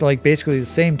use like basically the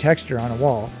same texture on a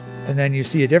wall, and then you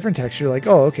see a different texture, like,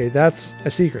 oh, okay, that's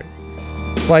a secret.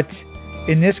 But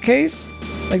in this case,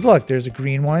 like, look, there's a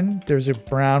green one, there's a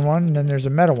brown one, and then there's a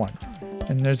metal one.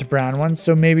 And there's a brown one.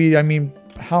 So maybe, I mean,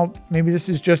 maybe this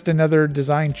is just another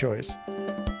design choice.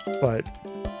 But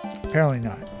apparently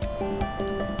not.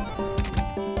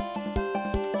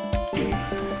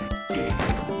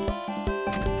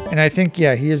 And I think,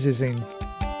 yeah, he is using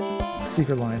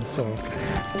secret lines, so.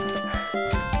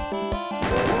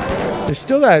 There's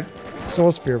still that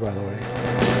soul sphere, by the way.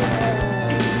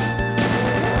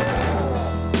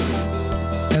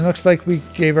 And it looks like we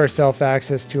gave ourselves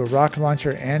access to a rocket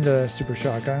launcher and a super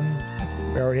shotgun.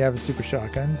 We already have a super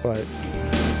shotgun, but...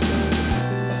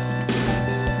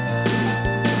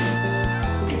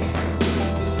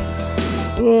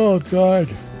 oh, God.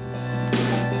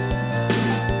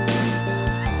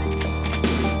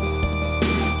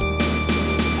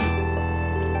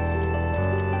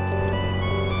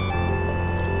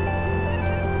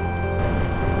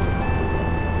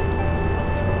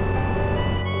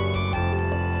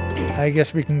 I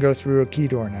guess we can go through a key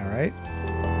door now, right?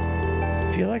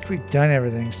 I feel like we've done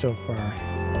everything so far.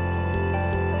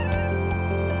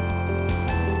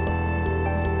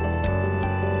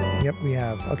 Yep, we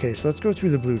have. Okay, so let's go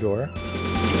through the blue door.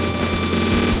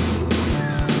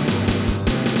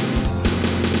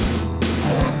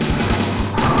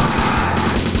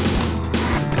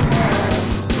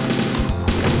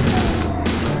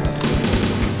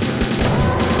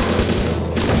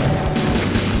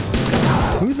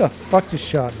 Who the fuck just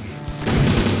shot me?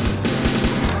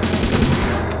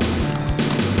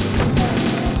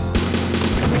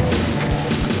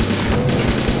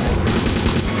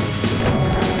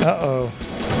 Uh-oh.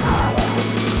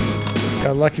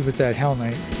 Got lucky with that Hell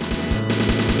Knight.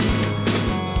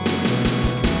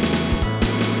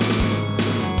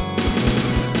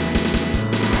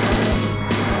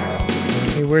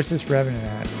 Hey, where's this Revenant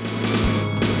at?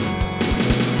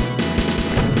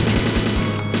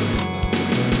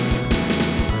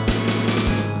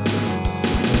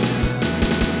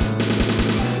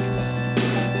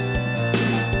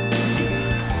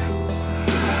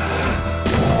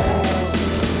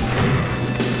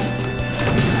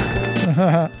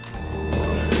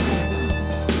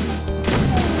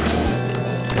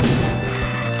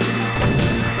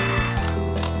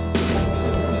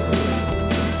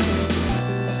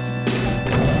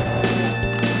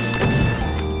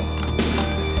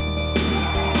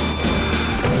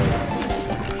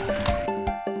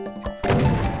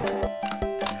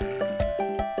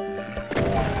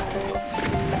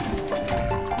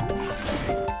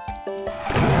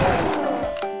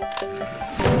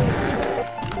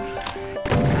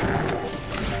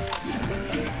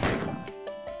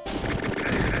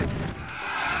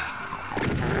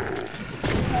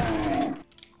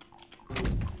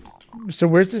 So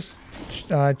where's this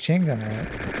chain gunner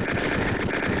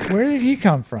at? Where did he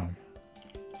come from?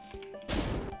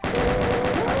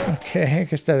 Okay, I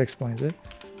guess that explains it.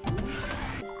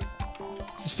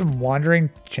 Just some wandering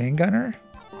chain gunner?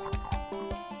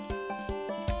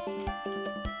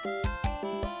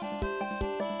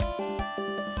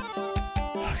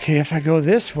 Okay, if I go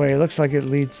this way, it looks like it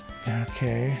leads...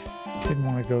 Okay, didn't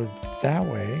want to go that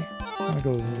way. I want to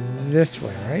go this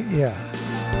way, right? Yeah.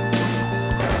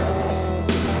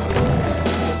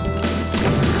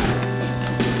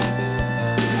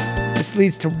 This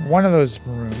leads to one of those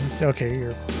rooms. Okay,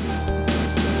 your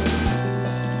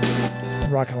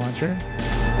rocket launcher.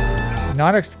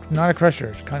 Not a crusher.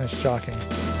 It's kind of shocking.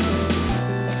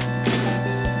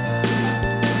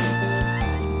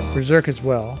 Berserk as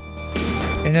well.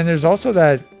 And then there's also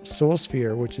that soul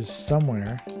sphere, which is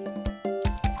somewhere.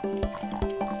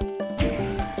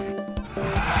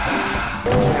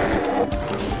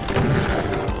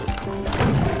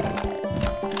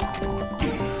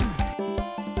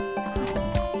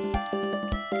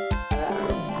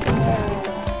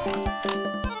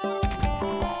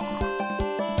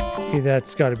 Okay,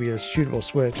 that's got to be a shootable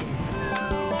switch.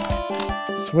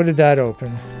 So what did that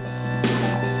open?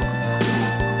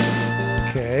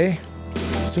 Okay.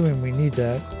 Assuming we need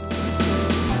that.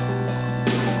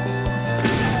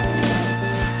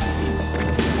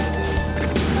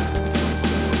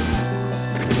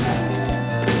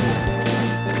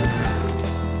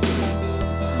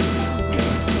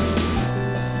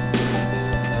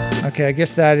 Okay, I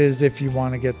guess that is if you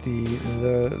want to get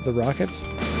the rockets.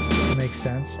 That makes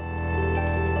sense.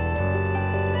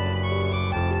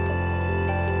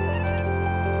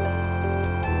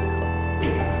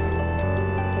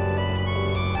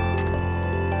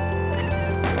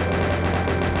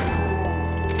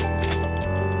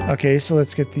 Okay, so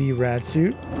let's get the rad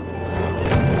suit.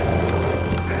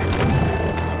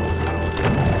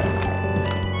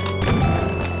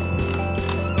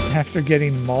 After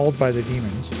getting mauled by the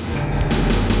demons.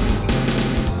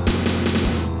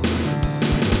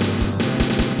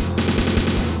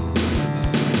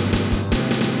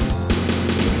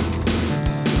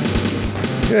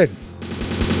 Good.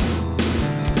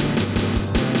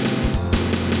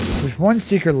 There's one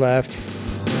secret left.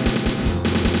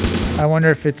 I wonder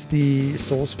if it's the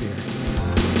soul sphere.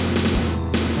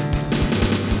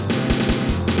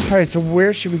 Alright, so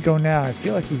where should we go now? I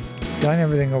feel like we've done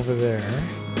everything over there.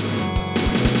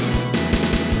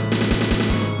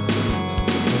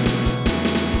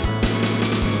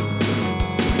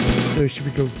 So should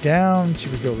we go down?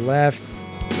 Should we go left?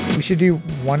 We should do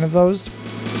one of those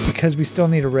because we still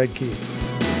need a red key.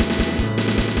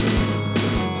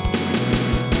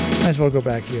 Might as well go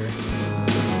back here.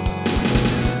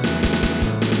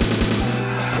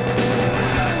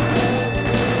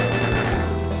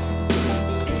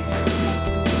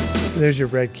 There's your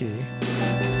red key.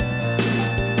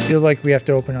 Feel like we have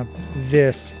to open up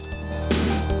this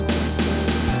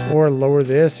or lower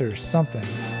this or something.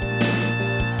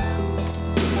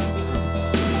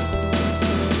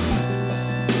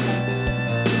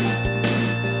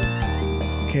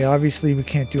 Okay, obviously we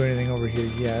can't do anything over here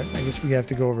yet. I guess we have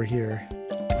to go over here.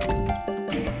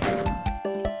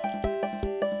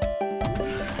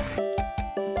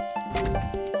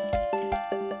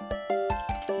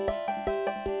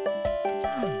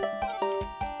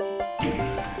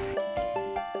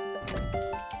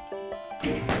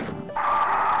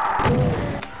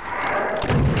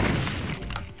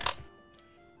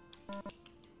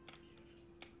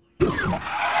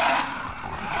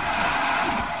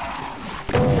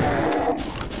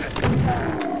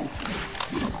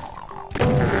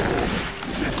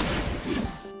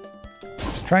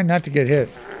 Trying not to get hit.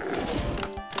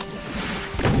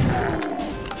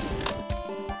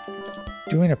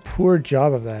 Doing a poor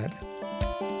job of that.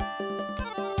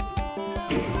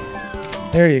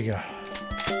 There you go.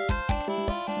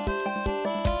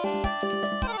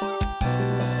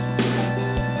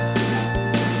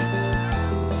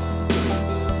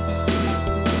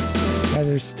 Yeah,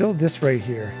 there's still this right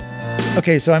here.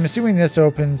 Okay, so I'm assuming this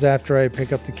opens after I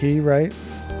pick up the key, right?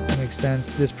 That makes sense.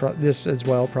 This as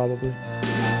well, probably.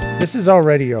 This is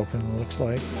already open, it looks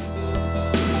like.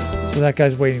 So that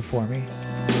guy's waiting for me.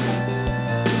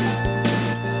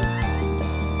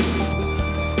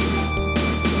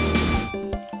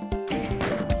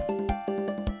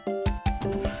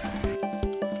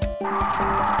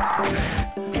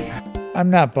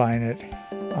 I'm not buying it.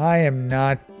 I am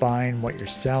not buying what you're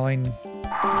selling.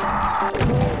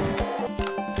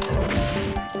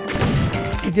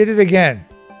 He did it again.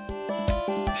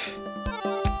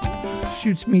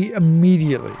 Shoots me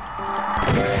immediately.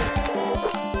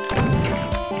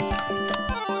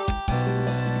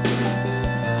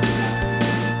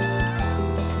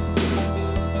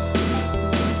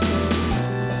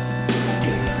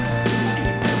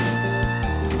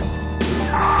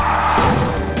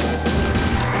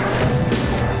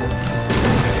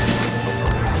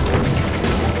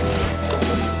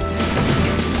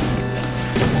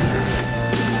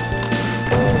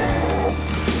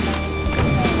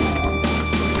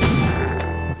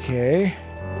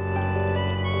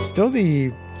 still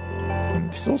the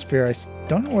soul sphere. I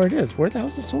don't know where it is. Where the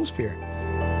hell's the soul sphere?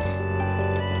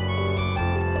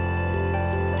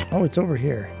 Oh, it's over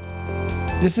here.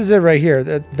 This is it right here.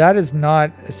 That is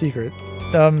not a secret.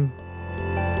 Is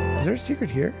there a secret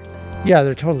here? Yeah,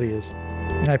 there totally is.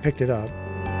 And I picked it up.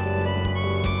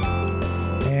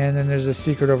 And then there's a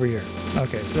secret over here.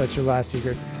 Okay, so that's your last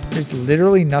secret. There's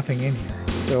literally nothing in here.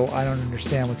 So I don't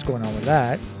understand what's going on with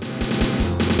that.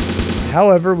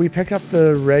 However, we pick up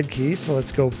the red key. So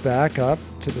let's go back up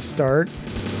to the start.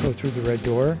 Go through the red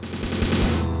door.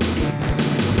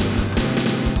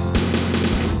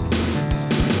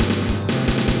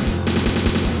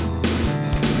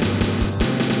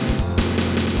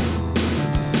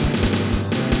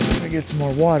 Get some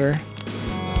more water.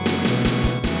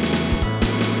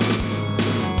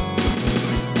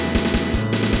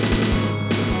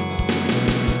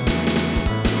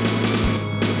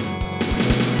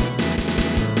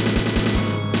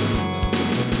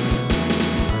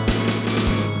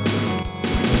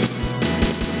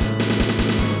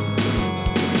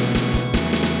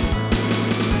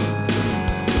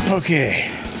 Okay.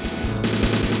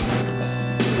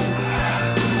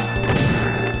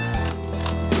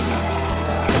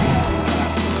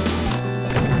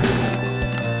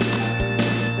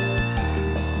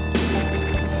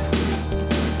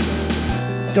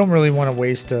 Don't really want to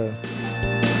waste a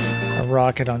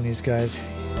rocket on these guys.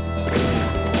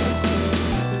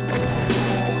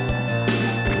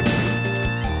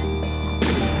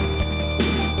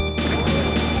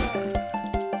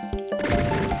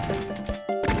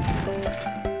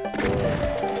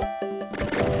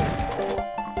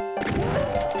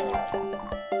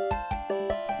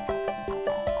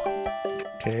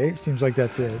 Okay, seems like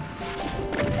that's it.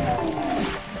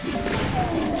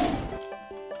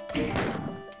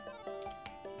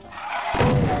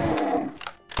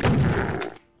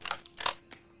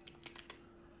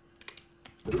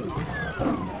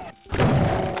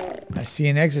 I see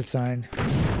an exit sign.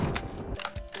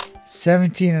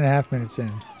 17.5 minutes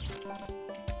in.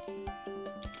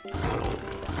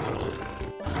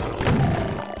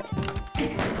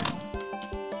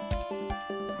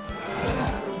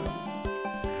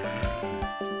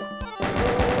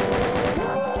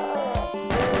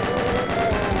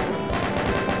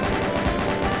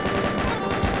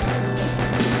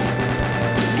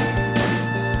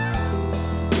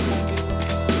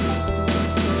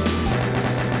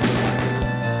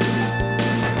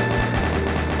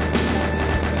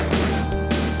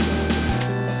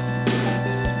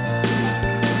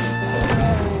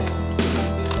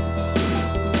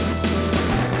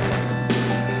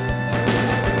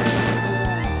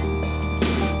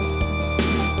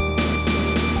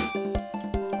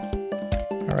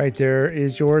 Right there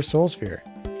is your soul sphere.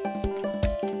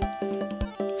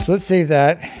 So let's save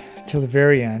that till the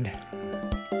very end.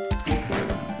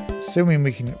 Assuming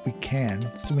we can,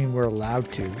 assuming we're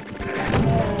allowed to.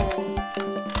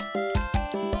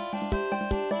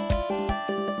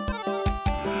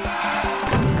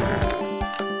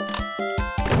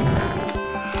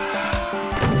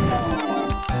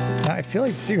 Now I feel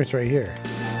like the secret's right here.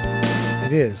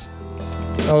 It is.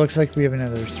 Oh, looks like we have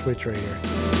another switch right here.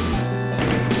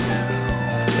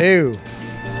 Ew.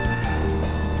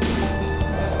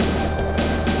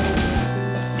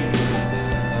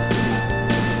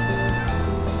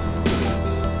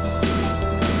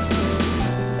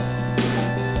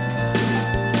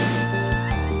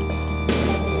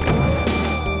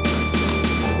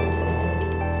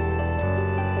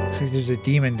 Looks like there's a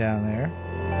demon down there.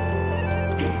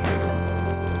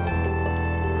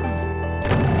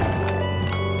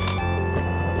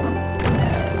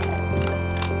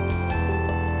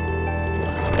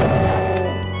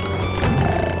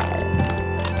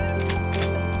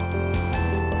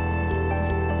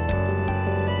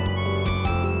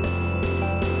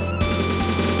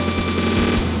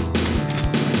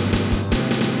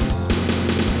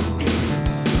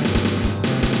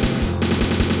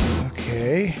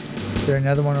 Is there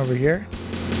another one over here?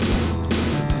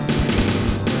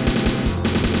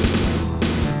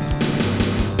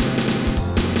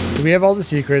 So we have all the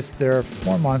secrets. There are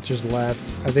 4 monsters left.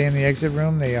 Are they in the exit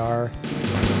room? They are.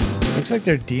 Looks like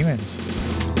they're demons.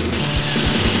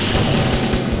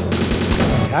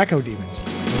 Taco demons.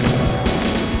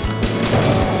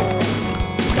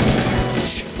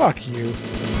 Fuck you.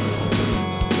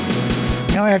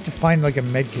 Now I have to find like a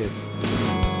med kit.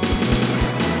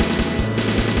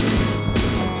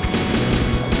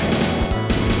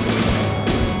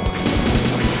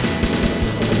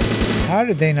 How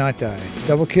did they not die?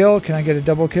 Double kill? Can I get a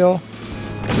double kill?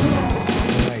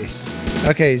 Nice.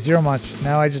 Okay, 0 monsters.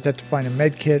 Now I just have to find a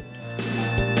med kit.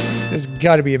 There's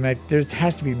got to be a med. There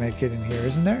has to be a med kit in here,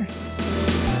 isn't there?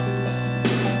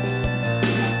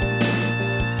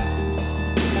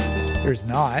 There's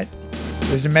not.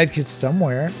 There's a med kit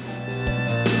somewhere.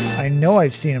 I know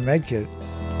I've seen a med kit.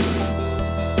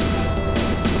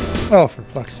 Oh, for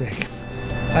fuck's sake.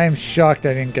 I am shocked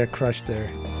I didn't get crushed there.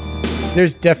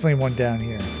 There's definitely one down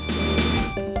here.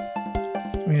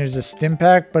 I mean, there's a stim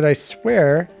pack, but I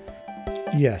swear...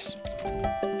 Yes.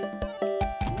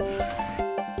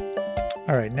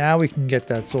 Alright, now we can get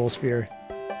that soul sphere.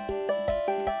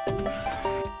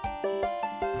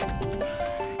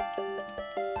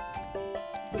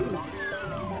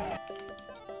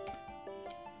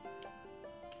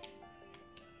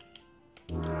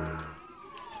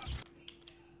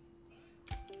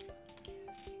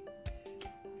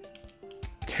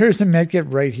 There's a medkit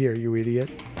right here, you idiot.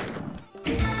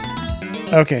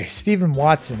 Okay, Stephen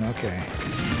Watson, okay.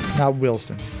 Not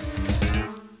Wilson.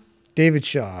 David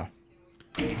Shaw.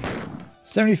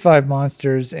 75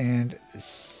 monsters and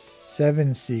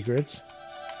 7 secrets.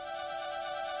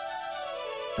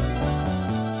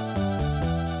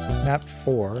 Map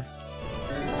 4.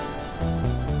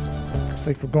 Looks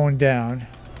like we're going down.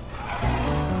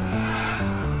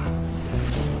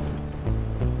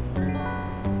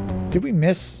 Did we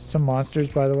miss some monsters,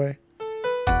 by the way?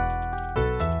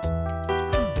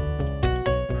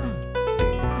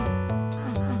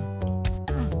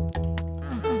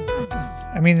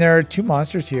 I mean, there are 2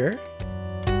 monsters here.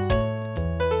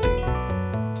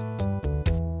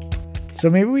 So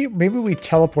maybe we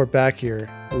teleport back here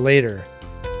later,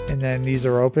 and then these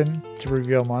are open to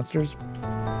reveal monsters.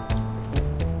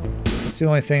 That's the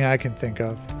only thing I can think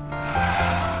of.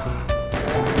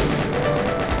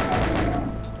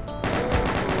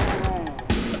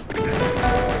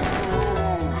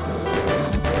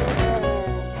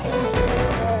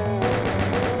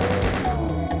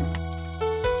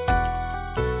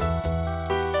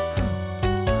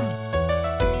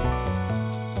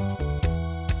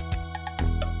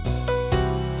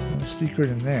 Secret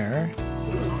in there.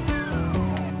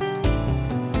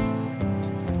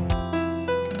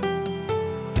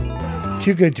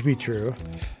 Too good to be true.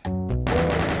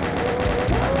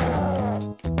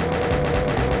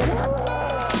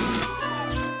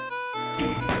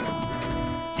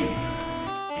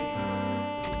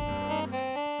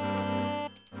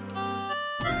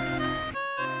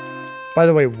 By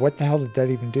the way, what the hell did that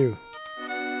even do?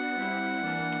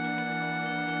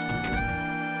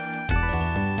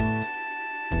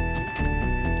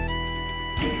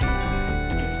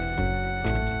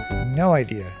 No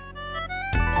idea.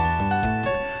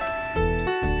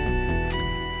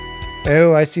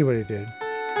 Oh, I see what it did.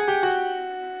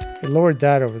 It lowered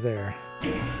that over there.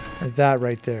 Or that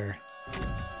right there.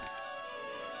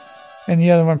 And the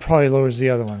other one probably lowers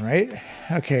the other one, right?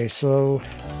 Okay, so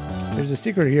there's a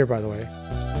secret here, by the way.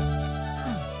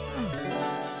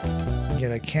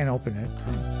 Yet I can't open it.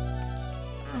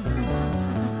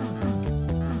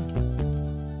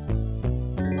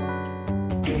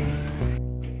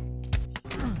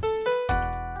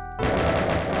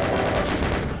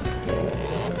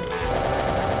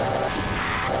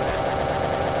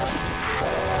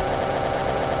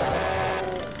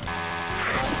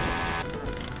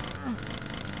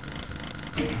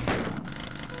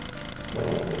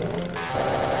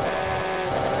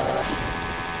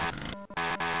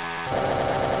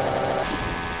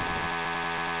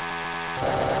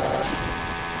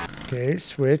 Okay,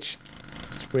 switch.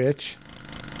 Switch.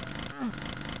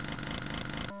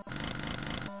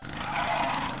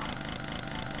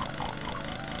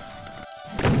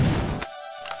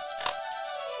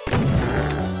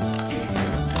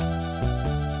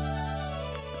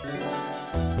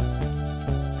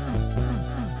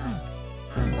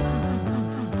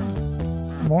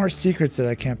 More secrets that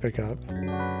I can't pick up.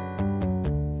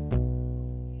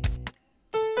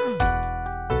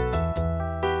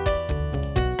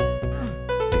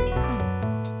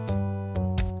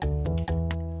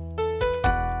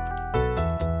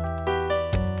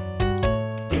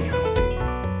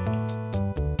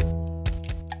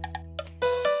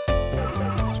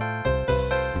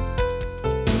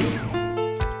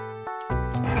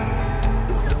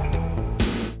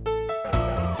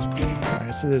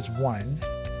 So there's one.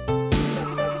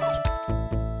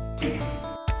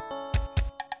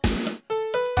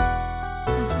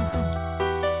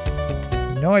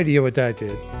 No idea what that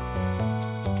did.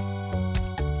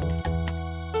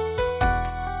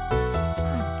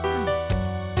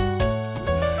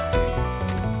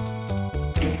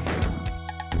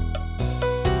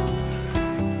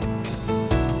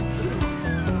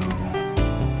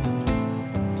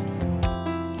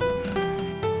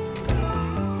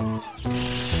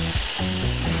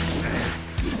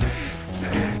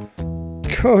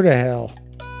 Go to hell.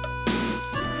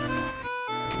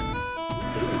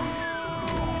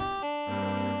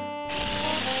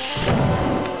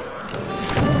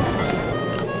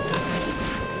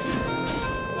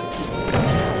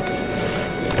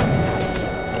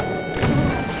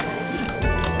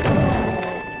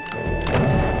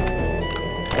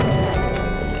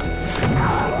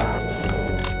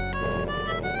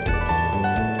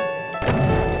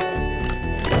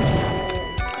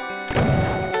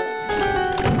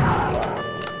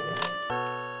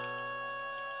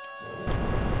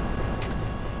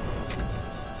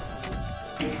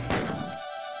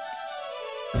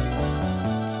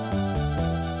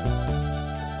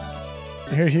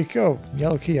 There you go.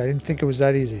 Yellow key. I didn't think it was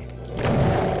that easy.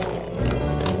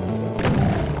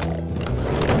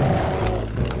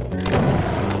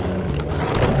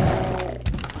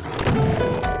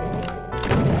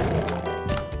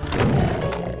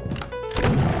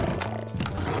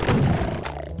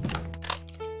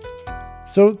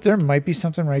 So there might be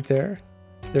something right there.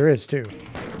 There is too.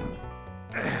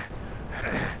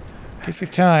 Take your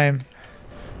time.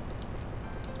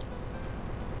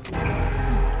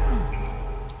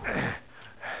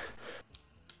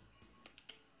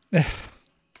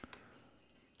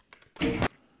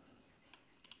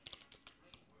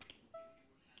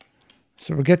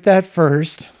 So we'll get that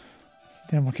first,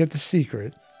 then we'll get the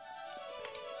secret.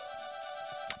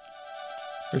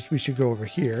 First we should go over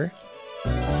here.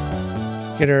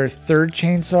 Get our third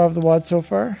chainsaw of the WAD so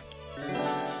far.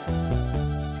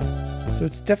 So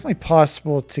it's definitely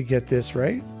possible to get this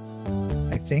right,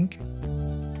 I think.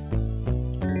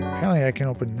 Apparently I can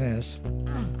open this,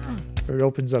 or it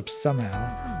opens up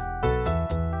somehow.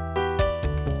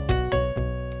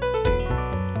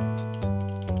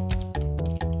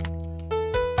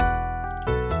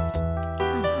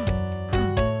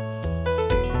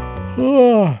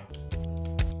 Oh.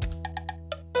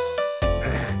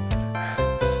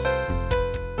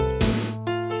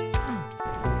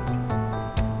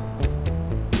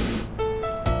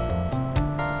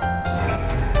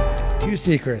 Two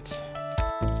secrets.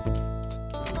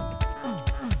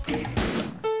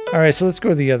 All right, so let's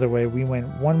go the other way. We went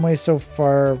one way so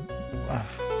far.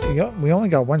 We only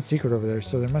got one secret over there,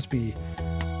 so there must be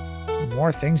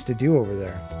more things to do over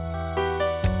there.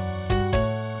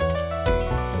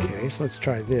 Okay, so let's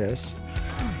try this.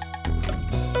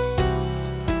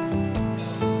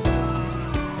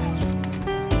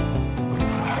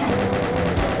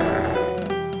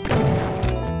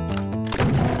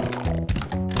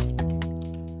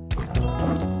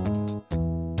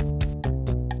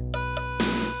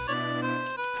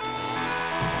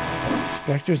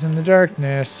 Specters in the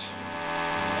darkness.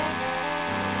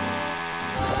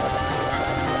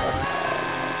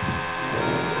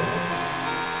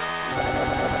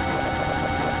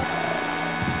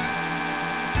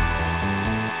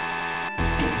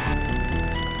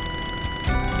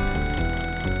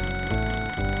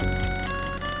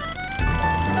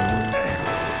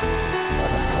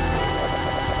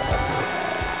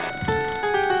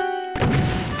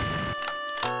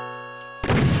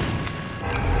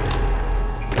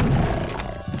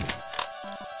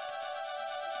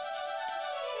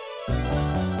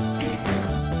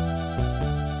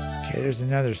 There's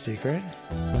another secret.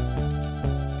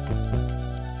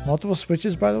 Multiple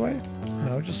switches, by the way?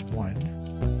 No, just one.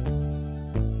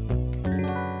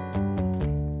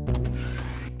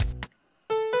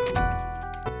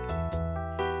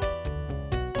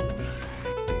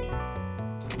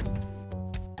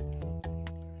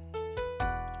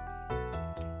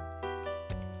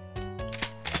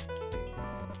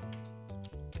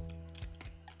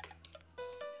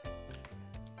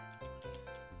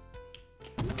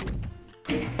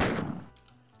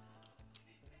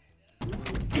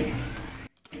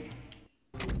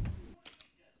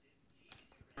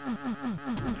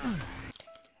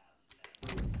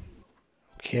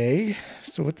 Okay,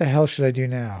 so what the hell should I do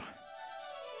now?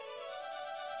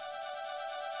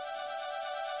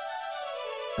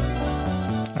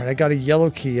 Alright, I got a yellow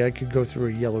key. I could go through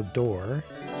a yellow door.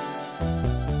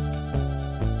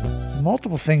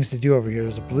 Multiple things to do over here.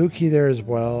 There's a blue key there as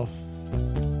well.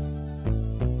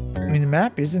 I mean, the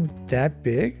map isn't that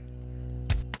big.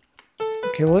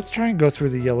 Okay, well, let's try and go through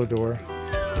the yellow door.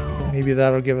 Maybe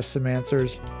that'll give us some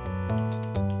answers.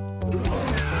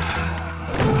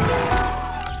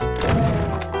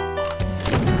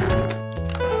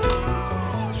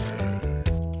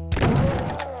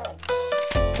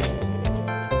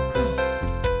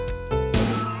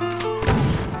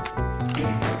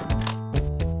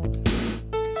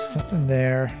 Something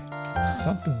there.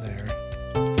 Something there.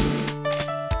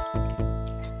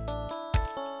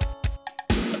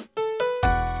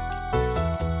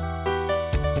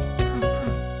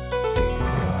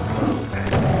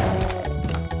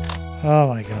 Oh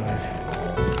my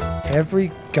god.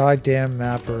 Every goddamn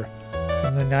mapper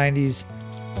from the 90s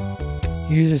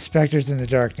uses specters in the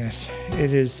darkness.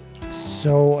 It is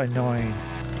so annoying.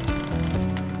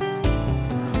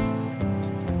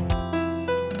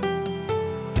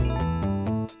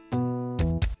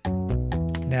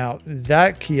 Now,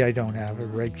 that key I don't have, a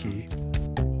red key.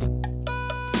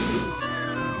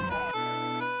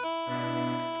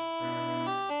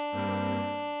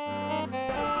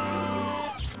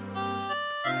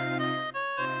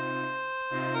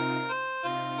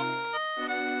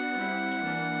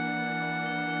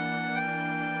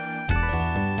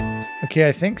 Okay,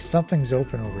 I think something's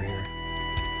open over here.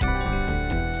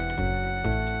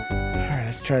 Alright,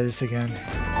 let's try this again.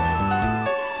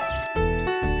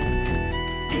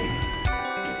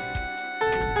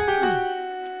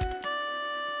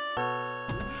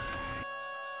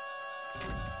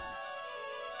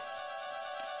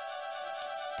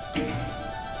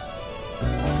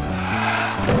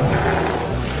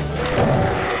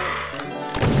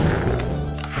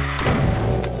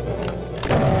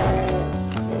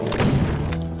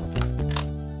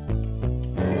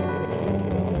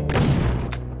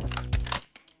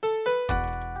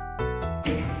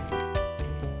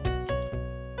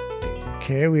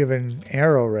 Okay, we have an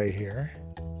arrow right here.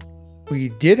 We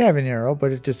did have an arrow,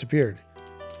 but it disappeared.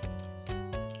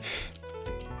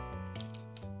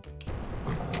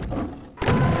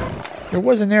 There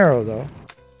was an arrow, though.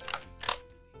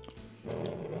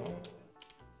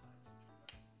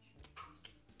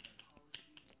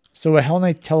 So a Hell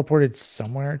Knight teleported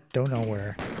somewhere? Don't know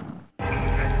where.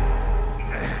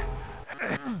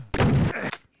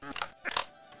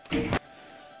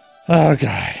 Oh,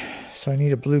 God. So I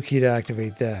need a blue key to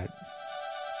activate that.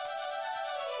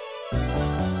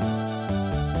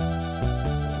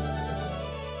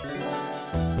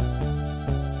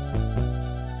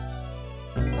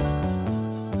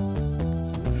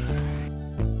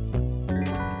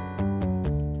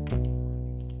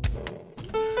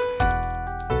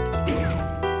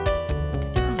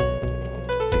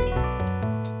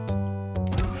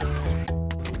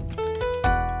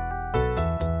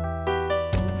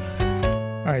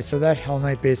 Alright, so that Hell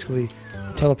Knight basically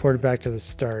teleported back to the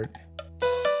start.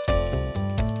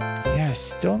 Yeah,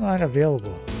 still not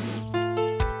available.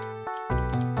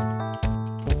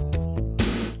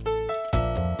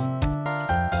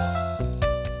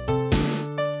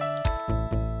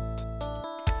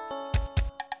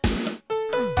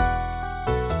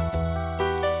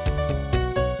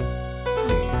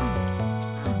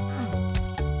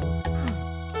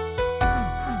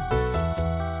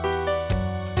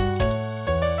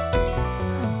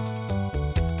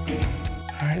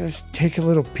 Let's take a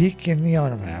little peek in the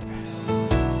auto map.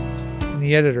 In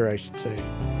the editor, I should say.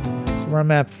 So we're on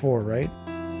map 4, right?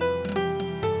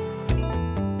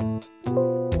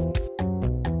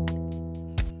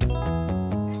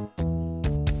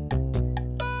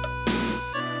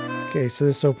 Okay, so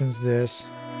this opens this.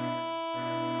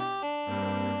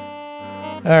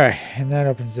 Alright, and that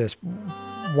opens this.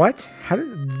 What? How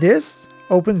did this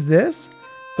opens this?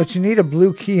 But you need a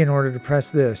blue key in order to press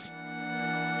this.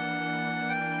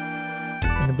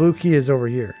 And the blue key is over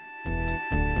here.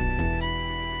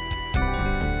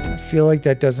 I feel like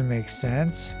that doesn't make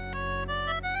sense.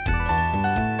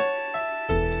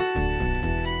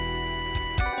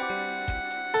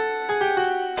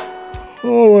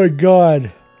 Oh my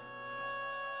God.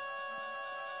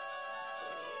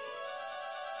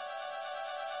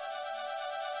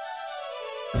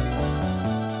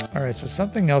 All right, so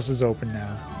something else is open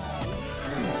now.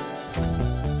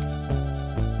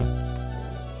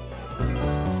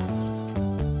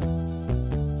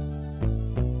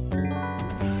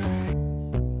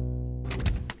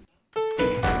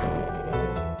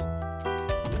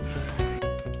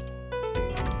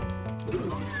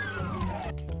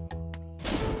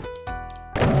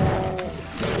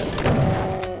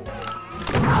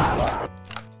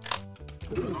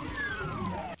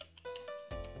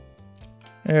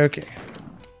 Okay.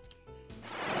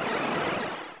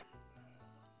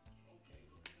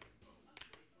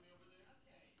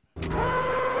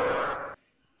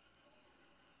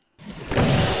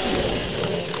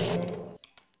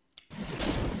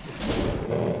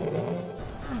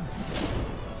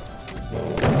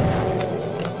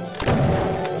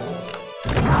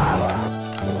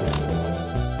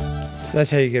 So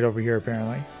that's how you get over here,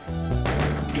 apparently.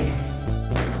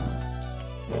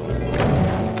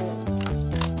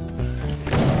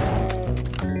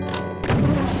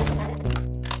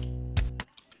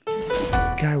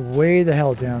 Guy way the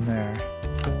hell down there.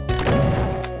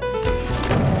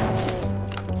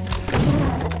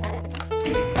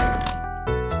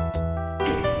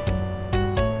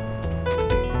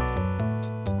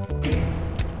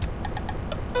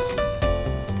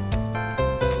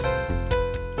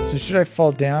 So should I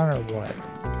fall down or what?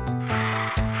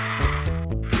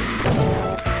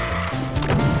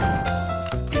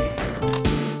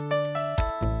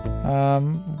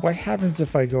 What happens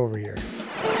if I go over here?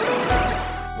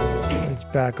 It's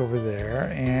back over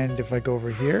there. And if I go over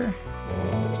here,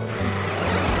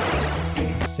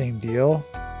 same deal.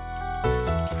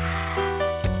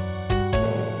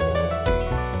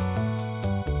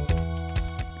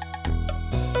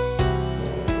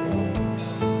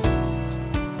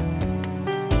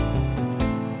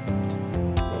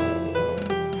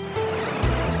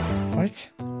 What?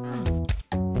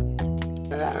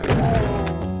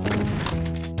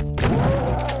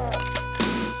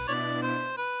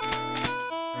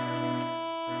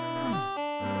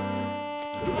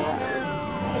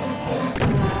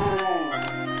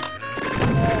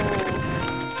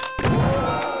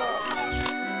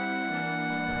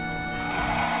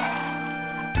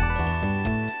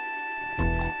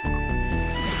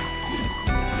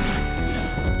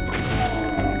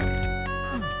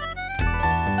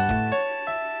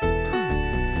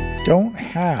 Don't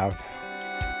have.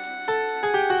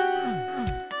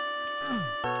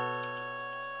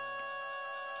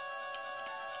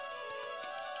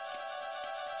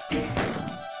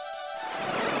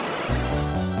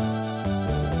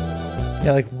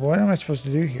 Yeah, like what am I supposed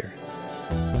to do here?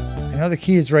 I know the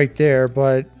key is right there,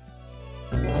 but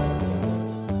am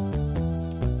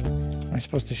I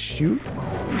supposed to shoot?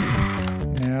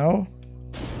 No.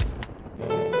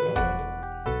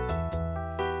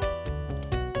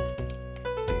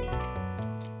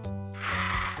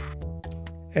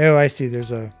 Oh, I see.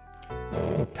 There's a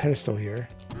little pedestal here.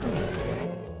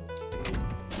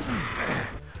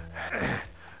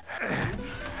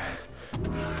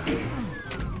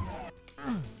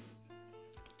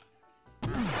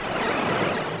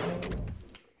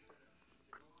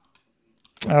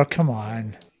 Oh, come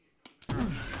on.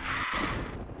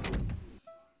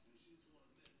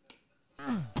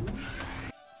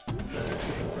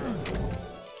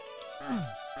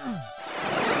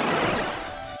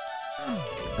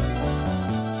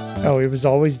 Oh, it was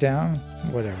always down?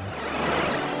 Whatever.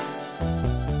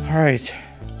 Alright.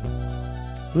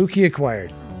 Blue key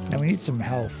acquired. Now we need some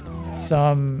health.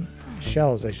 Some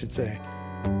shells, I should say.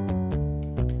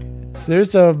 So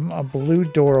there's a blue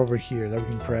door over here that we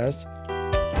can press.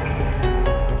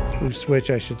 Blue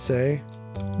switch, I should say.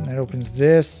 And that opens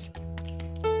this.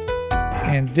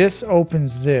 And this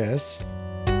opens this.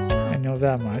 I know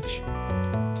that much.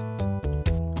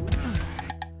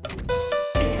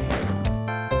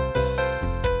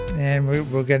 And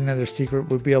we'll get another secret.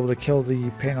 We'll be able to kill the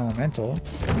pain elemental.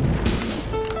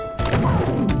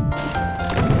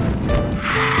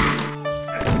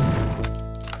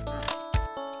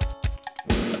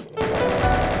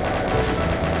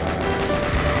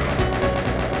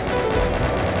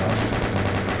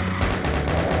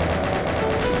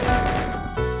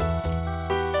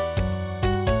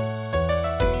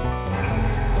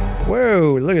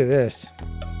 Whoa, look at this.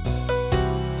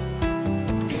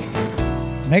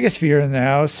 Megasphere in the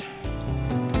house.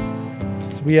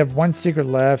 So we have one secret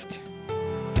left.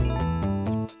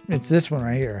 It's this one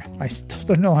right here. I still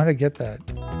don't know how to get that.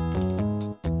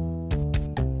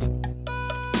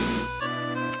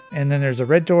 And then there's a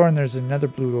red door and there's another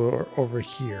blue door over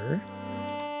here.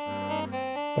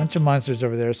 Bunch of monsters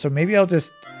over there. So maybe I'll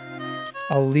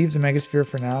leave the Megasphere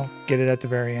for now. Get it at the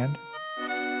very end.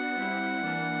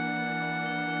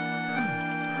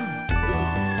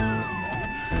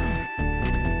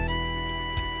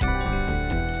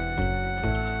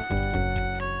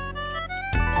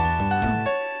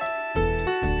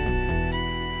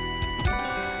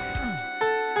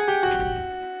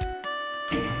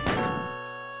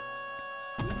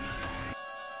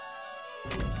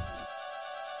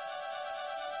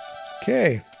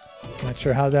 Okay, not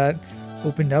sure how that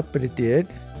opened up, but it did.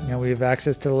 Now we have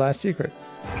access to the last secret.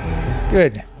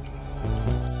 Good.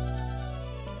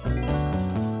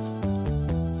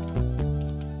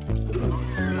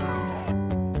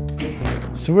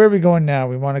 So where are we going now?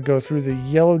 We want to go through the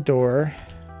yellow door.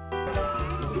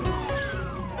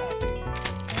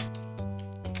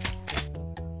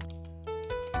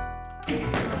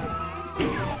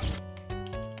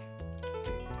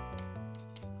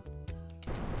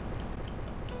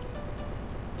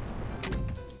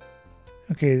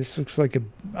 Okay, this looks like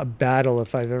a battle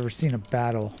if I've ever seen a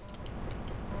battle.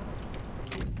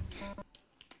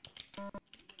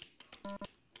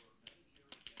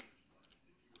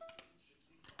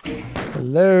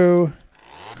 Hello?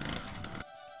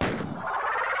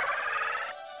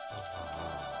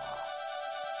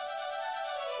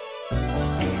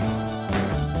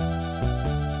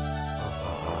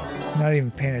 It's not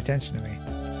even paying attention to me.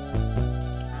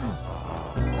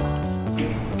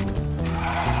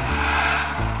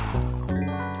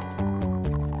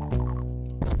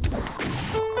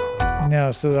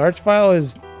 No, so the arch file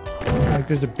is like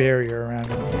there's a barrier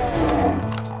around it.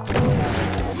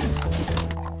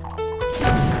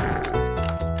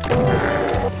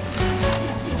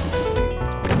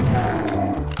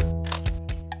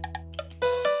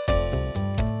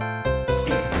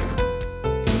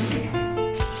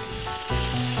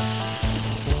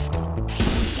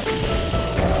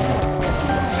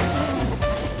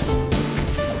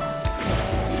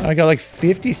 I got like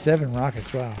 57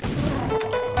 rockets, wow.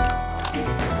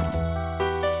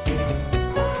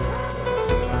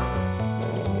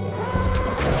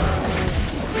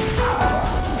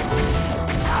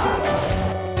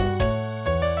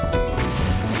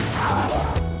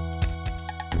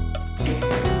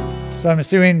 So I'm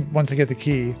assuming once I get the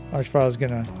key, Archfile is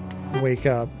gonna wake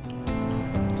up.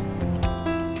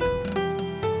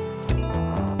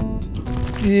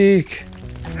 Eek.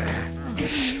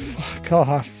 Fuck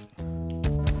off.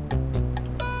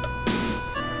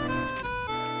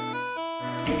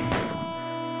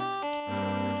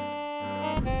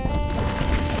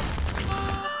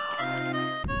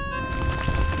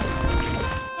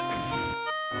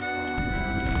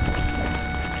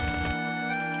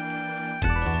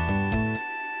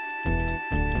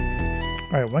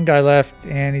 Alright, one guy left,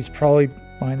 and he's probably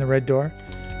behind the red door.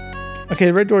 Okay,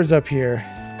 the red door's up here.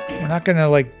 We're not gonna,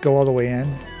 like, go all the way in.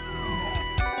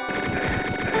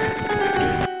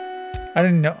 I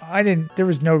didn't know, there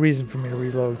was no reason for me to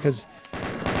reload, because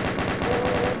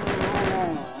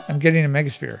I'm getting a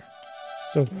Megasphere.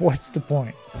 So what's the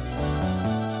point?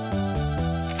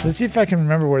 Let's see if I can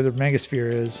remember where the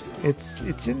Megasphere is.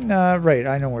 It's in, right,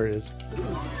 I know where it is.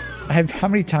 How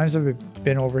many times have I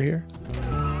been over here?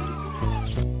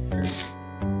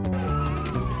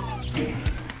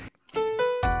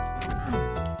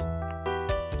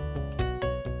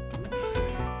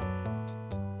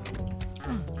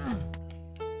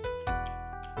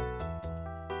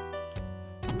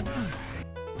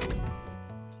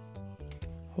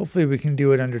 Hopefully we can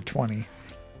do it under 20.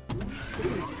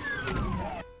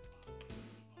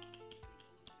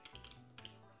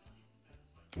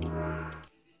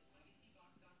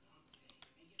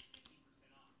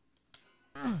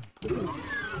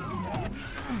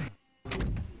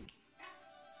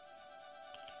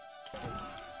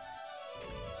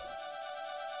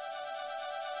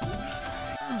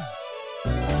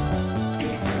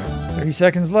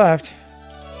 Seconds left.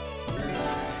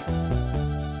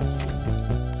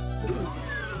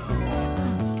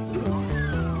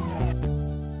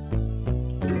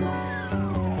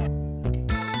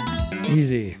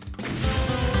 Easy.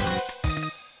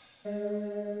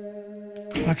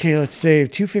 Okay, let's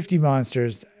save 250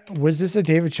 monsters. Was this a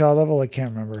David Shaw level? I can't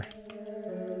remember.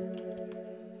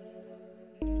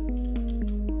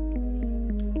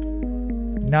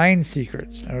 Nine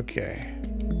secrets. Okay.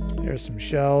 There's some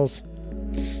shells.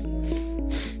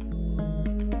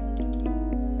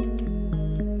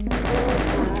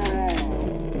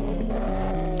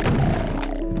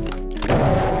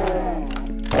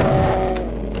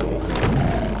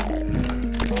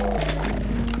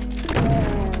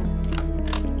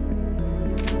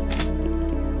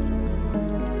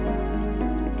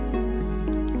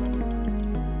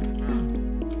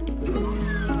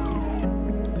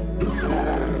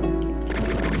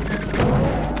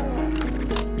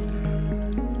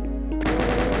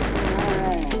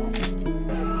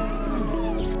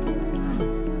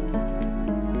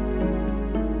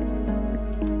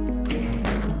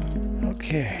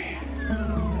 Okay.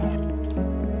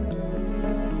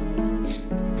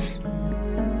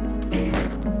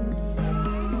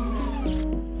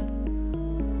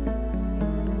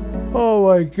 Oh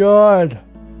my God.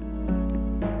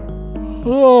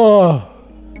 Oh.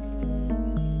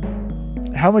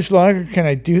 How much longer can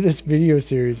I do this video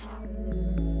series?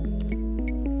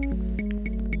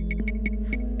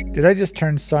 Did I just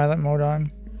turn silent mode on?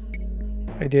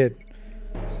 I did.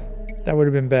 That would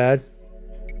have been bad.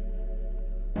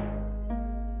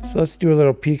 So let's do a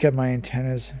little peek at my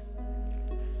antennas.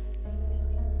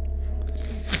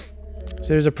 So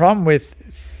there's a problem with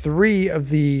 3 of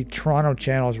the Toronto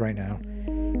channels right now.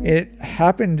 It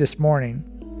happened this morning.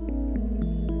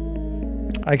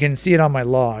 I can see it on my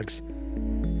logs.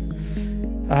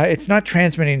 It's not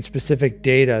transmitting specific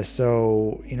data,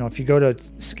 so you know if you go to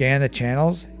scan the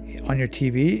channels on your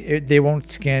TV, they won't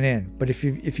scan in. But if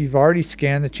you've already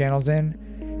scanned the channels in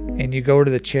and you go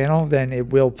to the channel, then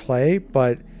it will play.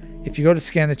 But if you go to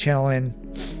scan the channel in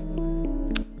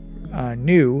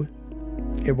new,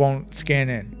 it won't scan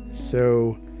in.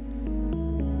 So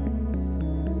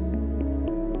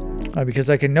because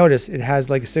I can notice it has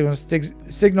like a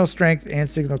signal strength and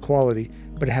signal quality,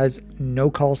 but it has no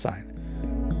call sign.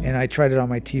 And I tried it on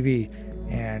my TV,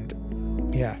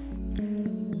 and yeah.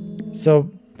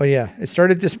 So, but yeah, it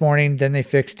started this morning, then they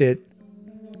fixed it.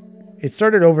 It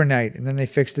started overnight, and then they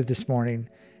fixed it this morning.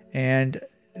 And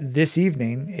this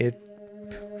evening, it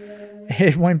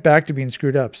went back to being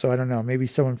screwed up. So I don't know. Maybe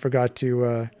someone forgot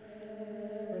to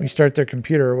restart their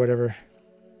computer or whatever.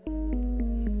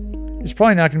 There's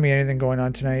probably not going to be anything going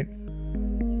on tonight.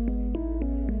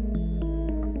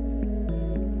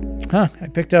 Huh, I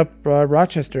picked up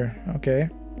Rochester. Okay.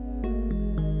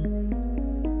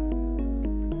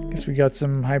 Guess we got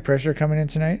some high pressure coming in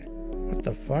tonight. What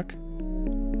the fuck?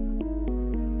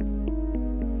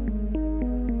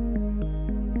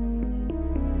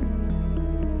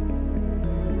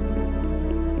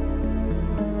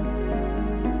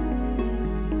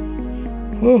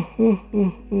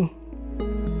 Oh.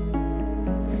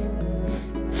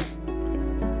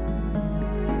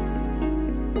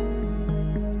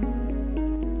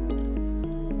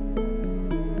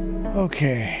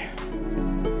 Okay.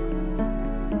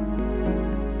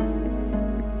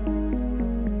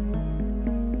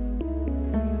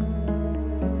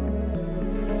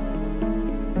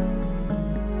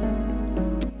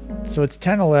 So it's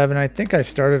 10:11. I think I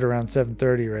started around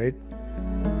 7:30, right?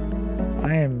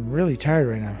 I am really tired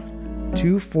right now.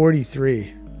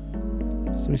 2:43.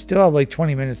 So we still have like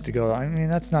 20 minutes to go. I mean,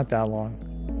 that's not that long.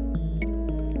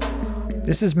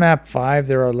 This is map 5.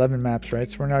 There are 11 maps, right?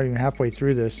 So we're not even halfway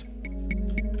through this.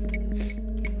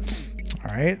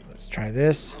 All right, let's try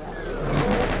this.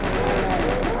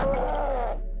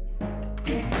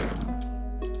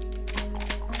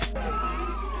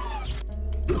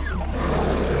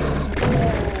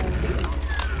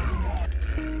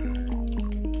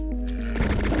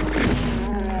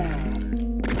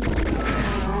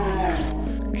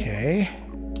 Okay.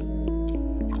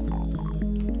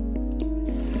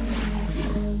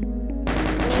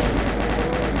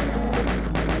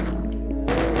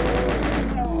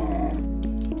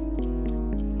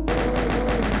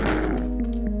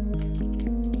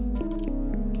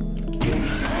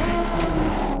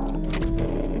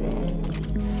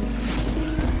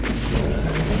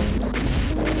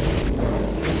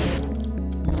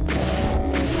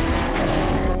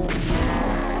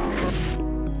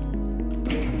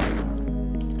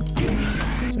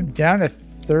 Down to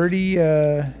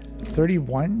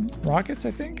 31 rockets,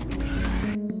 I think.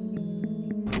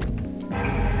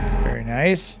 Very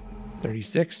nice.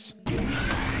 36.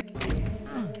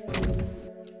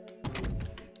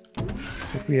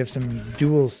 Looks like we have some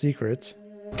dual secrets.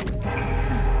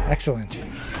 Excellent.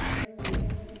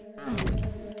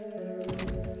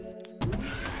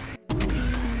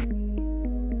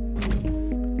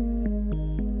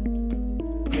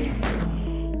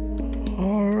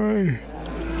 All right.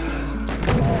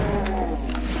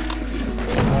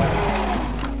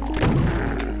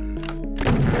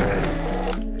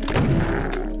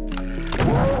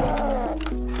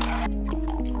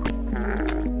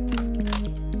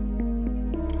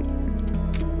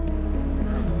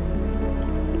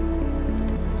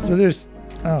 So there's,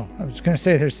 oh, I was going to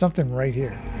say there's something right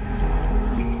here.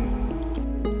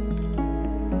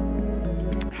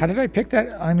 How did I pick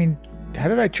that? I mean, how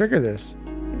did I trigger this?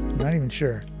 I'm not even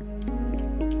sure.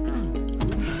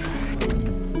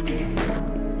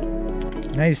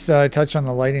 Nice touch on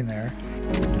the lighting there.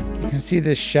 You can see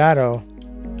this shadow.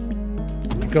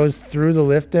 It goes through the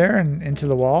lift there and into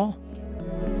the wall.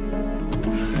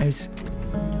 Nice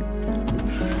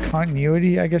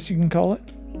continuity, I guess you can call it.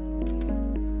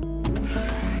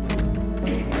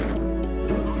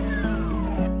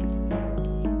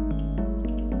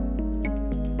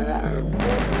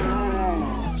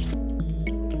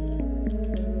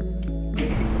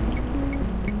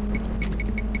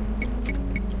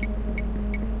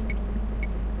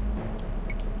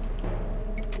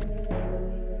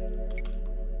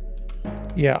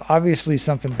 Yeah, obviously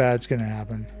something bad's gonna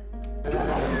happen.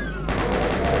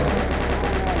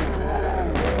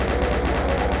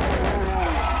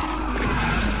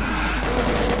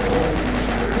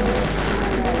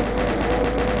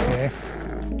 Okay.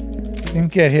 Didn't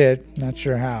get hit, not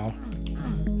sure how.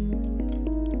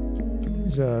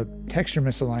 There's a texture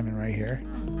misalignment right here.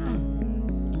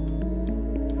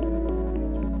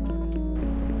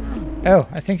 Oh,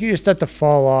 I think you just have to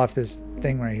fall off this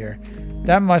thing right here.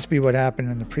 That must be what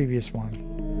happened in the previous one.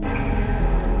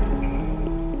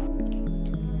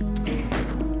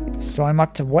 So I'm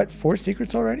up to what? 4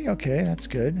 secrets already? Okay, that's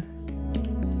good.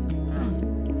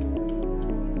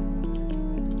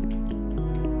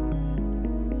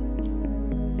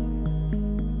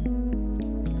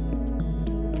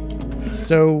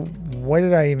 So what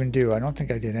did I even do? I don't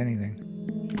think I did anything.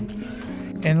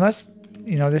 Unless,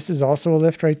 you know, this is also a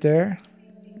lift right there.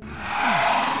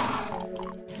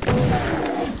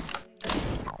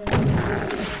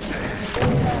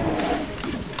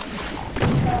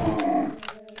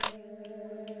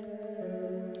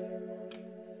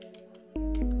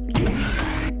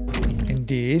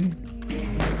 Indeed.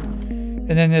 And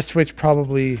then this switch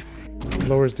probably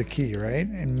lowers the key, right?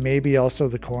 And maybe also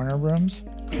the corner rooms.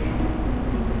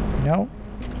 No.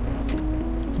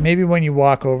 Maybe when you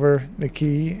walk over the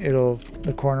key,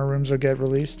 the corner rooms will get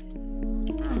released.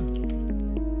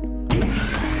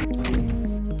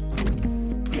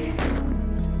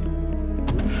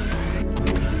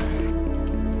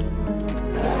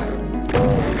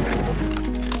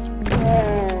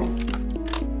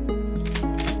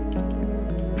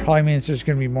 Probably means there's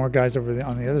going to be more guys over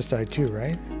on the other side too,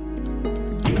 right?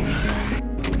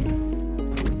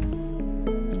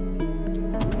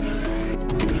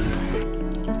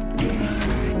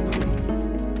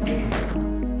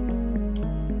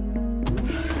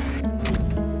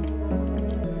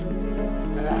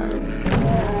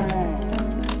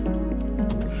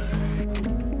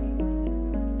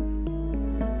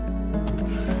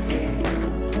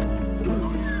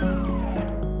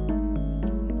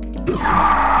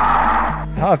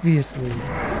 Obviously.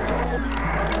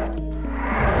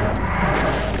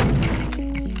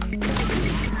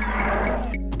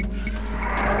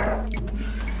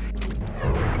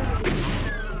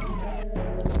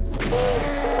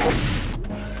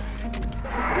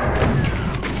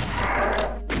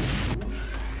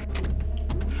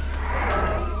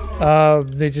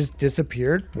 They just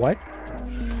disappeared? What?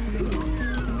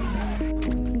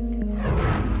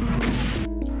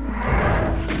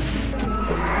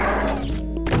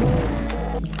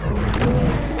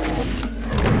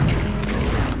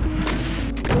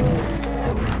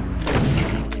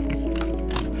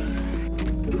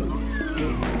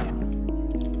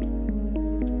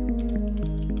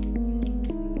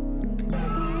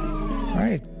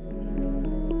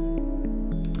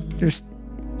 There's...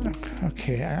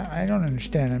 Okay, I don't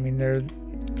understand. I mean, they're...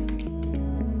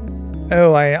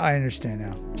 Oh, I understand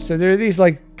now. So there are these,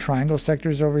 like, triangle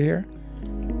sectors over here.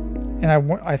 And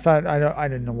I thought... I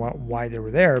didn't know why they were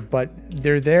there, but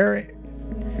they're there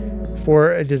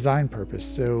for a design purpose.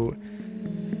 So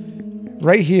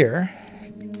right here,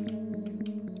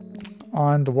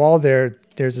 on the wall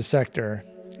there's a sector.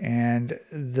 And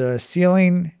the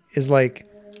ceiling is like...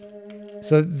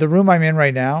 So the room I'm in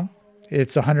right now,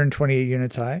 it's 128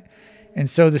 units high. And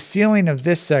so the ceiling of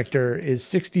this sector is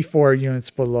 64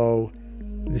 units below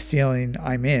the ceiling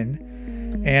I'm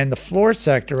in. And the floor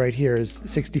sector right here is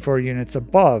 64 units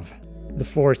above the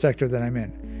floor sector that I'm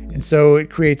in. And so it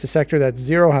creates a sector that's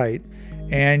 0 height.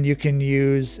 And you can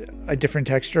use a different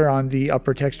texture on the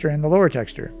upper texture and the lower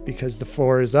texture because the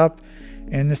floor is up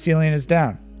and the ceiling is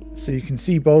down. So you can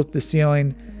see both the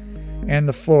ceiling and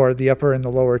the floor, the upper and the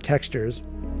lower textures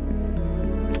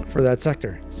for that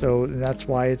sector. So that's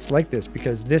why it's like this,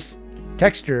 because this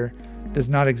texture does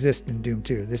not exist in Doom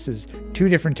 2. This is two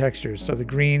different textures. So the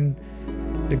green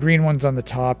one's on the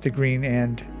top, the green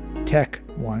and tech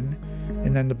one,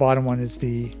 and then the bottom one is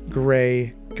the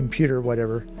gray computer,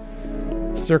 whatever,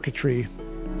 circuitry.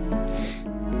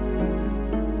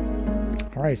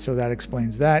 All right, so that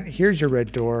explains that. Here's your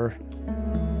red door.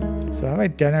 So have I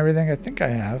done everything? I think I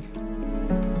have.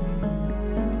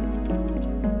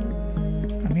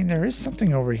 I mean, there is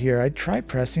something over here. I tried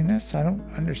pressing this. I don't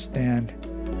understand.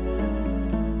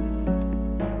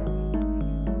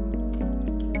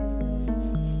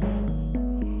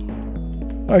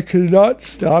 I could not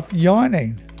stop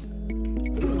yawning.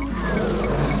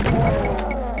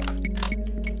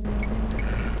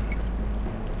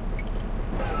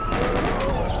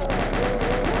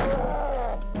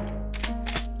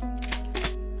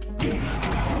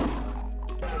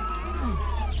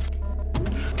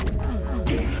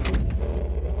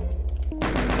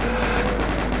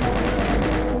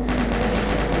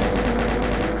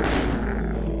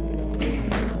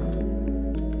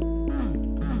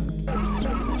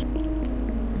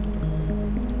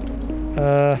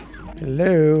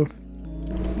 Hello?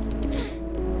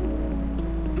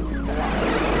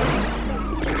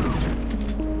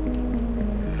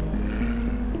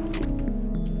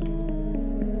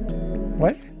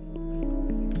 What?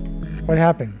 What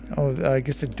happened? Oh, I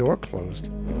guess the door closed.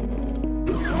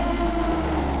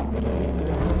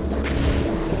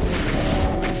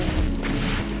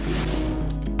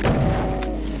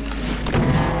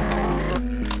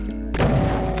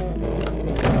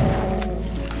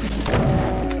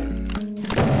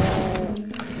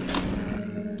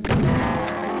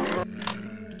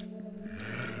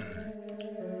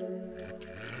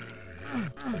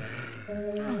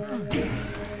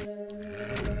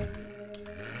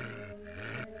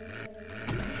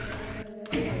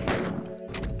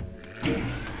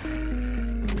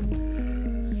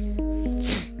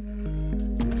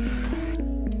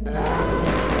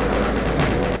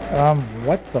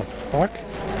 What the fuck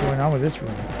is going on with this room?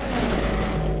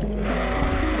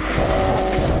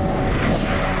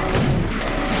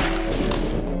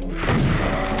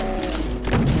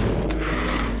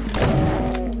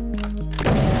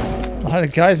 A lot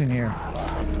of guys in here.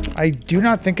 I do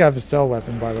not think I have a cell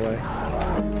weapon, by the way.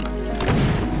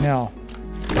 No.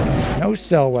 No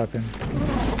cell weapon.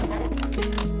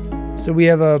 So we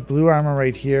have a blue armor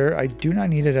right here. I do not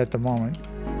need it at the moment.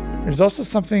 There's also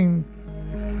something...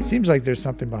 Seems like there's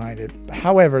something behind it.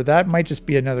 However, that might just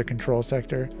be another control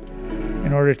sector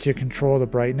in order to control the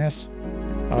brightness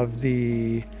of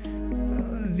the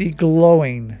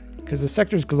glowing, because the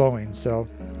sector's glowing. So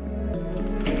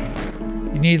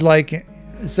you need like,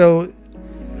 so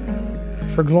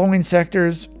for glowing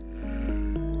sectors,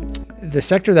 the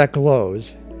sector that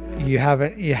glows, you have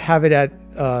it at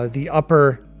the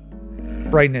upper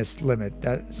brightness limit.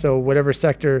 That so whatever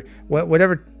sector,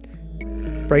 whatever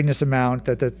brightness amount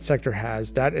that the sector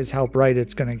has, that is how bright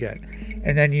it's going to get.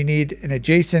 And then you need an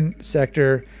adjacent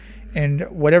sector, and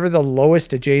whatever the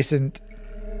lowest adjacent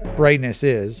brightness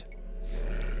is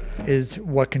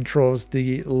what controls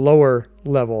the lower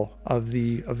level of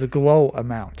the glow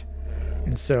amount.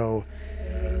 And so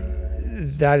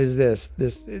that is this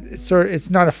it's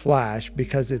not a flash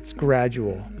because it's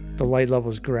gradual. The light level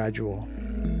is gradual.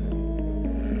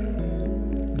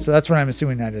 So that's what I'm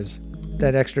assuming that is.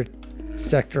 That extra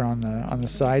sector on the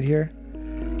side here,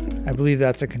 I believe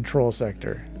that's a control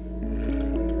sector.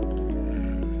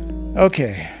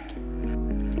 Okay,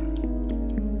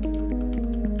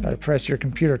 gotta press your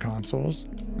computer consoles.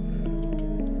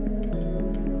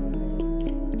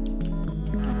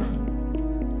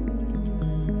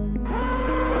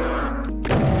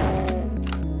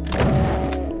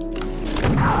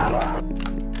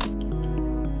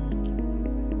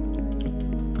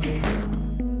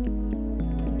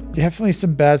 Definitely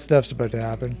some bad stuff's about to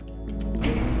happen.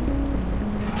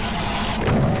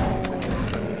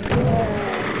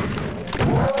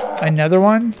 Another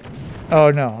one?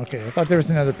 Oh no, okay. I thought there was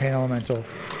another pain elemental.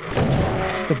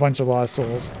 Just a bunch of lost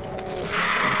souls.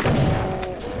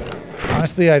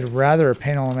 Honestly, I'd rather a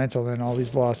pain elemental than all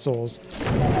these lost souls.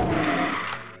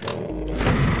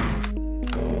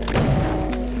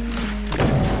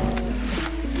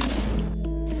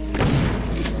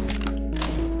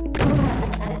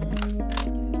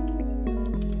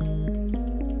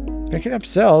 Picking up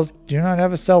cells. Do not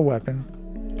have a cell weapon.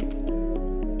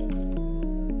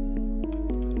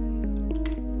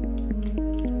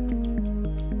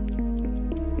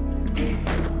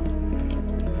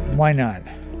 Why not?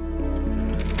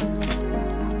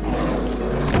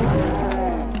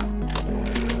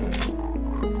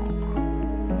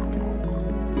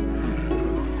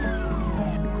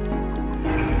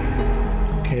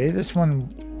 Okay, this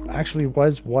one actually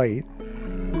was white.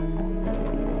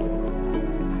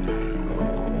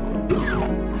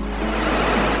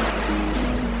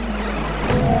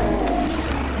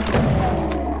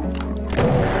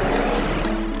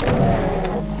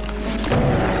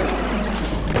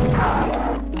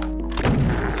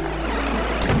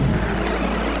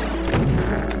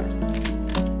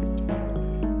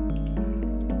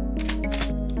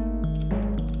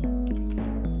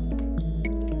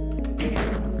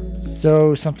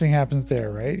 So something happens there,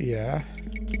 right? Yeah.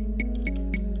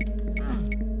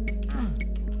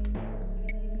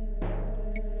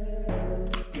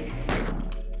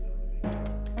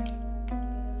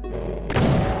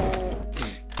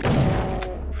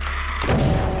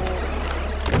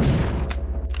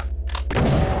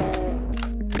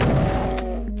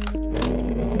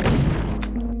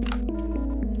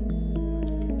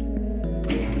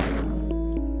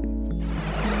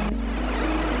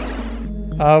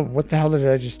 What the hell did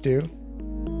I just do?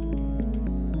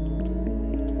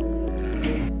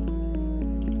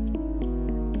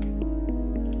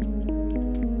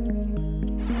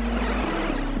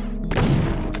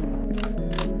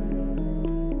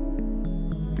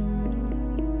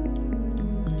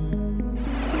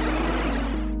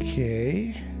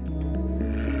 Okay.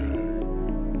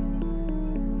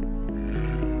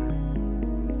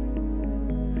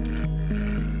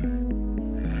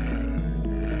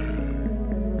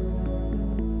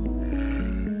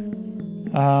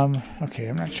 Okay,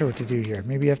 I'm not sure what to do here.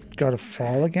 Maybe I've got to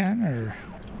fall again, or...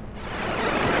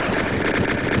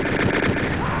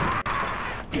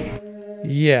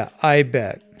 Yeah, I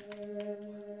bet.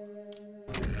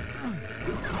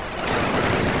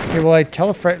 Okay, well, I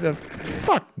telefrag...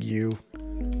 Fuck you.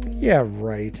 Yeah,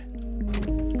 right.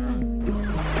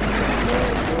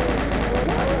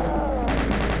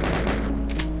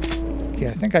 Okay,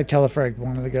 I think I telefragged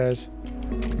one of the guys.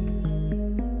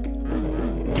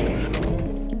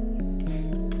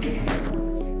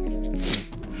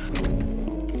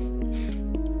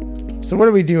 So what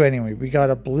do we do anyway? We got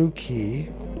a blue key.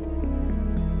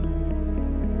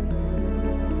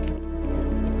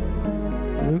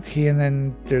 Blue key, and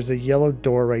then there's a yellow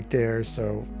door right there.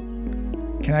 So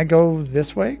can I go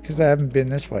this way? Because I haven't been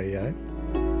this way yet.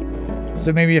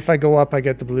 So maybe if I go up, I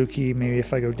get the blue key. Maybe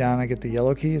if I go down, I get the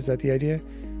yellow key. Is that the idea?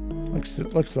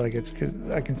 Looks like it, because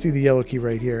I can see the yellow key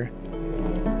right here.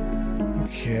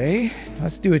 Okay,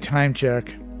 let's do a time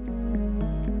check.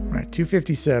 All right,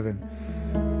 2:57.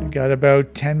 Got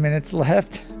about 10 minutes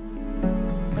left.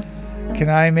 Can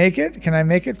I make it? Can I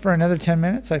make it for another 10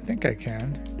 minutes? I think I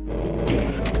can.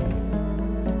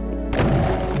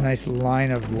 It's a nice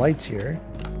line of lights here.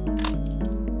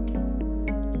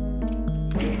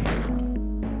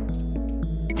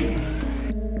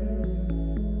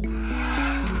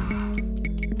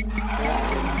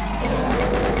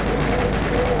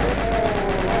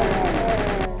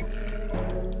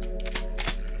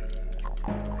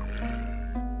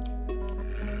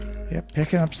 Yep,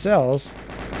 picking up cells.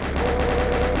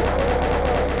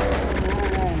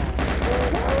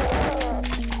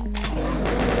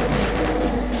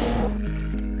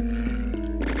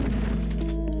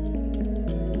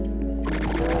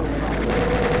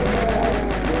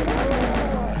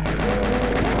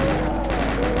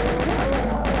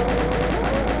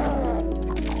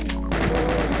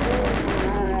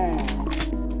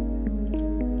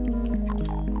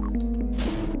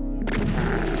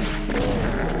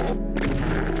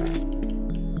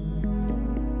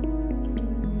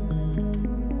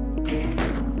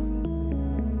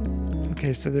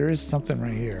 Okay, so there is something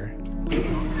right here.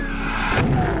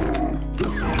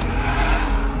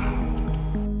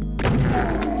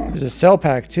 There's a cell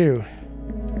pack too.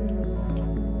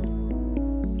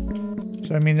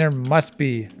 So I mean, there must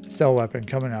be a cell weapon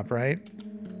coming up, right?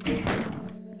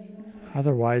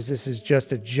 Otherwise, this is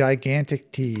just a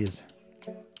gigantic tease.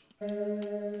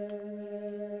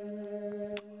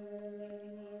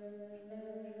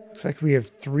 Looks like we have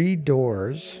 3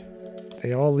 doors.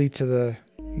 They all lead to the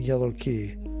yellow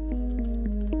key.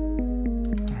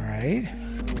 All right.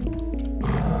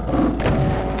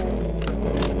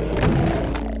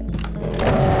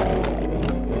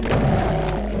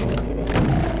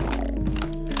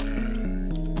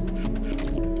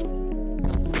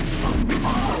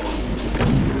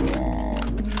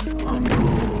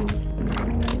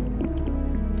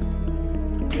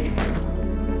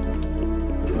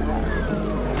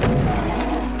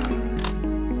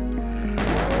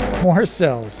 More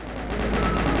cells.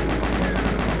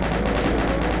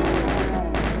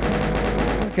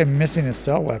 I think I'm missing a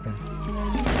cell weapon.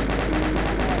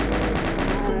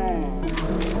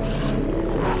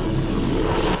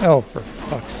 Oh, for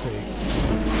fuck's sake.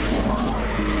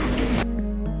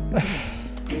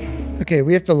 Okay,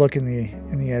 we have to look in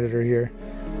the editor here.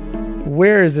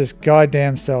 Where is this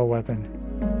goddamn cell weapon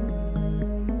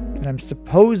that I'm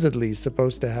supposedly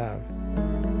supposed to have?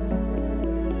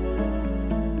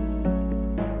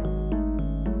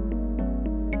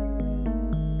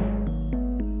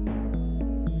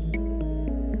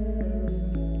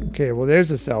 Okay, well, there's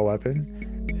a cell weapon.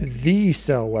 The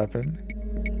cell weapon.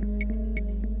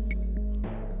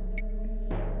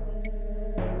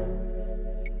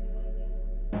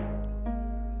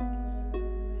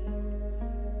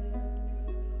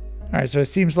 Alright, so it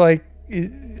seems like...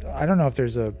 I don't know if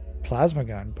there's a plasma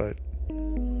gun, but... I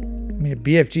mean, a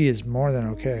BFG is more than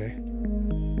okay.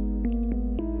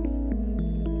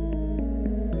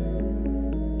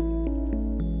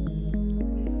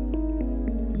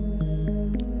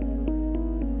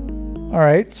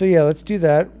 Alright, so yeah, let's do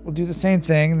that. We'll do the same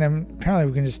thing, and then apparently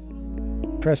we can just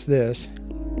press this.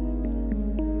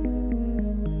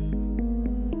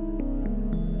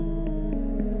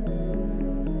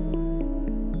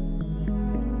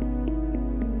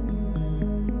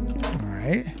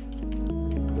 Alright.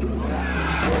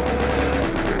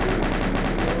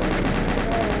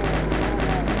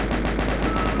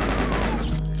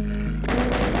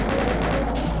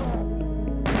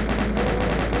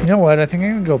 You know what? I think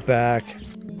I'm going to go back.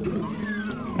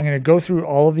 I'm going to go through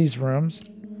all of these rooms,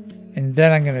 and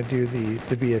then I'm going to do the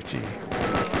BFG.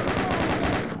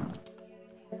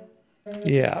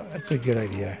 Yeah, that's a good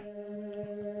idea.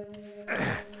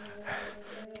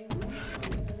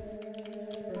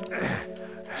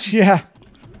 Yeah.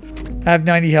 I have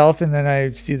 90 health, and then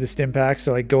I see the stim pack,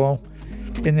 so I go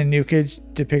in the nukage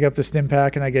to pick up the stim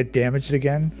pack, and I get damaged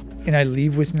again, and I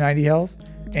leave with 90 health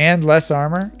and less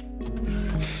armor.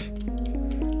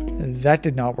 That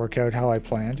did not work out how I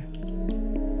planned.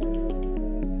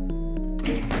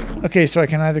 Okay, so I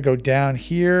can either go down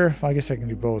here. Well, I guess I can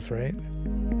do both, right?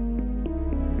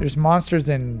 There's monsters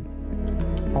in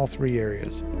all 3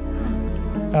 areas.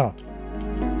 Oh,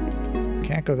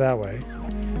 Can't go that way.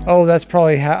 Oh, that's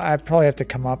probably I probably have to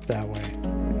come up that way.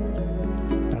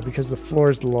 Because the floor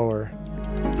is lower.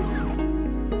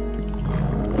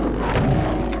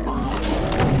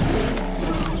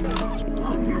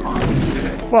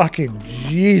 Fucking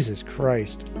Jesus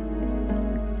Christ.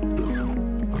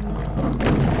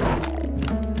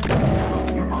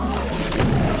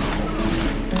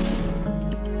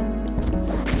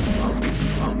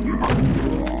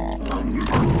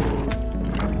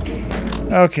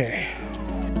 Okay.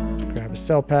 Grab a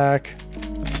cell pack.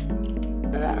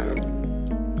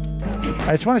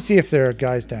 I just want to see if there are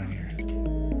guys down here.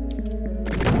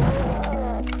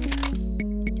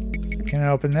 Can I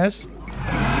open this?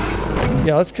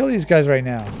 Yeah, let's kill these guys right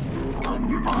now.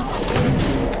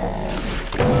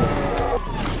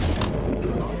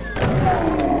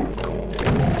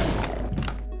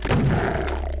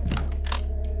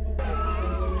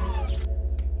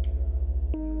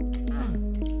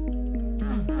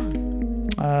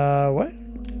 What?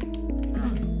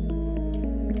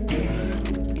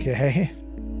 Okay.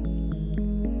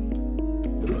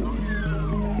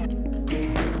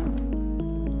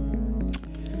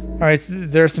 Alright, so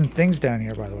there are some things down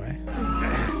here, by the way.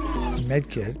 Med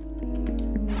kit.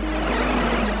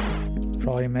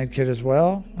 Probably a med kit as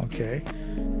well. Okay.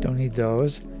 Don't need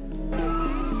those.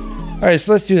 Alright,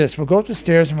 so let's do this. We'll go up the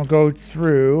stairs and we'll go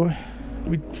through.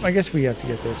 I guess we have to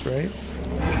get this, right?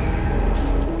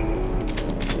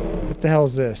 What the hell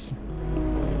is this?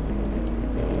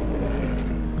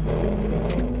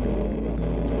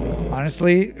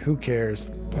 Honestly, who cares?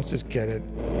 Let's just get it.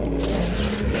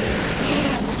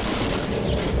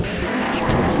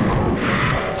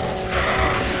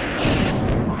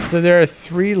 So there are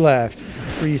 3 left,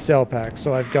 3 cell packs.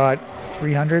 So I've got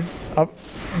 300 up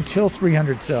until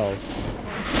 300 cells.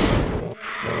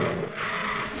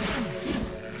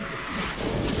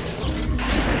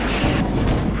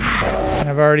 And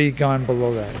I've already gone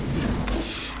below that.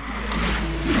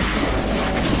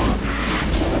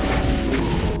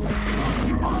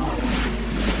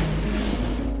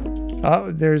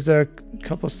 Oh, there's a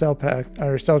couple cell pack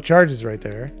or cell charges right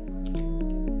there.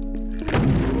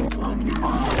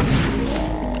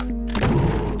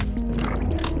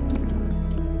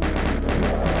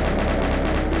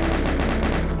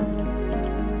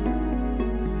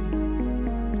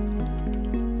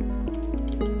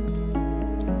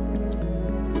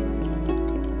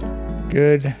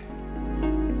 Good.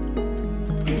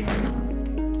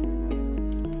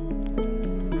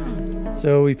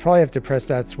 So we probably have to press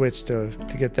that switch to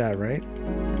get that, right?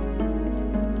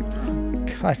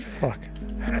 God, fuck.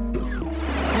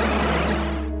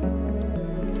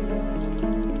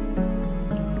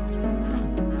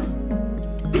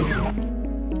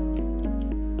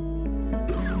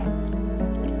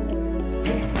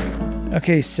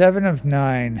 Okay, 7 of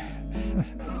 9.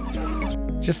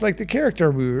 Just like the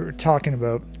character we were talking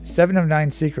about. 7 of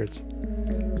 9 secrets.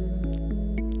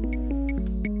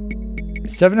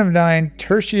 7 of 9,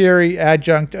 tertiary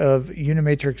adjunct of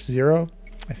Unimatrix 0.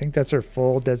 I think that's her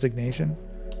full designation.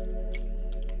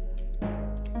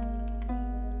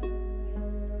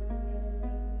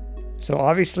 So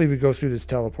obviously we go through this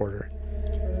teleporter.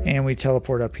 And we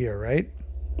teleport up here, right?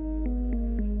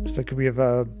 So could we have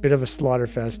a bit of a slaughter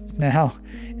fest. Now,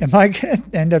 am I going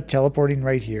to end up teleporting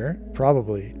right here?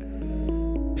 Probably.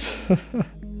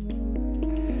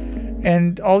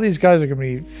 And all these guys are going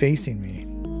to be facing me.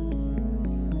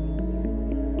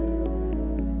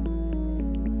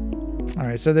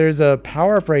 Alright, so there's a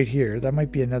power-up right here. That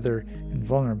might be another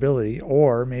invulnerability.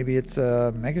 Or maybe it's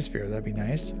a megasphere. That'd be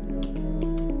nice.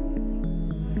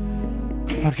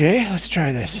 Okay, let's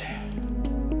try this.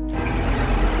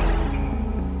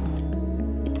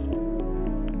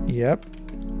 Yep.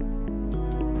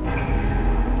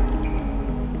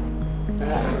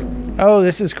 Oh,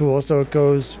 this is cool. So it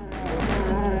goes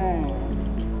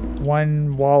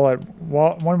one wall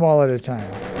at a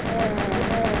time.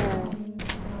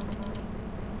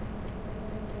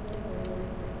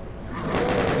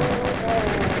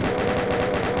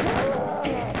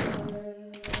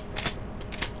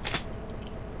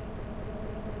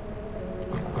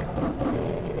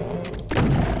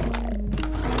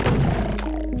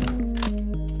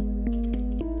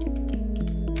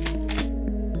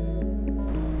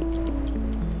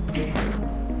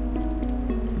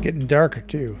 Getting darker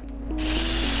too.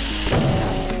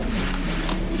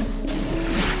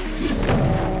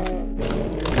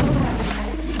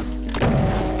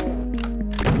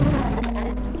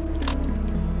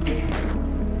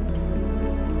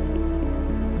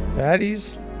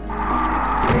 Fatties.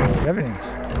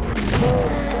 Evidence.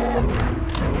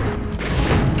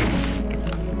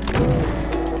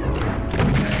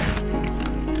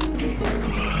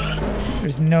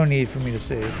 There's no need for me to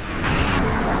save.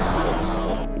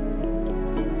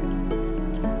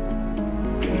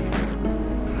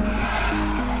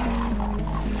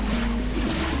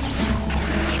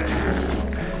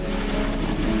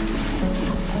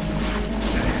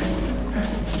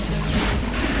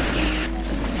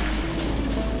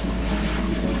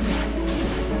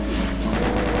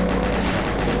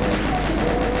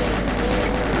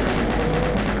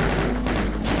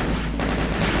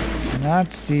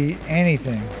 Not see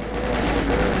anything.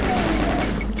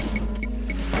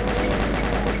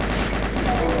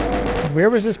 Where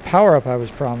was this power-up I was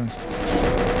promised?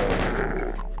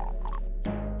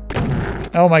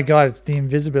 Oh my god, it's the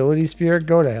invisibility sphere?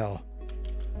 Go to hell.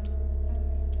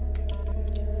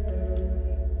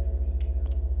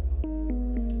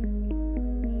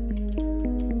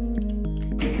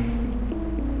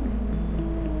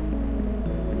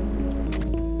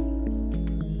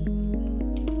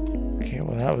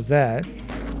 That was that.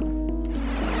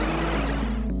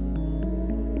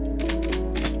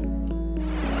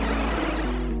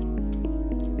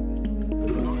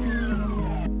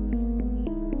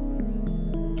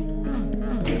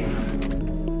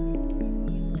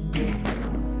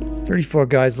 "34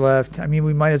 guys left. I mean,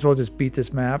 we might as well just beat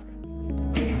this map.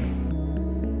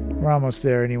 We're almost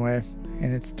there anyway,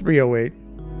 and it's 3:08.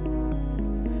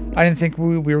 I didn't think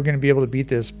we were going to be able to beat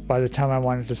this by the time I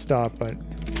wanted to stop, but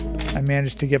I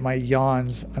managed to get my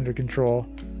yawns under control.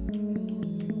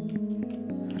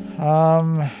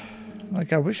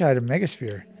 Like, I wish I had a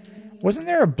megasphere. Wasn't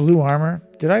there a blue armor?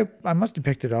 Did I must have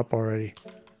picked it up already.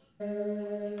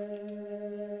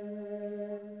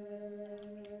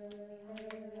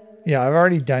 Yeah, I've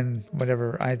already done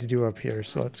whatever I had to do up here,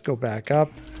 so let's go back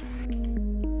up.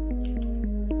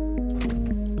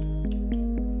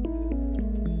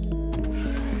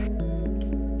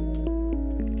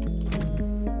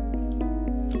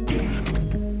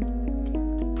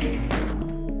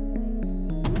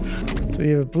 So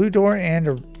you have a blue door and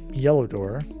a yellow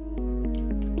door.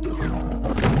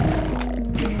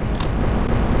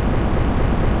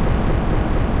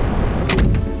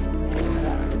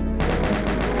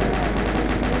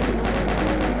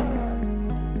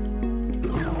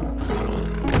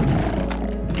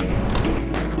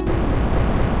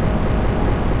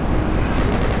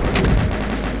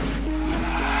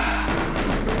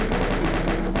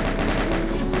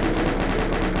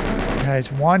 Guys,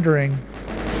 wandering.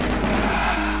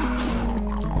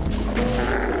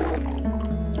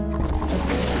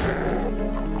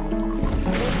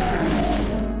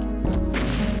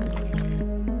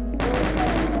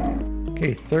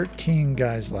 Okay, 13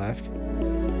 guys left.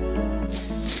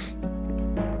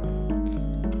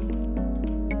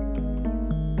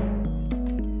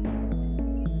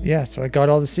 Yeah, so I got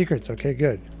all the secrets. Okay,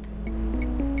 good.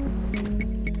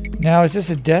 Now, is this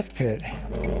a death pit?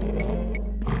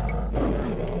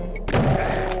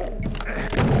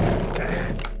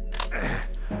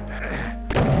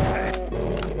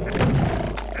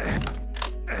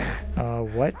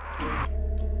 What?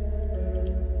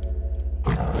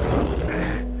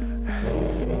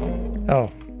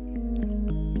 Oh.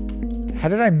 How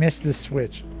did I miss this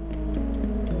switch?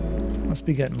 Must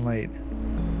be getting late.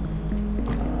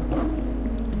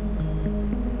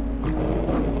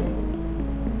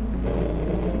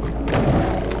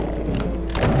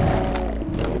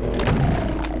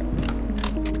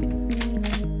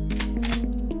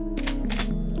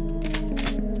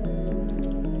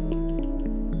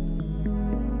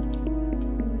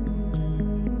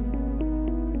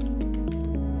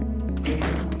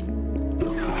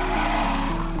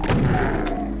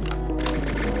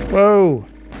 Whoa!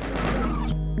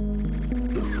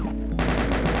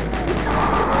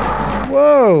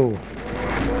 Whoa!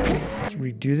 Let's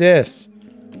redo this.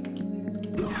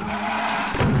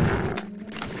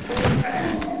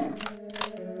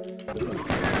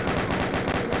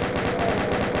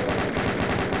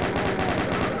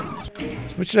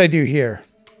 So what should I do here?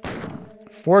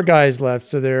 4 guys left,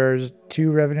 so there's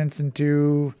 2 Revenants and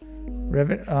 2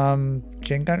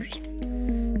 chain gunners.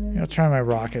 I'll try my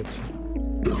rockets.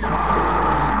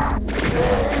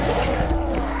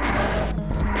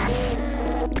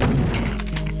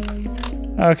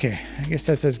 Okay, I guess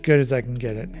that's as good as I can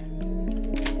get it.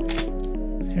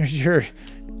 There's your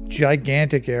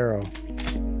gigantic arrow.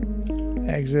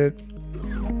 Exit.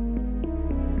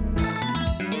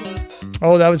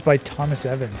 Oh, that was by Thomas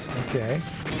Evans. Okay.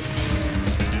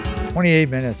 28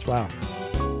 minutes. Wow.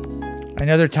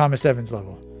 Another Thomas Evans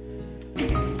level.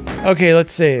 Okay,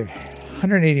 let's save.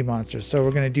 180 monsters. So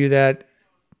we're going to do that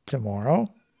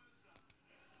tomorrow.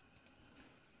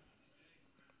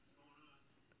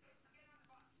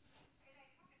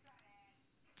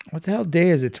 What the hell day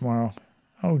is it tomorrow?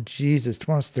 Oh, Jesus.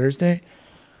 Tomorrow's Thursday?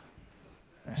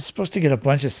 I'm supposed to get a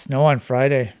bunch of snow on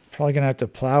Friday. Probably going to have to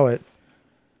plow it.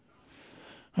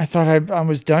 I thought I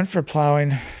was done for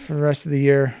plowing for the rest of the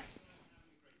year.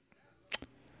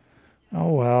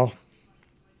 Oh, well.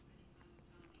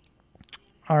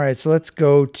 All right, so let's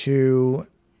go to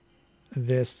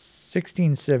this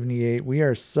 1678. We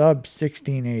are sub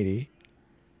 1680.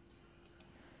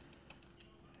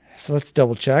 So let's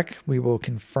double check. We will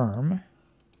confirm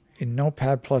in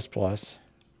Notepad++.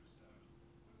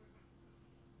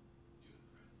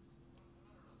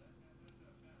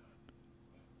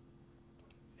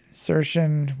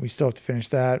 Insertion, we still have to finish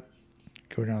that.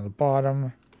 Go down to the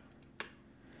bottom.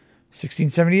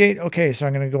 1678. Okay, so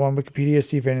I'm going to go on Wikipedia,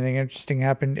 see if anything interesting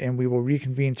happened, and we will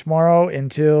reconvene tomorrow.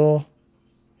 Until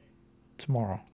tomorrow.